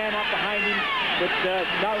sneak a man out behind him, but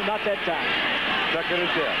not that time. 2nd and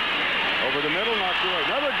 10. Over the middle, knocked away.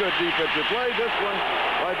 Another good defensive play. This one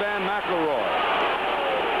by Van McElroy.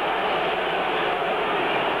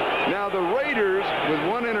 Now the Raiders, with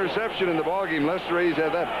 1 interception in the ballgame, Lester Hayes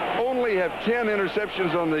had that, only have 10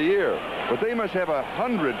 interceptions on the year. But they must have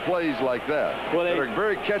 100 plays like that. Well, that are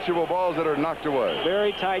very catchable balls that are knocked away.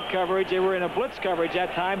 Very tight coverage. They were in a blitz coverage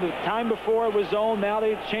that time. The time before it was zone. Now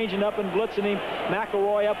they're changing up and blitzing him.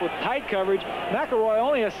 McElroy up with tight coverage. McElroy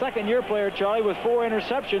only a second-year player, Charlie, with 4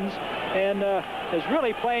 interceptions, and is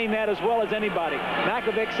really playing that as well as anybody.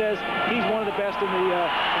 Makovic says he's one of the best in the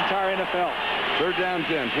entire NFL. 3rd down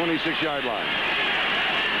 10, 26-yard line.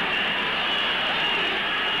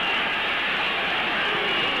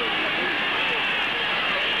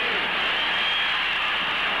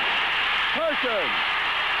 Carson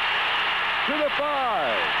to the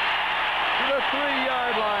 5, to the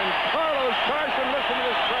 3-yard line. Carlos Carson, listen to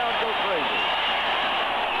this crowd go crazy.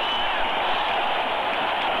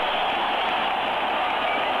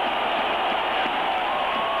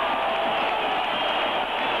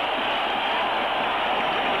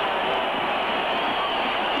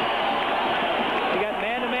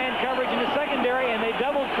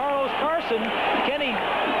 Kenny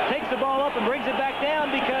takes the ball up and brings it back down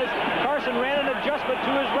because Carson ran an adjustment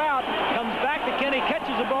to his route, comes back to Kenny,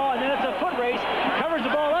 catches the ball, and then it's a foot race, covers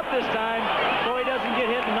the ball up this time so he doesn't get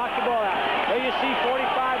hit and knock the ball out. There you see 45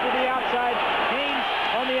 to the outside, Haynes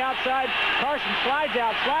on the outside, Carson slides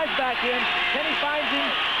out, slides back in, Kenny finds him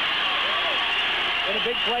in a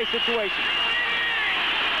big play situation.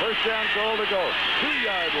 1st down, goal to go.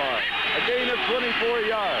 2-yard line, a gain of 24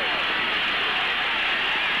 yards.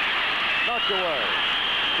 Knocked away.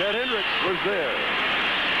 Ted Hendricks was there.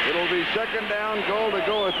 It'll be 2nd down, goal to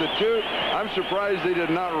go at the 2. I'm surprised they did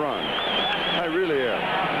not run. I really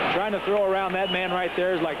am. Trying to throw around that man right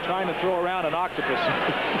there is like trying to throw around an octopus.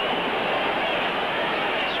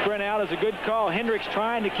 Sprint out is a good call. Hendricks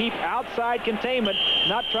trying to keep outside containment,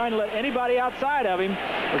 not trying to let anybody outside of him.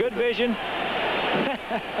 Good vision.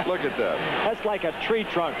 Look at that. That's like a tree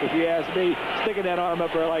trunk, if you ask me, sticking that arm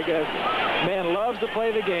up there like that. Man loves to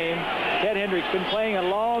play the game. Ted Hendricks been playing a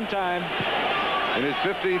long time. In his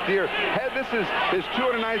 15th year. This is his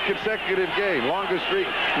 209th consecutive game. Longest streak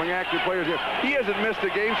among active players here. He hasn't missed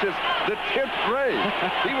a game since the 10th grade.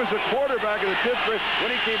 He was the quarterback in the 10th grade.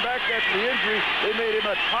 When he came back after the injury, they made him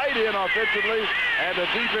a tight end offensively and a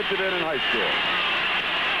defensive end in high school.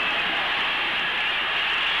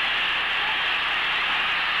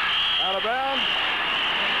 Out of bounds,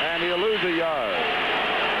 and he'll lose a yard.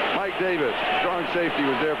 Mike Davis, strong safety,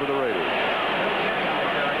 was there for the Raiders.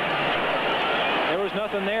 There was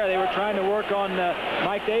nothing there. They were trying to work on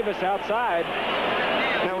Mike Davis outside.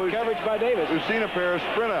 Now coverage by Davis. We've seen a pair of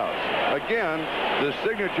sprint outs. Again, the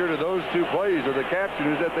signature to those 2 plays or the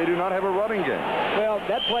caption is that they do not have a running game. Well,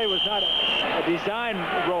 that play was not a design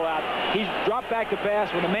rollout. He dropped back to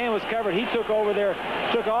pass. When the man was covered, he took over there,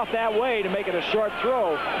 took off that way to make it a short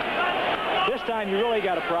throw. This time you really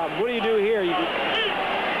got a problem. What do you do here? You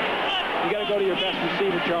got to go to your best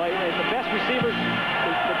receiver, Charlie. And the best receivers,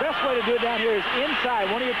 the best way to do it down here is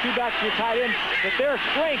inside. One of your 2 backs, your tight end. But their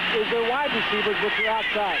strength is their wide receivers, which are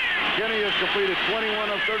outside. Kenny has completed 21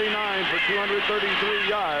 of 39 for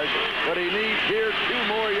 233 yards, but he needs here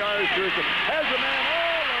 2 more yards to his. Has a man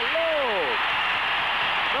all alone.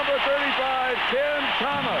 Number 35, Ken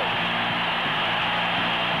Thomas.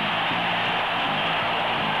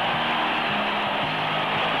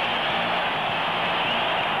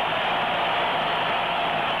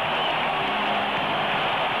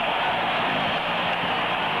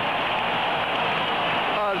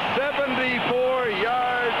 A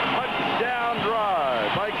 74-yard touchdown.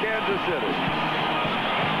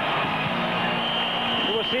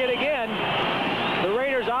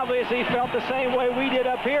 Tennessee felt the same way we did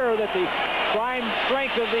up here, that the prime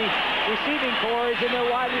strength of the receiving corps is in their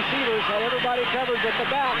wide receivers, had everybody covered at the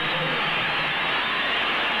back.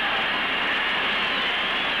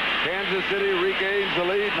 Kansas City regains the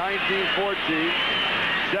lead, 19-14.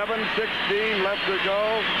 7:16 left to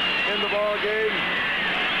go in the ball game.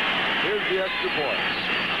 Here's the extra point.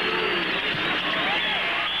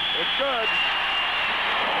 It's good.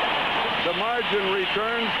 The margin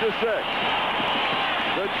returns to 6.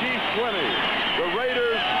 The Chiefs 20. The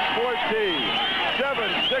Raiders 14.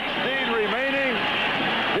 7:16 remaining.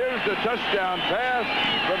 Here's the touchdown pass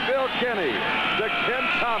from Bill Kenny to Ken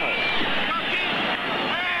Thomas.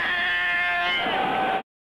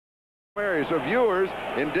 So viewers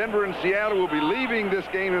in Denver and Seattle will be leaving this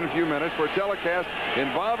game in a few minutes for a telecast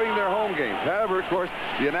involving their home games. However, of course,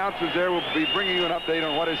 the announcers there will be bringing you an update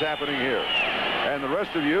on what is happening here. And the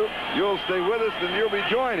rest of you, you'll stay with us, and you'll be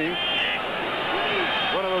joining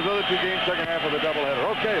one of those other two games, second half of the doubleheader.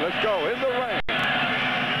 Okay, let's go. In the rain.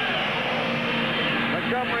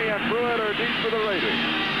 Montgomery and Pruitt are deep for the Raiders.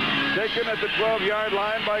 Taken at the 12-yard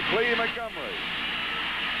line by Clee Montgomery.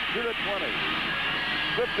 To the 20.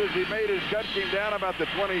 Slipped as he made his cut, came down about the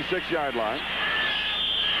 26-yard line.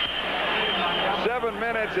 7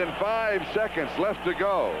 minutes and 5 seconds left to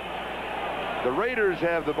go. The Raiders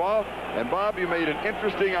have the ball, and Bob, you made an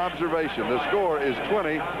interesting observation. The score is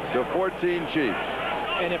 20-14 Chiefs.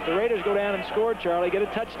 And if the Raiders go down and score, Charlie, get a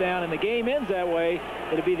touchdown, and the game ends that way,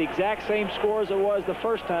 it'll be the exact same score as it was the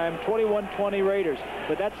first time, 21-20 Raiders.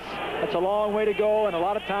 But that's a long way to go and a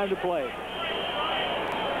lot of time to play.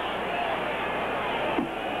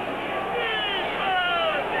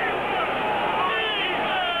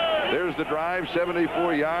 There's the drive,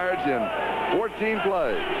 74 yards in 14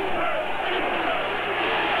 plays.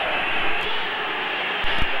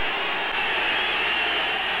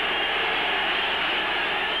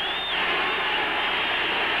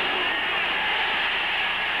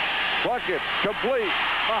 Plunkett, complete.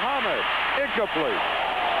 Muhammad, incomplete.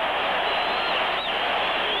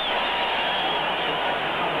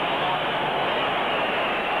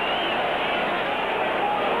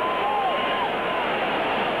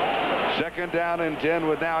 Second down and 10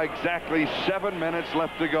 with now exactly 7 minutes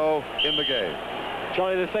left to go in the game.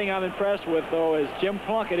 Charlie, the thing I'm impressed with, though, is Jim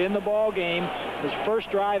Plunkett in the ball game. His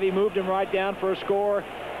first drive, he moved him right down for a score.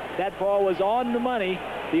 That ball was on the money.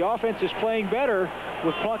 The offense is playing better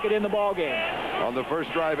with Plunkett in the ball game. On the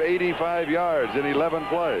first drive, 85 yards in 11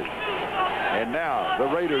 plays. And now the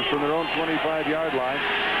Raiders from their own 25-yard line,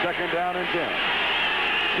 second down and 10.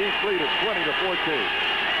 Chiefs lead at 20-14.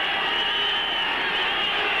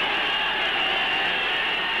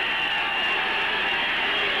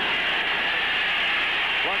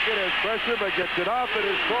 Plunkett has pressure but gets it off. It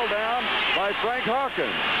is pulled down by Frank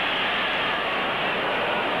Hawkins.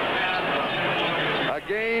 A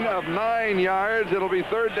gain of 9 yards. It'll be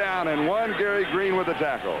third down and 1. Gary Green with the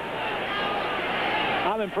tackle.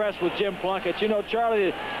 I'm impressed with Jim Plunkett. You know,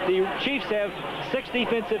 Charlie, the Chiefs have 6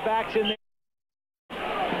 defensive backs in there.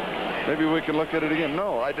 Maybe we can look at it again.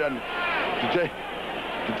 No, I didn't. To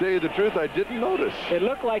tell you the truth, I didn't notice. It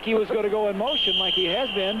looked like he was going to go in motion like he has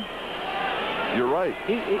been. You're right.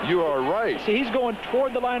 You are right. See, he's going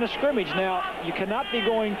toward the line of scrimmage. Now, you cannot be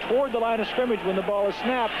going toward the line of scrimmage when the ball is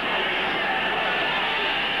snapped.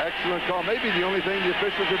 Excellent call. Maybe the only thing the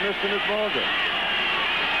officials have missed in this ball game.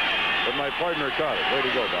 But my partner caught it. Way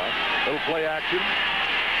to go, Bob. Little play action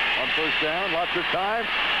on first down. Lots of time.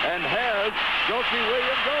 And has Josey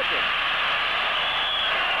Williams open.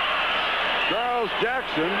 Charles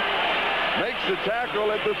Jackson makes the tackle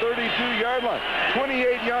at the 32-yard line.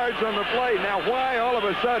 28 yards on the play. Now, why all of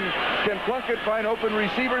a sudden can Plunkett find open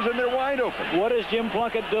receivers and they're wide open? What is Jim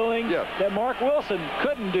Plunkett doing that Mark Wilson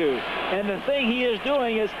couldn't do? And the thing he is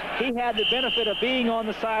doing is he had the benefit of being on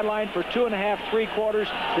the sideline for 2.5, 3 quarters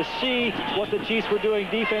to see what the Chiefs were doing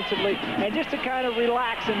defensively and just to kind of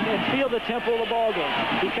relax and feel the tempo of the ball game.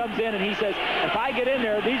 He comes in and he says, if I get in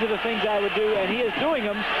there, these are the things I would do, and he is doing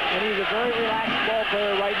them, and he's a very relaxed ball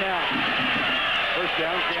player right now. First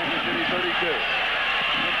down, Kansas City 32.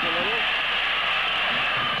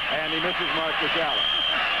 And he misses Marcus Allen.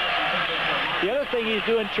 The other thing he's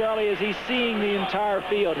doing, Charlie, is he's seeing the entire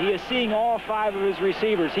field. He is seeing all 5 of his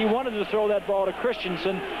receivers. He wanted to throw that ball to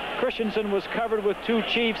Christensen. Christensen was covered with 2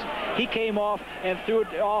 Chiefs. He came off and threw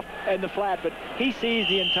it off in the flat, but he sees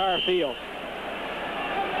the entire field.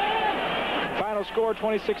 Final score,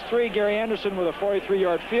 26-3. Gary Anderson with a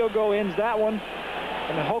 43-yard field goal ends that one.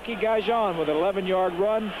 And Hokie Gajan with an 11-yard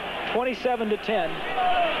run,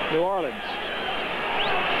 27-10, New Orleans.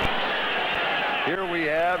 Here we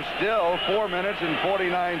have still 4 minutes and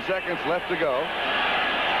 49 seconds left to go.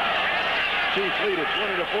 Chiefs lead it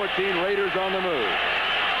 20-14. Raiders on the move.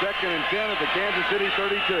 2nd and 10 at the Kansas City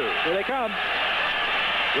 32. Here they come.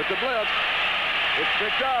 With the blitz. It's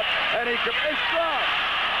picked up, and it's dropped.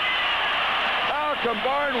 Malcolm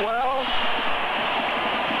Barnwell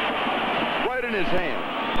right in his hand.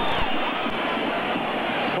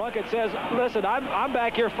 Plunkett says, listen, I'm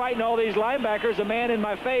back here fighting all these linebackers, a man in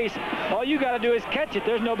my face. All you got to do is catch it.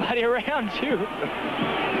 There's nobody around you.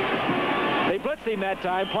 They blitzed him that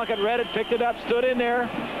time. Plunkett read it, picked it up, stood in there,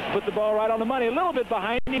 put the ball right on the money. A little bit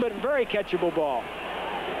behind him, but very catchable ball.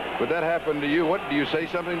 Would that happen to you? What do you say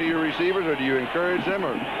something to your receivers, or do you encourage them,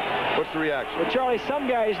 or what's the reaction? Well, Charlie, some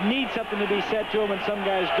guys need something to be said to them, and some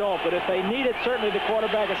guys don't. But if they need it, certainly the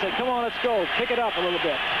quarterback will say, come on, let's go. Pick it up a little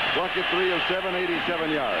bit. Plunkett 3 of 7,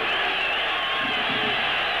 87 yards.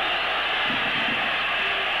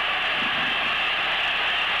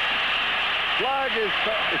 Flag is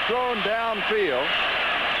thrown downfield.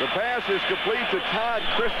 The pass is complete to Todd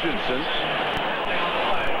Christensen.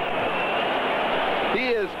 He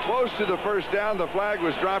is close to the first down. The flag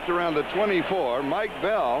was dropped around the 24. Mike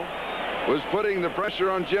Bell was putting the pressure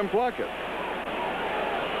on Jim Plunkett.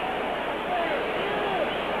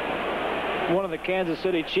 One of the Kansas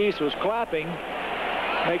City Chiefs was clapping.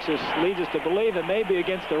 Leads us to believe it may be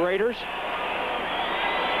against the Raiders.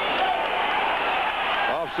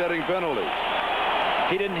 Offsetting penalty.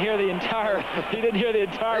 He didn't hear the entire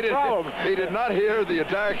problem. He did not hear the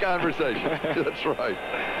entire conversation. That's right.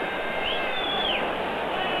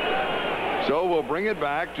 So we'll bring it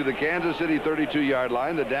back to the Kansas City 32-yard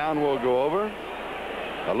line. The down will go over.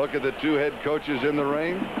 A look at the two head coaches in the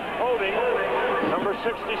ring. Holding, number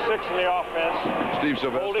 66 in the offense. Steve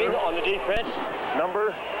Sylvester. Holding on the defense,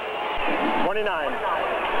 number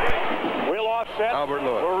 29. We'll offset. Albert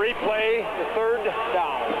Lewis. We'll replay the 3rd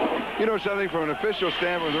down. You know something, from an official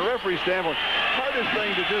standpoint, the referee standpoint, hardest thing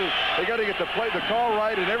to do, they got to get the call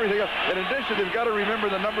right and everything else. In addition, they've got to remember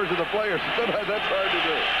the numbers of the players. Sometimes that's hard to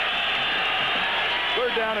do.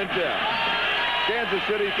 3rd down and 10. Kansas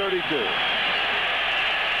City 32.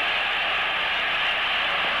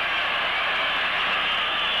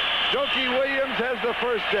 Doki Williams has the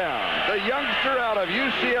first down. The youngster out of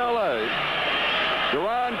UCLA.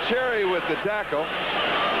 Deron Cherry with the tackle.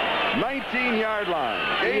 19-yard line.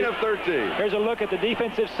 Gain of 13. Here's a look at the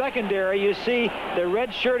defensive secondary. You see the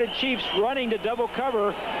red-shirted Chiefs running to double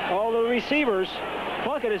cover all the receivers.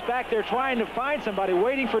 Plunkett is back there trying to find somebody,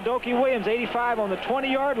 waiting for Doki Williams, 85 on the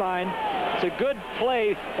 20-yard line. It's a good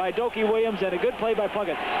play by Doki Williams and a good play by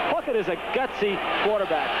Plunkett. Plunkett is a gutsy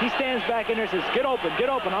quarterback. He stands back in there and says, get open,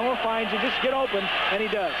 I'm going to find you, just get open, and he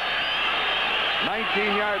does.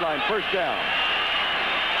 19-yard line, first down.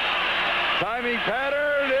 Timing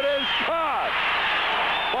pattern, it is caught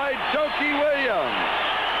by Doki Williams.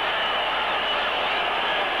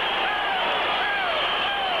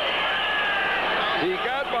 He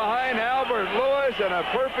got behind Albert Lewis, and a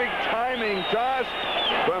perfect timing toss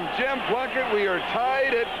from Jim Plunkett. We are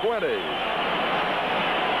tied at 20.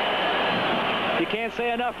 You can't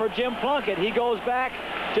say enough for Jim Plunkett. He goes back,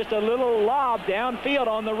 just a little lob downfield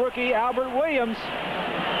on the rookie Albert Williams.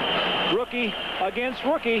 Rookie against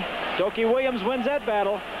rookie. Doki Williams wins that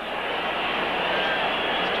battle.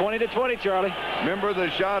 It's 20-20, Charlie. Remember the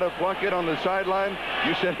shot of Plunkett on the sideline?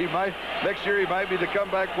 You said he might, next year he might be the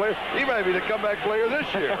comeback player. He might be the comeback player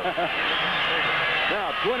this year.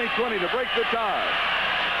 Now, 20-20 to break the tie.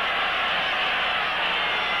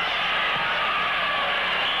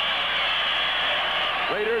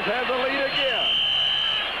 Raiders have the lead again.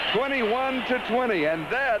 21-20, and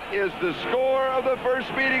that is the score of the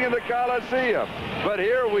first meeting in the Coliseum. But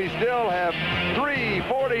here we still have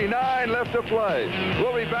 3:49 left to play.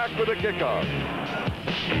 We'll be back with the kickoff.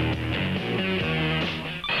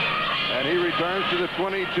 And he returns to the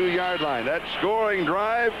 22-yard line. That scoring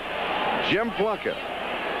drive, Jim Plunkett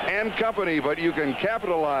and company, but you can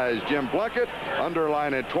capitalize Jim Plunkett,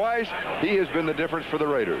 underline it twice. He has been the difference for the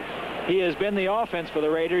Raiders. He has been the offense for the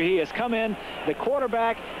Raider. He has come in. The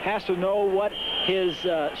quarterback has to know what his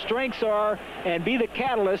strengths are and be the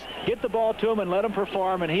catalyst, get the ball to him and let him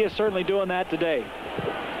perform, and he is certainly doing that today.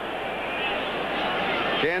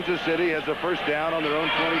 Kansas City has a first down on their own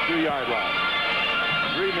 22-yard line.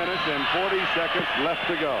 3 minutes and 40 seconds left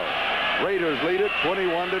to go. Raiders lead it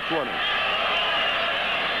 21-20.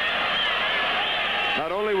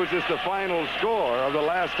 Not only was this the final score of the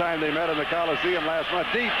last time they met in the Coliseum last month,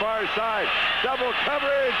 deep far side, double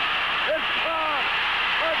coverage, it's caught!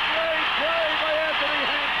 A great play by Anthony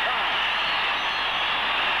Hancock!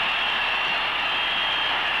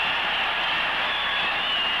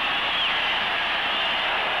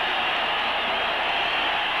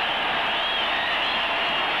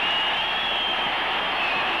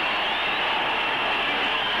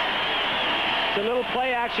 a little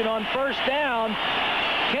play action on first down.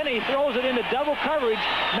 Kenny throws it into double coverage.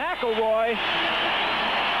 McElroy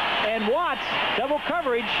and Watts, double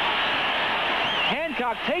coverage.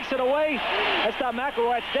 Hancock takes it away. That's not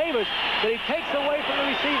McElroy, it's Davis. But he takes it away from the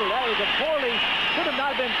receiver. That was a poorly, should have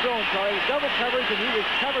not been thrown, Charlie. It was double coverage, and he was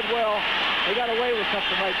covered well. They got away with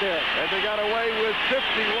something right there. And they got away with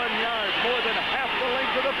 51 yards, more than half the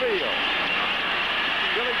length of the field.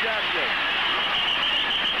 Billy Jackson.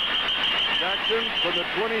 Jackson from the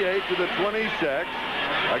 28 to the 26.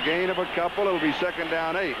 A gain of a couple. It'll be second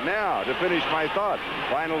down 8. Now, to finish my thought,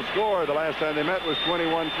 final score the last time they met was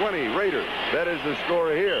 21-20. Raiders. That is the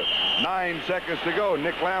score here. 9 seconds to go.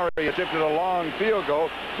 Nick Lowery attempted a long field goal,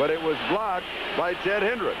 but it was blocked by Ted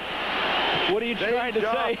Hendricks. What are you trying to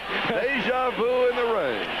say? Deja vu in the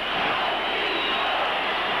rain.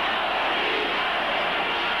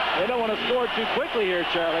 They don't want to score too quickly here,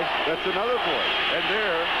 Charlie. That's another point. And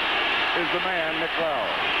there is the man, Nick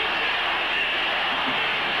Lowery.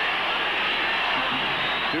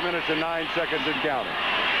 2 minutes and 9 seconds and counting.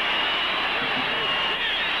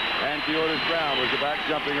 And Theodis Brown was the back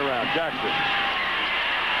jumping around. Jackson.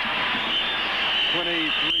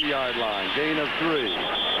 23-yard line. Gain of 3.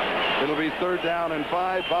 It'll be third down and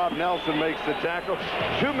 5. Bob Nelson makes the tackle.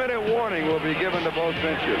 2-minute warning will be given to both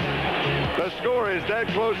benches. The score is dead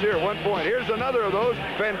close here. 1 point. Here's another of those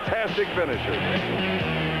fantastic finishers.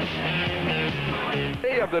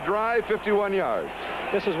 Of the drive, 51 yards.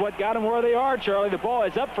 This is what got them where they are, Charlie. The ball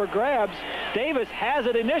is up for grabs. Davis has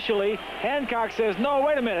it initially. Hancock says, no,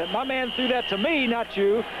 wait a minute. My man threw that to me, not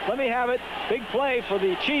you. Let me have it. Big play for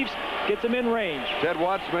the Chiefs. Gets them in range. Ted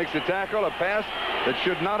Watts makes the tackle, a pass that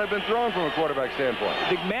should not have been thrown from a quarterback standpoint.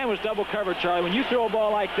 The man was double covered, Charlie. When you throw a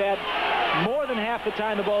ball like that, more than half the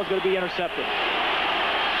time the ball is going to be intercepted.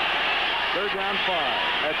 Third down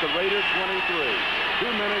 5 at the Raiders 23. 2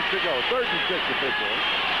 minutes to go. Third and 6 officially.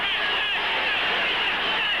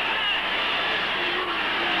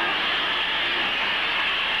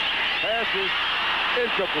 Passes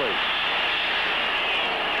incomplete.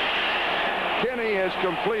 Kenny has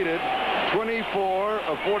completed 24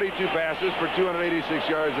 of 42 passes for 286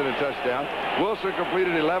 yards and a touchdown. Wilson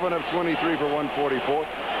completed 11 of 23 for 144.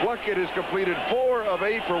 Plunkett has completed 4 of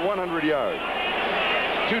 8 for 100 yards.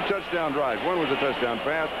 2 touchdown drives. One was a touchdown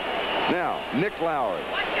pass. Now, Nick Lowery,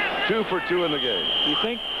 2 for 2 in the game. You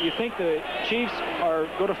think the Chiefs are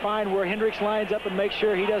going to find where Hendricks lines up and make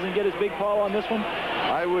sure he doesn't get his big paw on this one?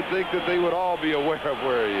 I would think that they would all be aware of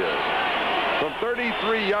where he is. From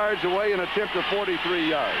 33 yards away, an attempt of 43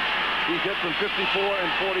 yards. He's hit from 54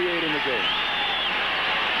 and 48 in the game.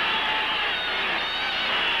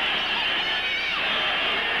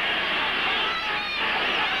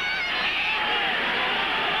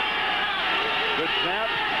 Good snap.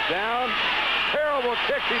 Down. Terrible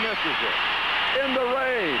kick. He misses it. In the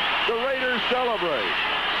rain. The Raiders celebrate.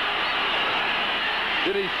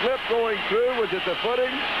 Did he slip going through? Was it the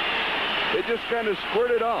footing? It just kind of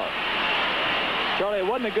squirted off. Charlie, it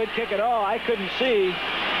wasn't a good kick at all. I couldn't see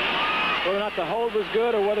whether or not the hold was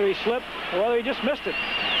good or whether he slipped or whether he just missed it.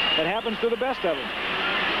 That happens to the best of them.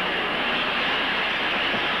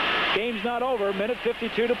 Game's not over. Minute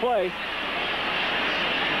 52 to play.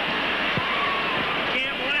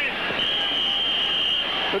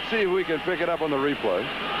 Let's see if we can pick it up on the replay.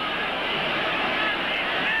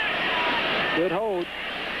 Good hold.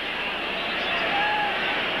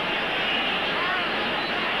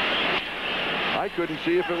 I couldn't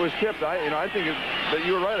see if it was tipped. I think that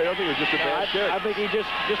you were right. I don't think it was just a bad kick. I think he just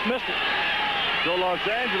missed it. So Los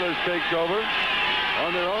Angeles takes over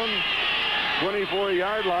on their own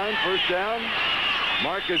 24-yard line. First down.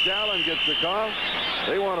 Marcus Allen gets the call.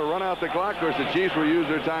 They want to run out the clock. Of course, the Chiefs will use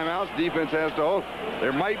their timeouts. Defense has to hold.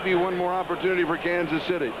 There might be one more opportunity for Kansas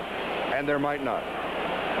City, and there might not.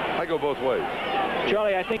 I go both ways.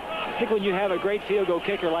 Charlie, I think when you have a great field goal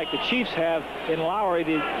kicker like the Chiefs have in Lowery,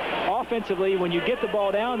 offensively, when you get the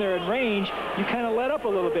ball down there in range, you kind of let up a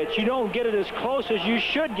little bit. You don't get it as close as you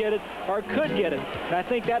should get it or could get it. And I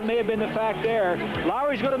think that may have been the fact there.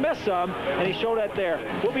 Lowery's going to miss some, and he showed that there.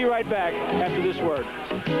 We'll be right back after this word.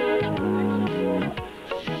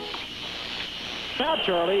 Now,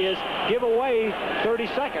 Charlie, is give away 30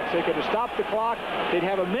 seconds. They could have stopped the clock. They'd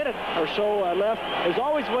have a minute or so left. There's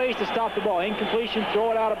always ways to stop the ball. Incompletion,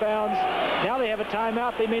 throw it out of bounds. Now they have a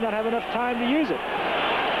timeout. They may not have enough time to use it.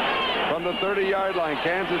 From the 30-yard line,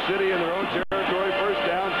 Kansas City in their own territory, first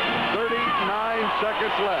down, 39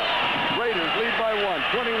 seconds left. Raiders lead by 1,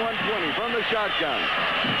 21-20 from the shotgun.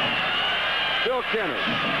 Phil Kenny.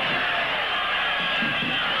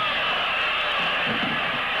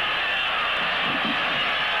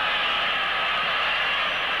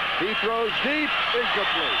 He throws deep,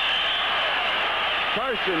 incomplete.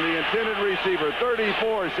 Carson, the intended receiver,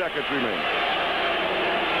 34 seconds remaining.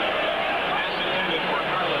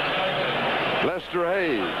 Lester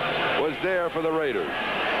Hayes was there for the Raiders.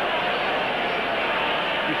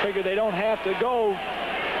 You figure they don't have to go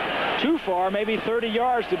too far, maybe 30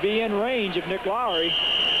 yards to be in range of Nick Lowery.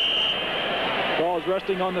 Ball's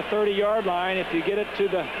resting on the 30-yard line. If you get it to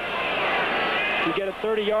the, if you get it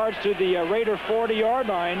 30 yards to the Raider 40-yard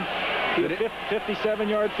line, to a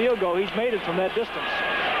 57-yard field goal. He's made it from that distance.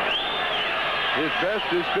 His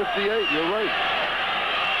best is 58. You're right.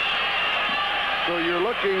 So you're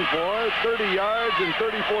looking for 30 yards in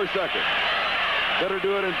 34 seconds. Better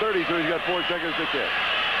do it in 30, so he's got 4 seconds to kick.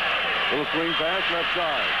 Little swing pass left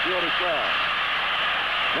side. Field is foul.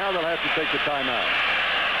 Now they'll have to take the timeout.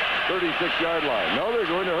 36-yard line. No, they're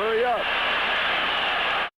going to hurry up.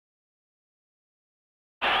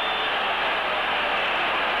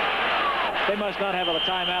 They must not have a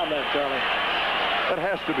timeout left, Charlie. That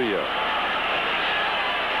has to be it.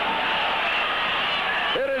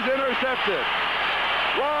 It is intercepted.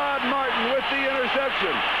 Rod Martin with the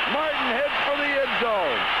interception. Martin heads for the end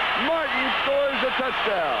zone. Martin scores a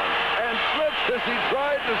touchdown and slips as he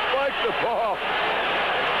tried to spike the ball.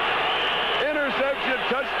 Interception,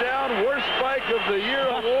 touchdown, worst spike of the year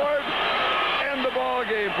award, and the ball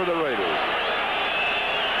game for the Raiders.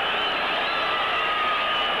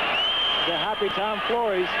 The happy Tom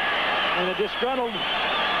Flores and a disgruntled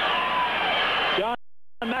John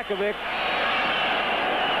Makovic.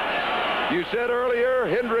 You said earlier,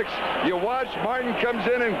 Hendricks, you watch, Martin comes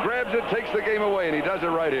in and grabs it, takes the game away, and he does it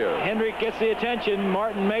right here. Hendrick gets the attention.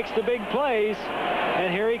 Martin makes the big plays,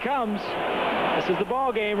 and here he comes. This is the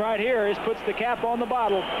ball game right here. This puts the cap on the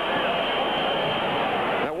bottle.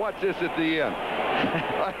 Now watch this at the end.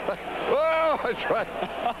 Oh, that's right.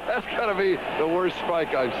 That's got to be the worst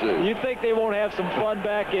spike I've seen. You think they won't have some fun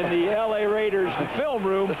back in the L.A. Raiders film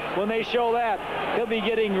room when they show that? He'll be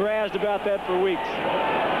getting razzed about that for weeks.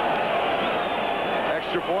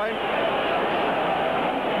 Extra point.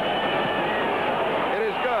 It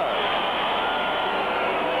is good.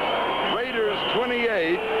 Raiders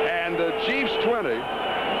 28 and the Chiefs 20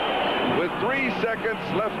 with 3 seconds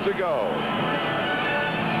left to go.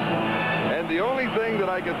 And the only thing that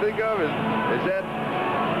I can think of is that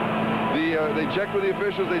they checked with the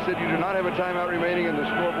officials. They said you do not have a timeout remaining and the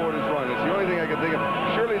scoreboard is wrong. It's the only thing I can think of.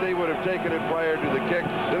 Surely they would have taken it prior to the kick.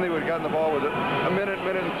 Then they would have gotten the ball with a minute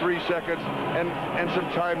and 3 seconds and some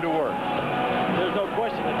time to work. There's no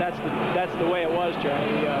question that that's the way it was,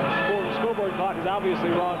 Charlie. The scoreboard clock is obviously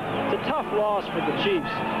wrong. It's a tough loss for the Chiefs.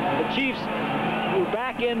 The Chiefs were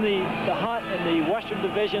back in the hunt in the Western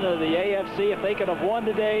Division of the AFC. If they could have won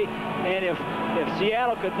today, and if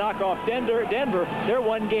Seattle could knock off Denver, they're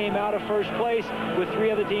 1 game out of first place with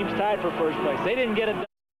 3 other teams tied for first place. They didn't get it done.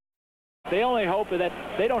 They only hope that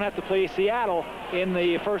they don't have to play Seattle in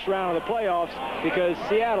the first round of the playoffs because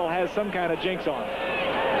Seattle has some kind of jinx on.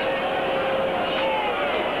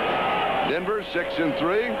 Denver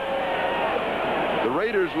 6-3. The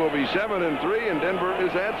Raiders will be 7-3, and Denver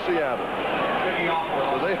is at Seattle.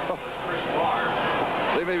 So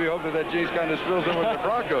they maybe hope that jinx kind of spills in with the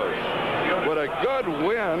Broncos. But a good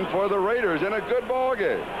win for the Raiders and a good ball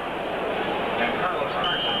game.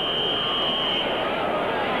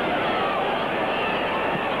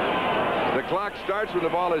 The clock starts when the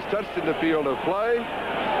ball is touched in the field of play.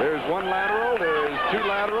 There's 1 lateral. There's 2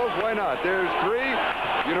 laterals. Why not? There's 3.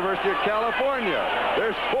 University of California.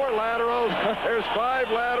 There's 4 laterals. There's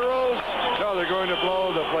 5 laterals. No, they're going to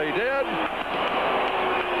blow the play dead.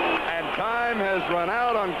 And time has run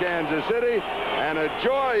out on Kansas City. And a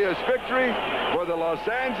joyous victory for the Los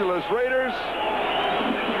Angeles Raiders.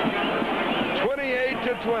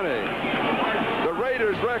 28-20. The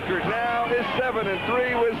Raiders' record now is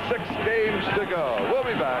 7-3 with 6 games to go. We'll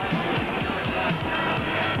be back.